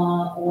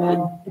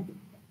or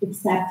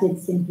accept it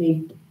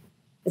simply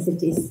as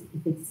it is,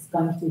 if it's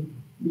going to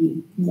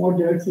be more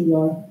dirty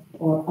or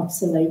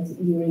obsolete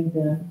during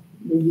the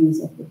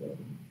use of the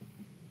building?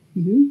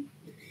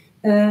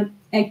 Mm-hmm.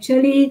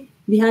 Actually,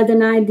 we had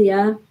an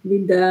idea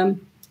with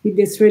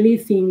this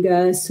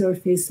relieving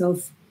surface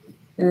of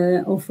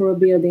our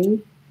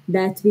building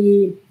that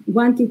we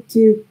wanted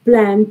to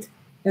plant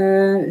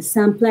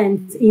some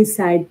plants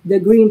inside the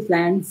green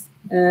plants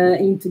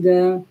into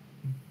the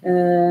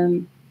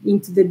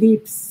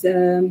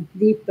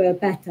deep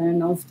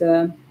pattern of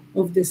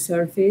the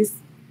surface,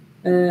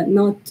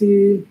 not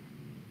to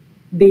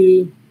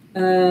be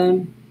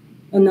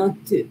or not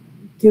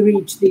to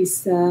reach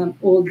this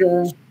old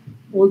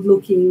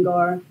looking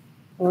or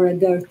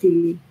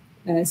dirty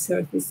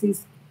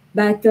surfaces.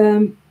 But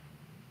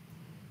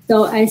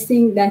so I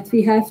think that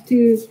we have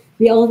to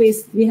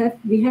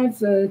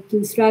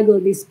struggle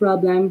this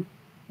problem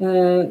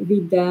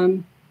with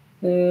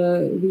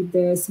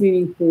the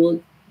swimming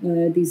pool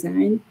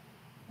design,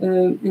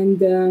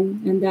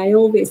 and I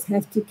always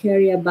have to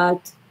carry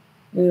about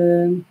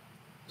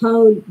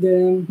how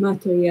the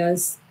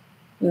materials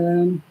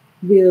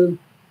will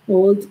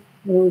hold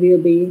or will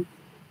be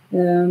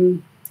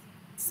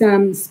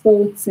some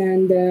spots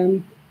and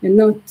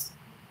not.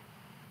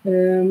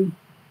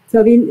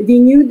 So we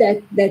knew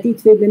that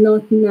it will be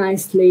not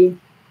nicely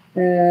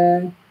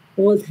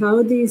old.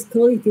 How do you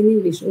call it in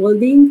English?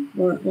 Olding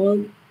or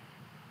old?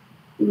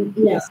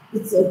 Yes,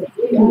 it's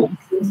okay.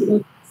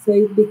 So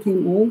it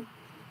became old.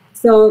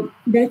 So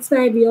that's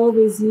why we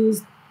always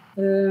used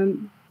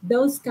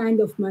those kind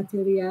of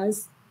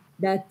materials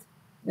that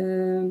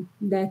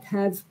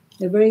have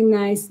a very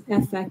nice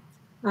effect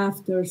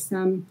after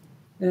some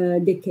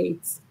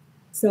decades.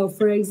 So,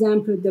 for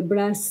example, the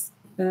brass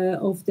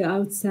of the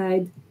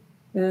outside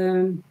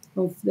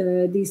of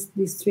these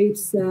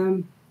strips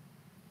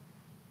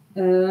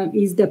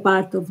is the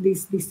part of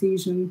this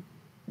decision,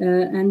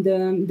 and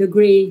the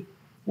gray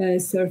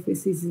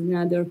surface is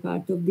another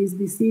part of this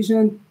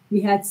decision.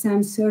 We had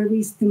some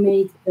service to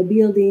make the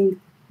building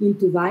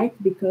into white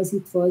because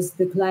it was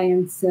the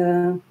client's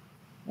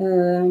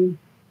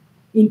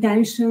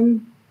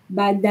intention,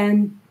 but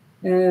then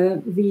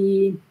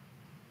we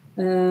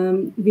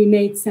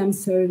made some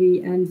survey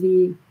and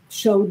we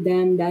showed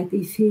them that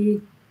if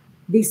he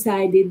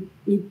decided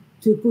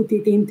to put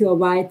it into a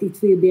white,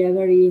 it will be a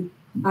very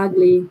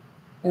ugly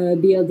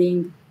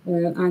building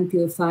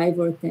until 5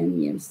 or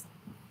 10 years.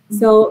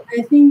 So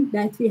I think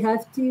that we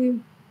have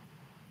to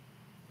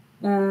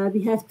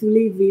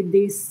live with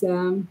this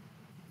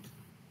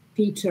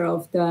feature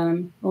of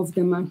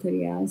the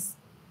materials,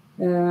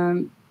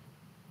 and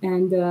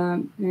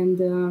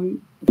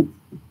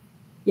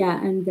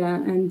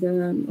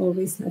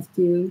always have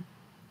to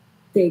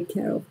take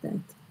care of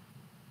that.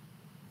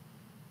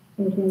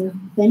 Okay,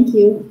 thank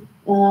you.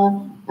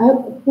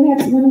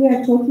 Perhaps when we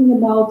are talking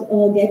about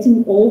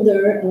getting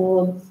older,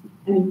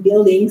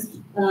 buildings,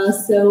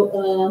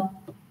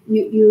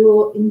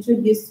 you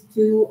introduced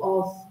two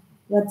of,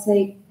 let's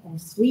say,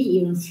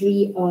 three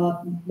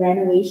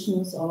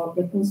renovations or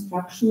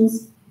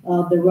reconstructions.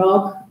 The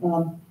Rock,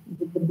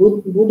 the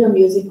Buddha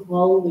Music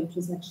Hall, which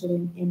was actually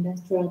an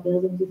industrial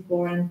building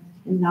before, and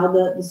now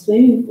the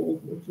swimming pool,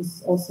 which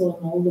is also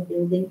an older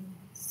building.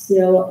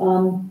 So,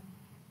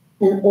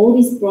 and all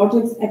these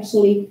projects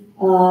actually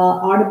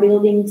are the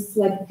buildings,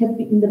 like have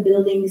been the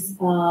buildings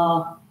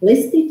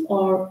listed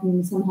or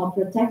somehow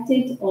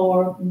protected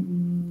or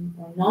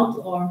not,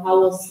 or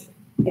how was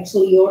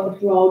actually your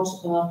approach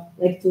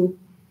to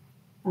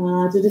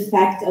the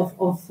fact of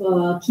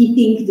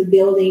keeping the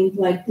building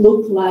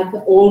look like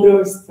an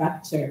older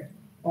structure,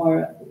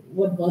 or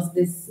what was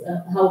this?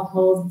 How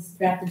was the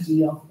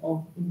strategy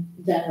of in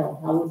general?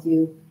 How would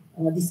you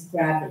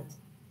describe it?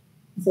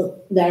 So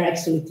there are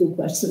actually two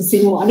questions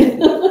in one.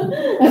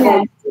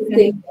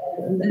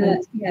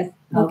 Yes.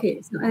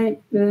 Okay. So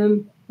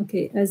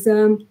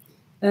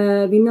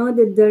as we know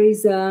that there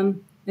is a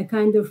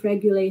kind of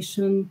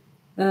regulation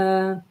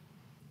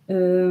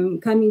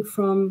coming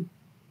from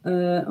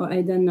or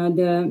I don't know,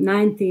 the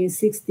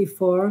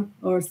 1964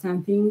 or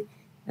something,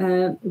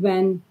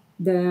 when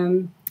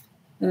the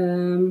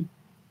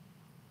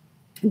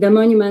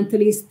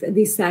monumentalist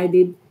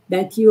decided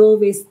that you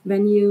always,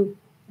 when you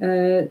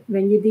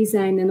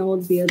design an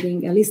old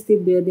building, a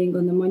listed building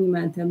on a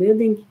monumental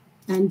building,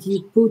 and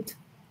you put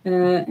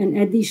an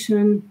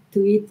addition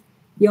to it,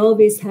 you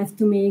always have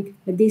to make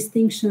a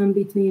distinction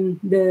between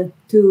the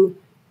two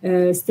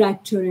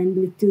structure and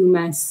the two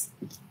mass,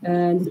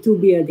 the two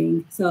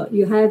building. So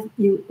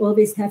you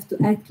always have to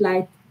act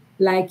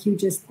like you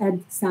just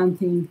add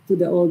something to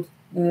the old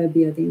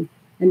building.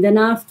 And then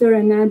after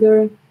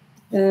another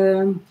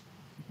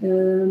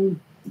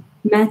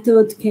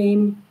method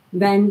came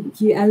when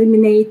you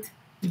eliminate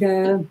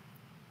the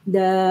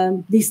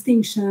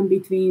distinction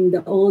between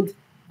the old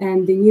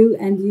and the new,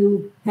 and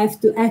you have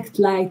to act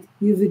like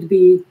you would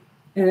be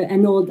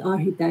an old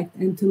architect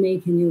and to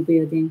make a new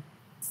building.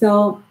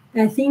 So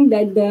I think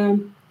that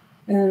the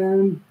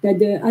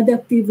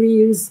adaptive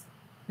reuse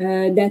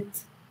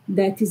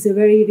that is a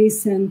very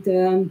recent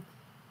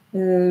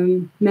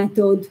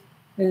method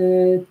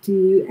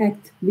to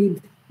act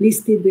with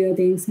listed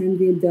buildings and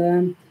with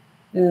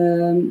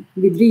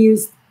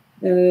reused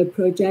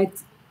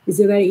projects is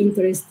a very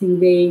interesting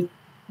way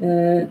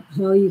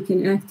how you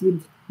can act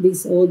with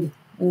these old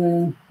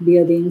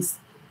buildings.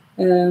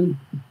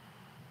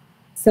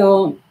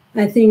 So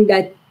I think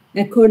that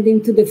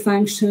according to the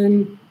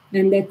function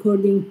and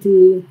according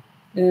to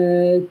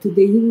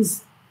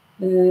the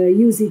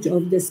usage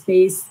of the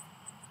space,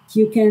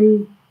 you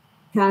can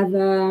have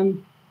a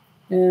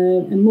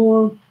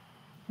more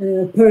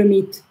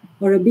permit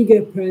or a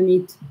bigger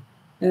permit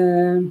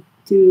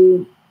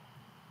to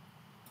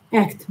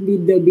act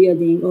with the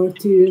building or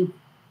to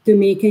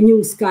make a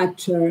new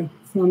sculpture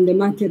from the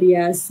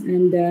materials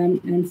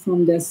and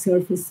from the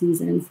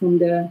surfaces and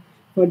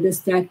for the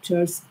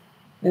structures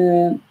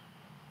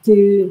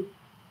to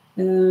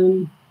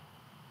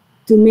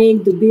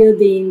make the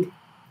building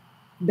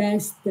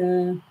best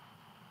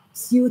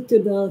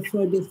suitable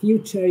for the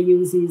future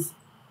uses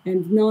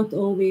and not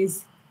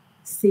always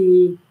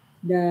see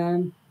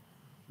the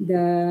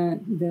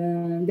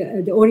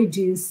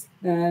origins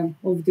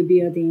of the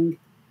building.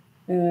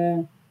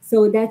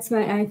 So that's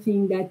why I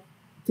think that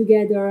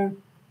together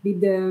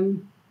with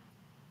the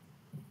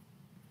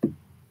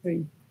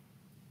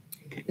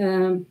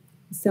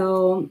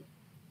so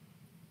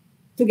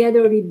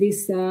together with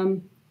this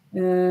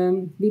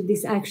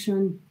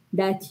action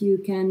that you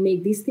can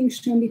make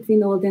distinction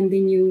between old and the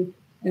new,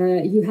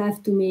 you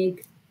have to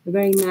make a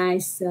very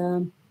nice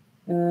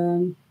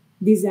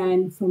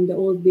design from the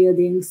old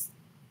buildings,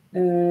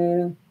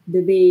 the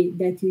way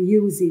that you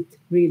use it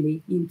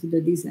really into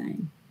the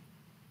design.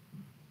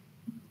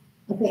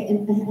 Okay,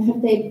 and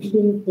have they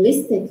been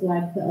listed,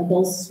 like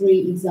those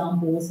three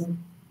examples?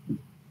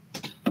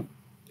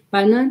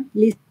 Pardon?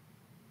 Listed?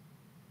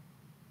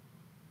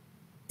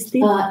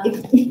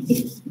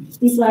 If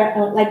these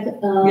are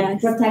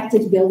yes.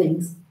 Protected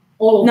buildings,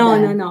 all of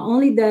them? No.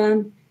 Only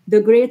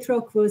the Great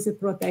Rock was a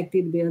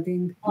protected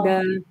building. Oh.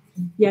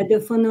 The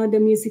Fono, the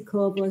music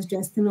hall, was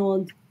just an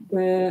old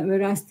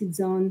rusted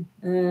zone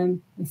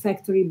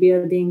factory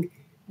building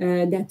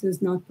that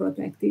was not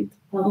protected.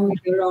 Okay. Only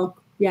the Rock.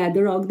 Yeah,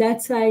 the Rock.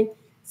 That's why.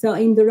 So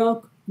in the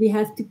Rock, we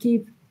have to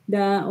keep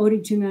the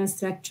original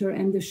structure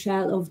and the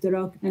shell of the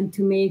Rock, and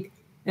to make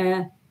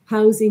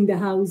house in the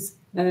house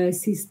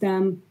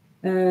system,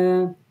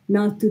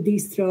 not to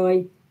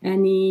destroy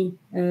any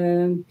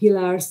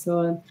pillars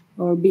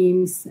or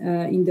beams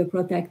in the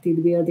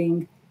protected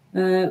building.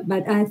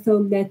 But I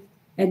thought that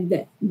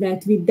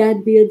with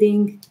that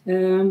building,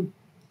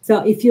 so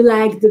if you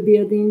like the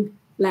building,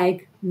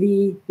 like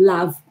we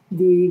love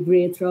the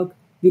Great Rock,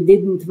 we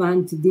didn't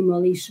want to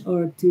demolish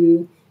or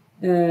to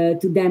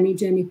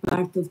damage any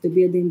part of the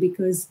building,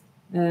 because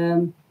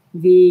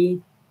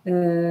we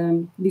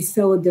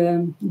saw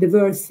the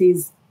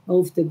worths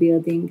of the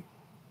building.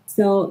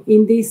 So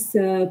in this,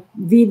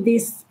 with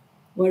this,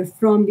 or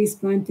from this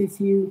point of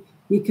view,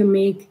 we can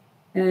make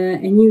a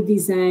new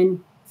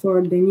design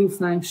for the new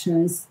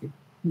functions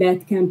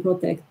that can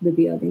protect the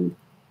building.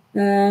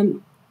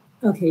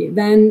 Okay,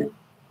 when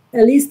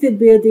a listed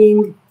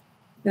building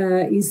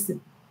is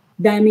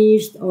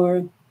damaged,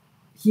 or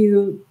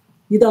you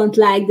don't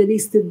like the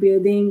listed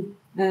building,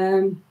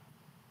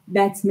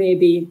 that's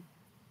maybe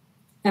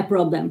a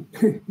problem.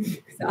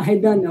 So I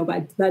don't know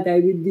what I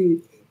would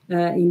do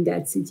in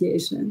that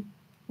situation.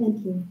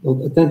 Thank you.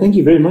 Well, thank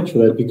you very much for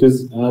that,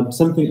 because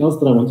something else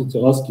that I wanted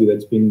to ask you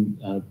that's been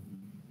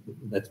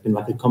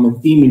like a common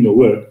theme in your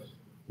work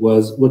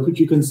was, what would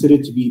you consider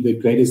to be the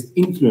greatest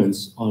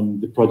influence on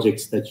the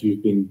projects that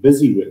you've been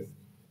busy with?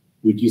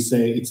 Would you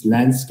say it's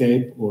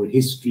landscape or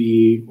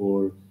history,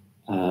 or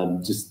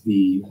just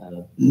the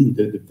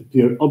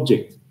pure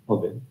object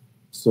of it?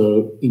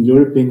 So in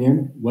your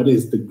opinion, what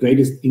is the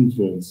greatest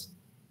influence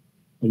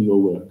on your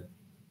work?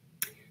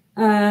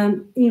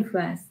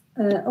 Influence.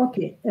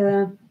 Okay.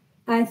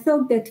 I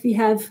thought that we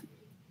have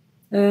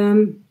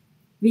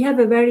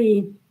a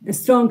very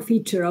strong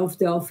feature of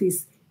the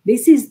office.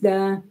 This is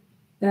the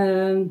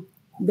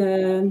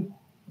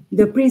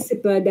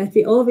principle that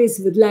we always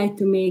would like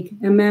to make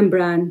a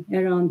membrane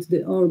around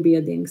our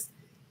buildings.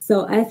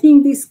 So I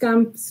think this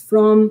comes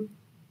from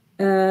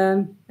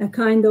a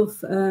kind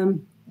of a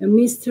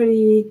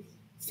mystery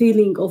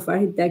feeling of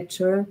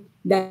architecture,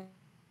 that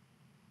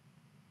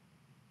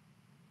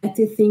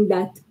you think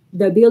that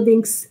the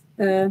buildings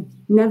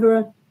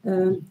never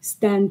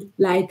stand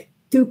like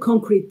two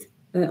concrete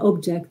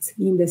objects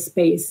in the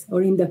space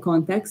or in the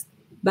context,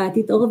 but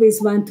it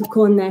always wants to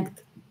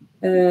connect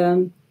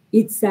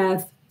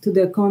itself to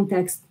the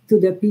context, to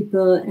the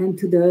people, and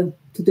to the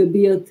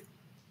built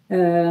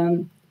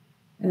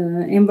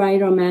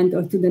environment,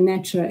 or to the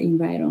natural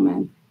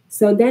environment.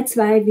 So that's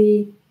why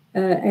we,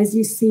 as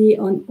you see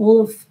on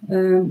all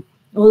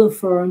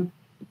of our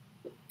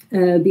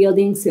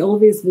buildings, we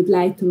always would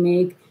like to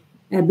make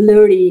a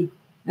blurry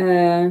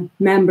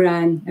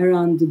membrane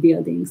around the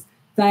buildings.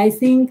 So I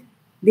think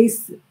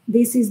this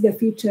is the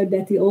feature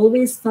that we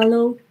always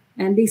follow,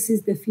 and this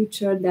is the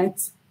feature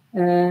that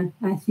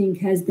I think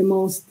has the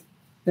most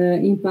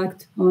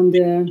impact on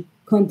the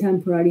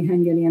contemporary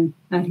Hungarian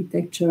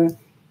architecture.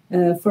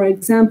 For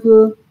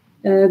example,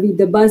 with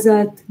the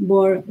basalt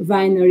bore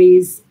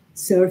wineries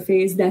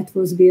surface that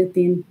was built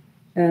in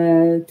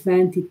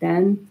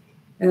 2010,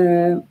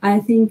 I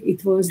think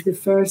it was the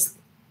first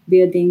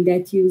building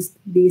that used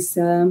this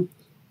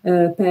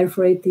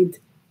perforated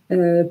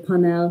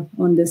panel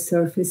on the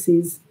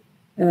surfaces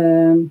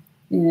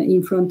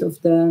in front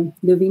of the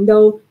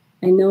window.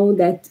 I know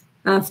that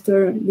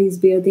after this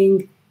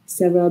building,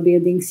 several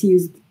buildings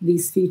used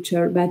this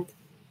feature, but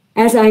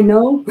as I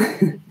know,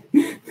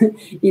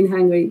 in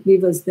Hungary, we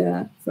was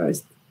the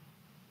first.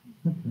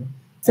 Okay.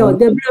 So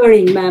the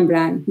blurring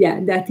membrane, yeah,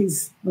 that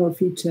is our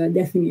feature,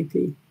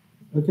 definitely.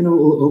 Okay,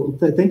 no,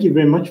 thank you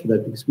very much for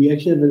that, because we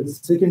actually have a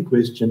second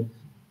question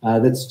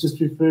that's just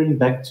referring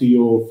back to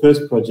your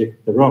first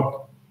project, the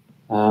rock.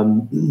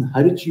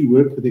 How did you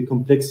work with the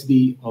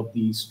complexity of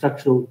the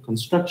structural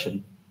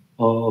construction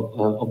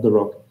of the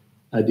rock?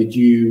 Did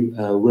you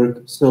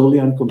work solely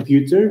on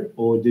computer,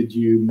 or did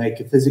you make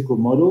a physical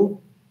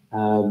model?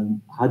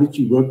 How did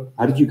you work?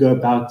 How did you go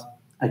about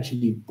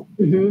actually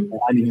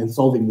finding and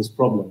solving this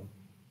problem?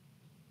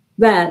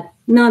 Well,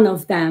 none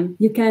of them.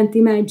 You can't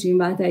imagine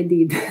what I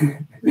did.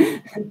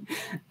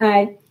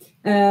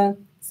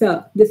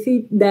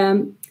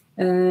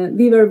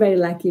 We were very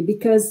lucky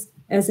because,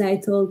 as I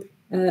told,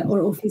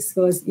 our office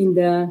was in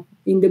the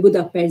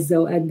Budapest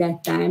Zoo at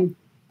that time.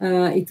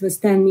 It was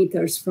 10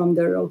 meters from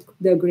the rock,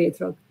 the Great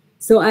Rock.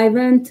 So I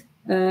went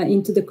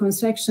into the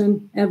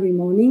construction every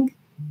morning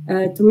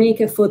to make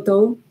a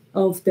photo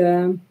of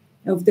the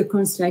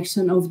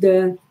construction of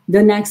the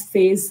next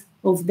phase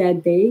of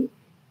that day,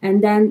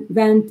 and then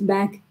went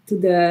back to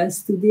the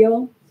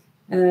studio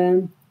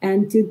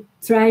and to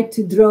try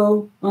to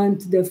draw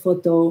onto the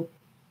photo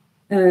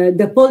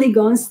the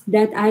polygons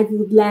that I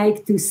would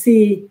like to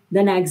see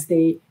the next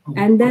day.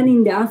 And then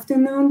in the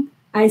afternoon,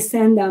 I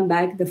send them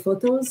back the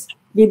photos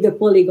with the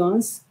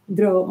polygons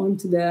draw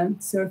onto the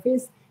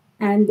surface.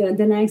 And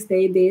the next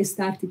day they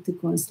started to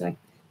construct.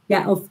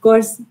 Yeah, of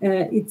course,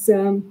 it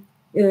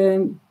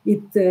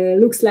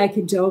looks like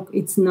a joke.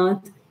 It's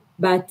not.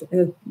 But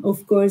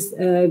of course,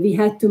 we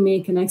had to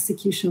make an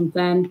execution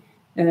plan,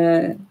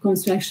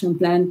 construction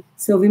plan.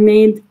 So we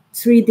made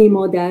 3D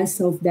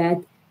models of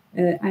that.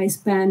 I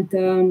spent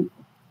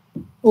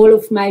all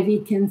of my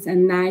weekends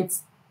and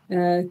nights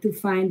to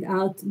find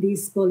out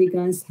these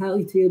polygons, how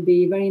it will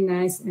be very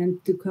nice,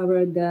 and to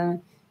cover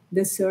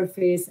the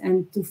surface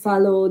and to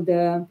follow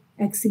the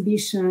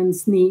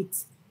exhibition's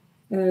needs.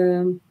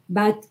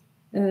 But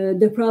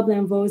the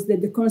problem was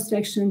that the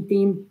construction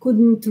team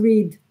couldn't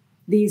read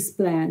these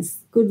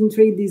plans, couldn't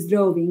read these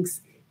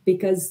drawings,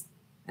 because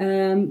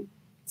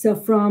so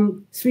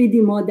from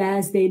 3D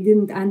models, they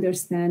didn't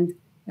understand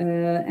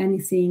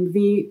anything.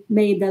 We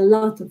made a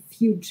lot of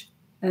huge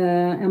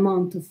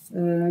amount of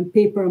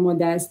paper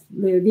models.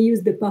 We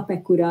used the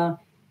Papekura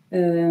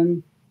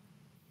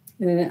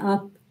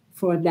app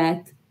for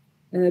that,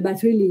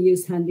 but really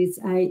used hundreds.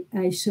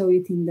 I show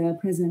it in the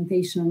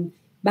presentation,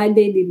 but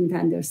they didn't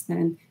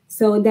understand.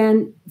 So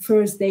then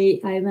first day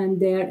I went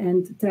there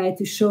and tried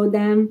to show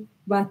them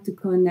what to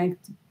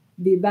connect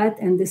with that.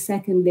 And the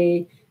second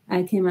day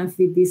I came up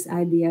with this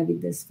idea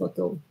with this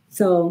photo.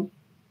 So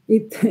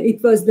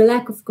it was the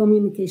lack of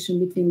communication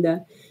between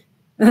the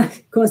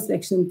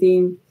construction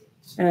team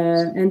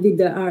and with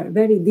the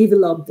very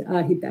developed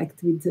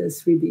architect with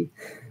 3D.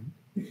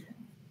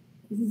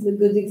 This is a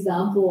good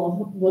example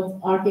of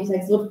what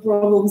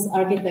problems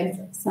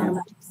architects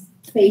sometimes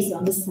face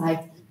on the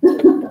site.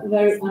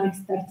 Very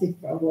unexpected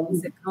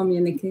problems. The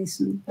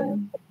communication.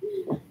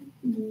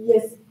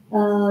 Yes.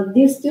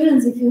 Dear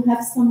students, if you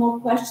have some more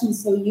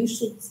questions, so you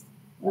should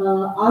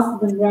ask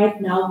them right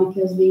now,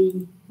 because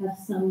we have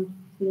some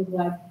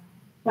like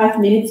 5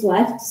 minutes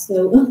left.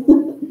 So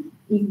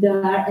if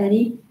there are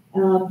any.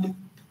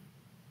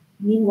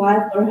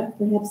 Meanwhile,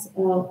 perhaps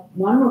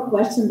one more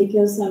question,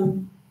 because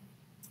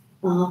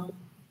all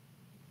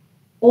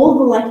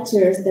the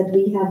lectures that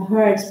we have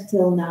heard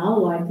till now,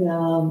 like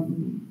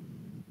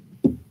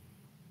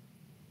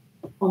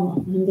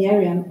on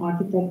Hungarian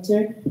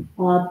architecture,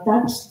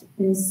 touched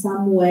in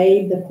some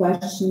way the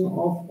question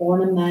of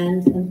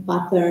ornament and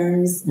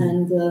patterns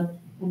and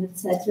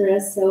etc.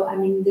 So, I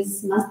mean,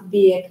 this must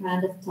be a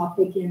kind of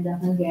topic in the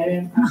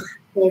Hungarian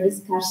architecture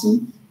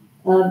discussion.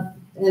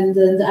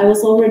 And I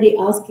was already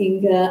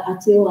asking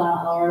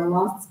Attila, our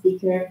last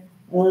speaker,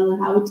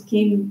 how it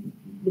came,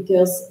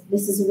 because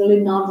this is really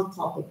not a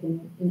topic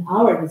in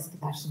our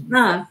discussion.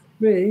 Ah,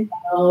 really?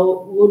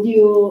 Would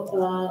you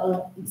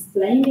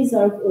explain this,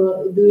 or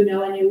do you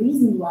know any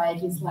reason why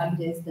it is like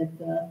this, that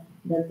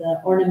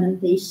the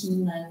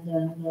ornamentation and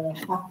the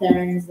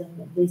patterns,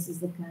 and this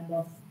is a kind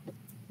of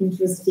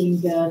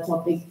interesting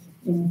topic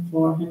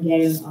for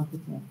Hungarian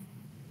architects?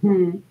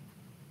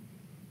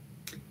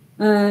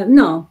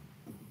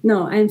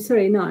 No, I'm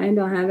sorry. No, I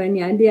don't have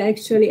any idea.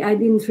 Actually, I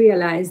didn't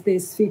realize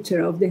this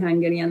feature of the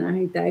Hungarian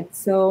architect.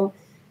 So,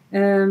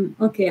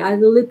 okay, I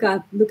will look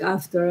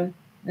after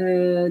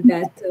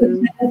that.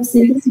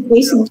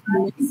 Simplification,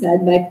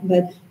 said,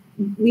 but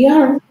we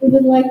are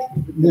even like,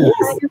 yes,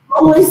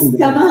 always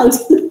come out.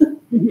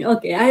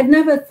 Okay, I've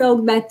never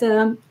thought, but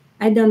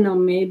I don't know.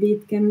 Maybe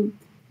it can.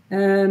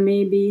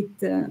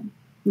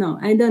 No,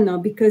 I don't know,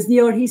 because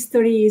your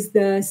history is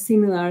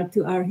similar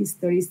to our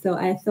history. So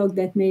I thought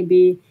that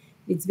maybe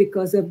it's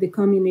because of the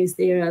communist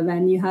era,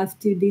 when you have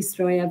to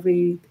destroy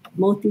every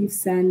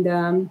motifs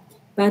and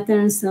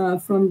patterns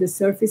from the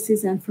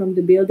surfaces and from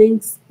the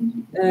buildings.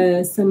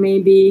 So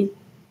maybe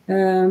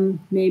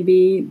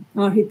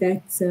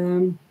architects,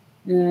 so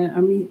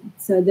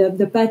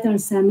the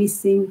patterns are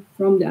missing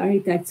from the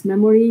architect's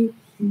memory.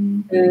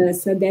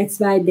 So that's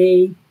why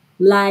they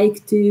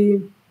like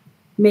to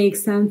make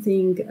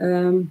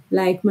something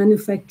like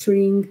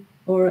manufacturing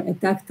or a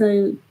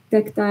tactile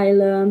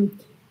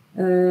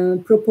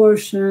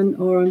proportion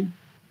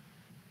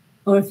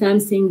or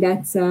something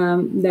that's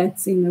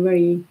in a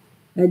very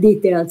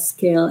detailed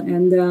scale,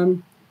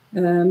 and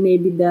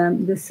maybe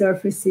the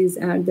surfaces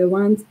are the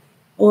ones.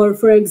 Or,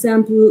 for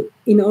example,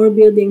 in our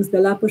buildings,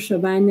 the La Posha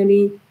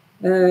winery,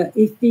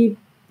 if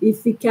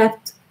we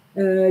kept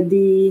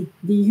the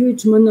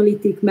huge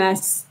monolithic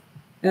mass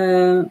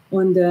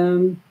on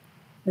the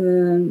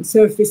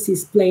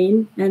surfaces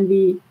plane, and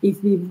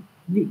if we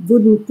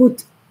wouldn't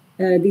put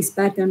this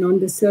pattern on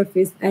the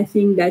surface, I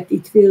think that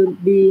it will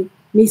be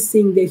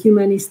missing the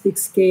humanistic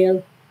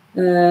scale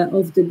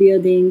of the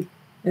building.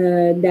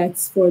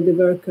 That's for the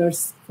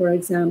workers, for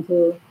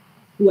example,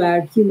 who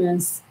are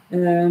humans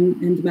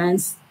and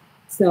mans.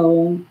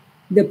 So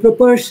the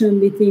proportion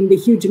between the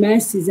huge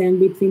masses and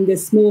between the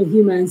small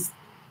humans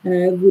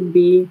would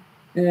be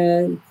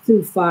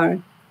too far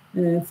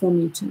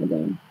from each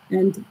other.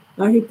 And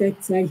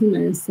architects are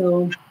humans,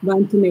 so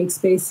want to make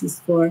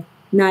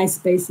nice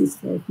spaces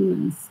for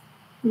humans.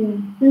 Yeah,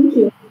 thank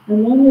you.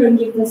 I'm wondering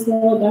if the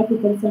Slovak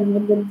architects are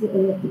not that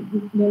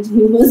much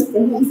humans,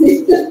 perhaps.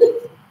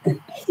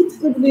 It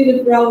could be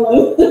the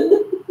problem.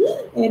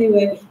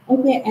 Anyway,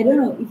 okay, I don't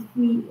know if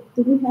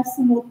do we have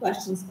some more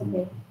questions?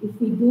 Okay, if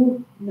we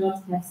do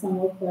not have some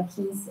more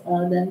questions,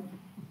 then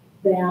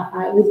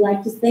I would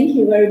like to thank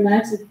you very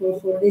much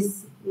for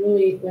this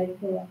really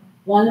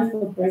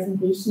wonderful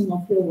presentation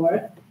of your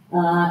work.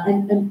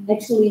 And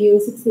actually, you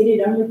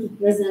succeeded only to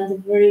present a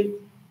very,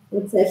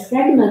 let's say,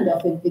 fragment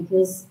of it,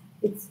 because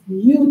it's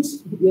huge,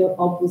 your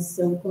opus.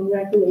 So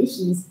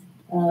congratulations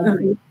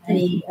to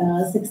many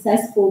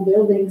successful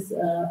buildings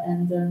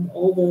and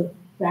all the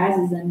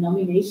prizes and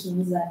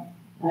nominations.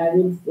 I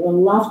would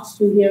love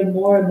to hear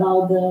more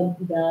about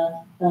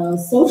the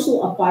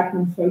social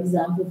apartment, for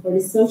example, for the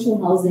social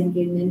housing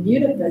in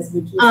Budapest,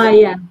 which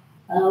was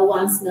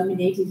once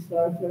nominated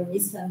for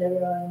Miss van der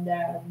Rohe, and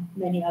there are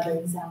many other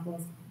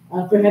examples.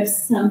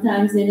 Perhaps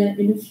sometimes in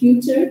the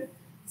future.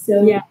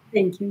 So yeah,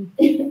 thank you.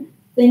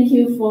 Thank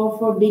you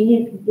for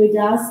being with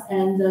us,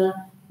 and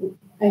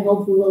I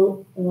hope we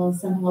will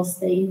somehow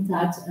stay in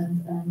touch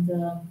and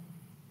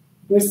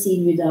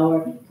proceed with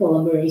our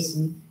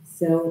collaboration.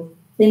 So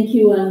thank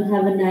you and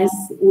have a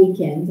nice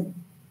weekend.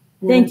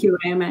 Thank you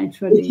very much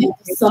for the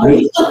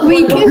sorry.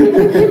 Weekend.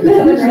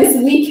 Have a nice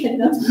weekend,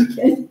 not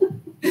weekend.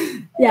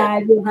 Yeah,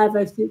 I will have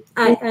a few.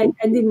 I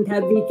didn't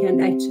have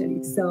weekend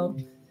actually, so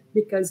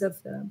because of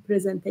the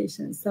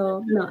presentation.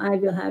 So no, I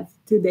will have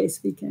 2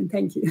 days weekend.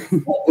 Thank you.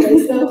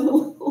 Okay,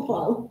 so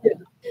wow. Yeah,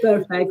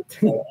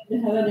 perfect.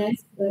 Have a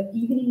nice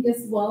evening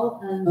as well.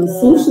 And a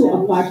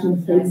social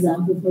apartment, for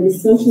example, for the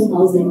social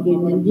housing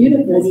in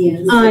Budapest.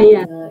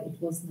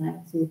 It was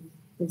nice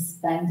to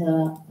spend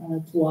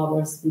 2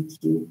 hours with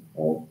you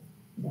all,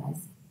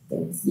 guys.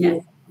 So see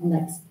you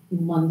next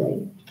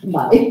Monday.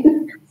 Bye.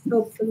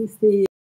 Hopefully see you.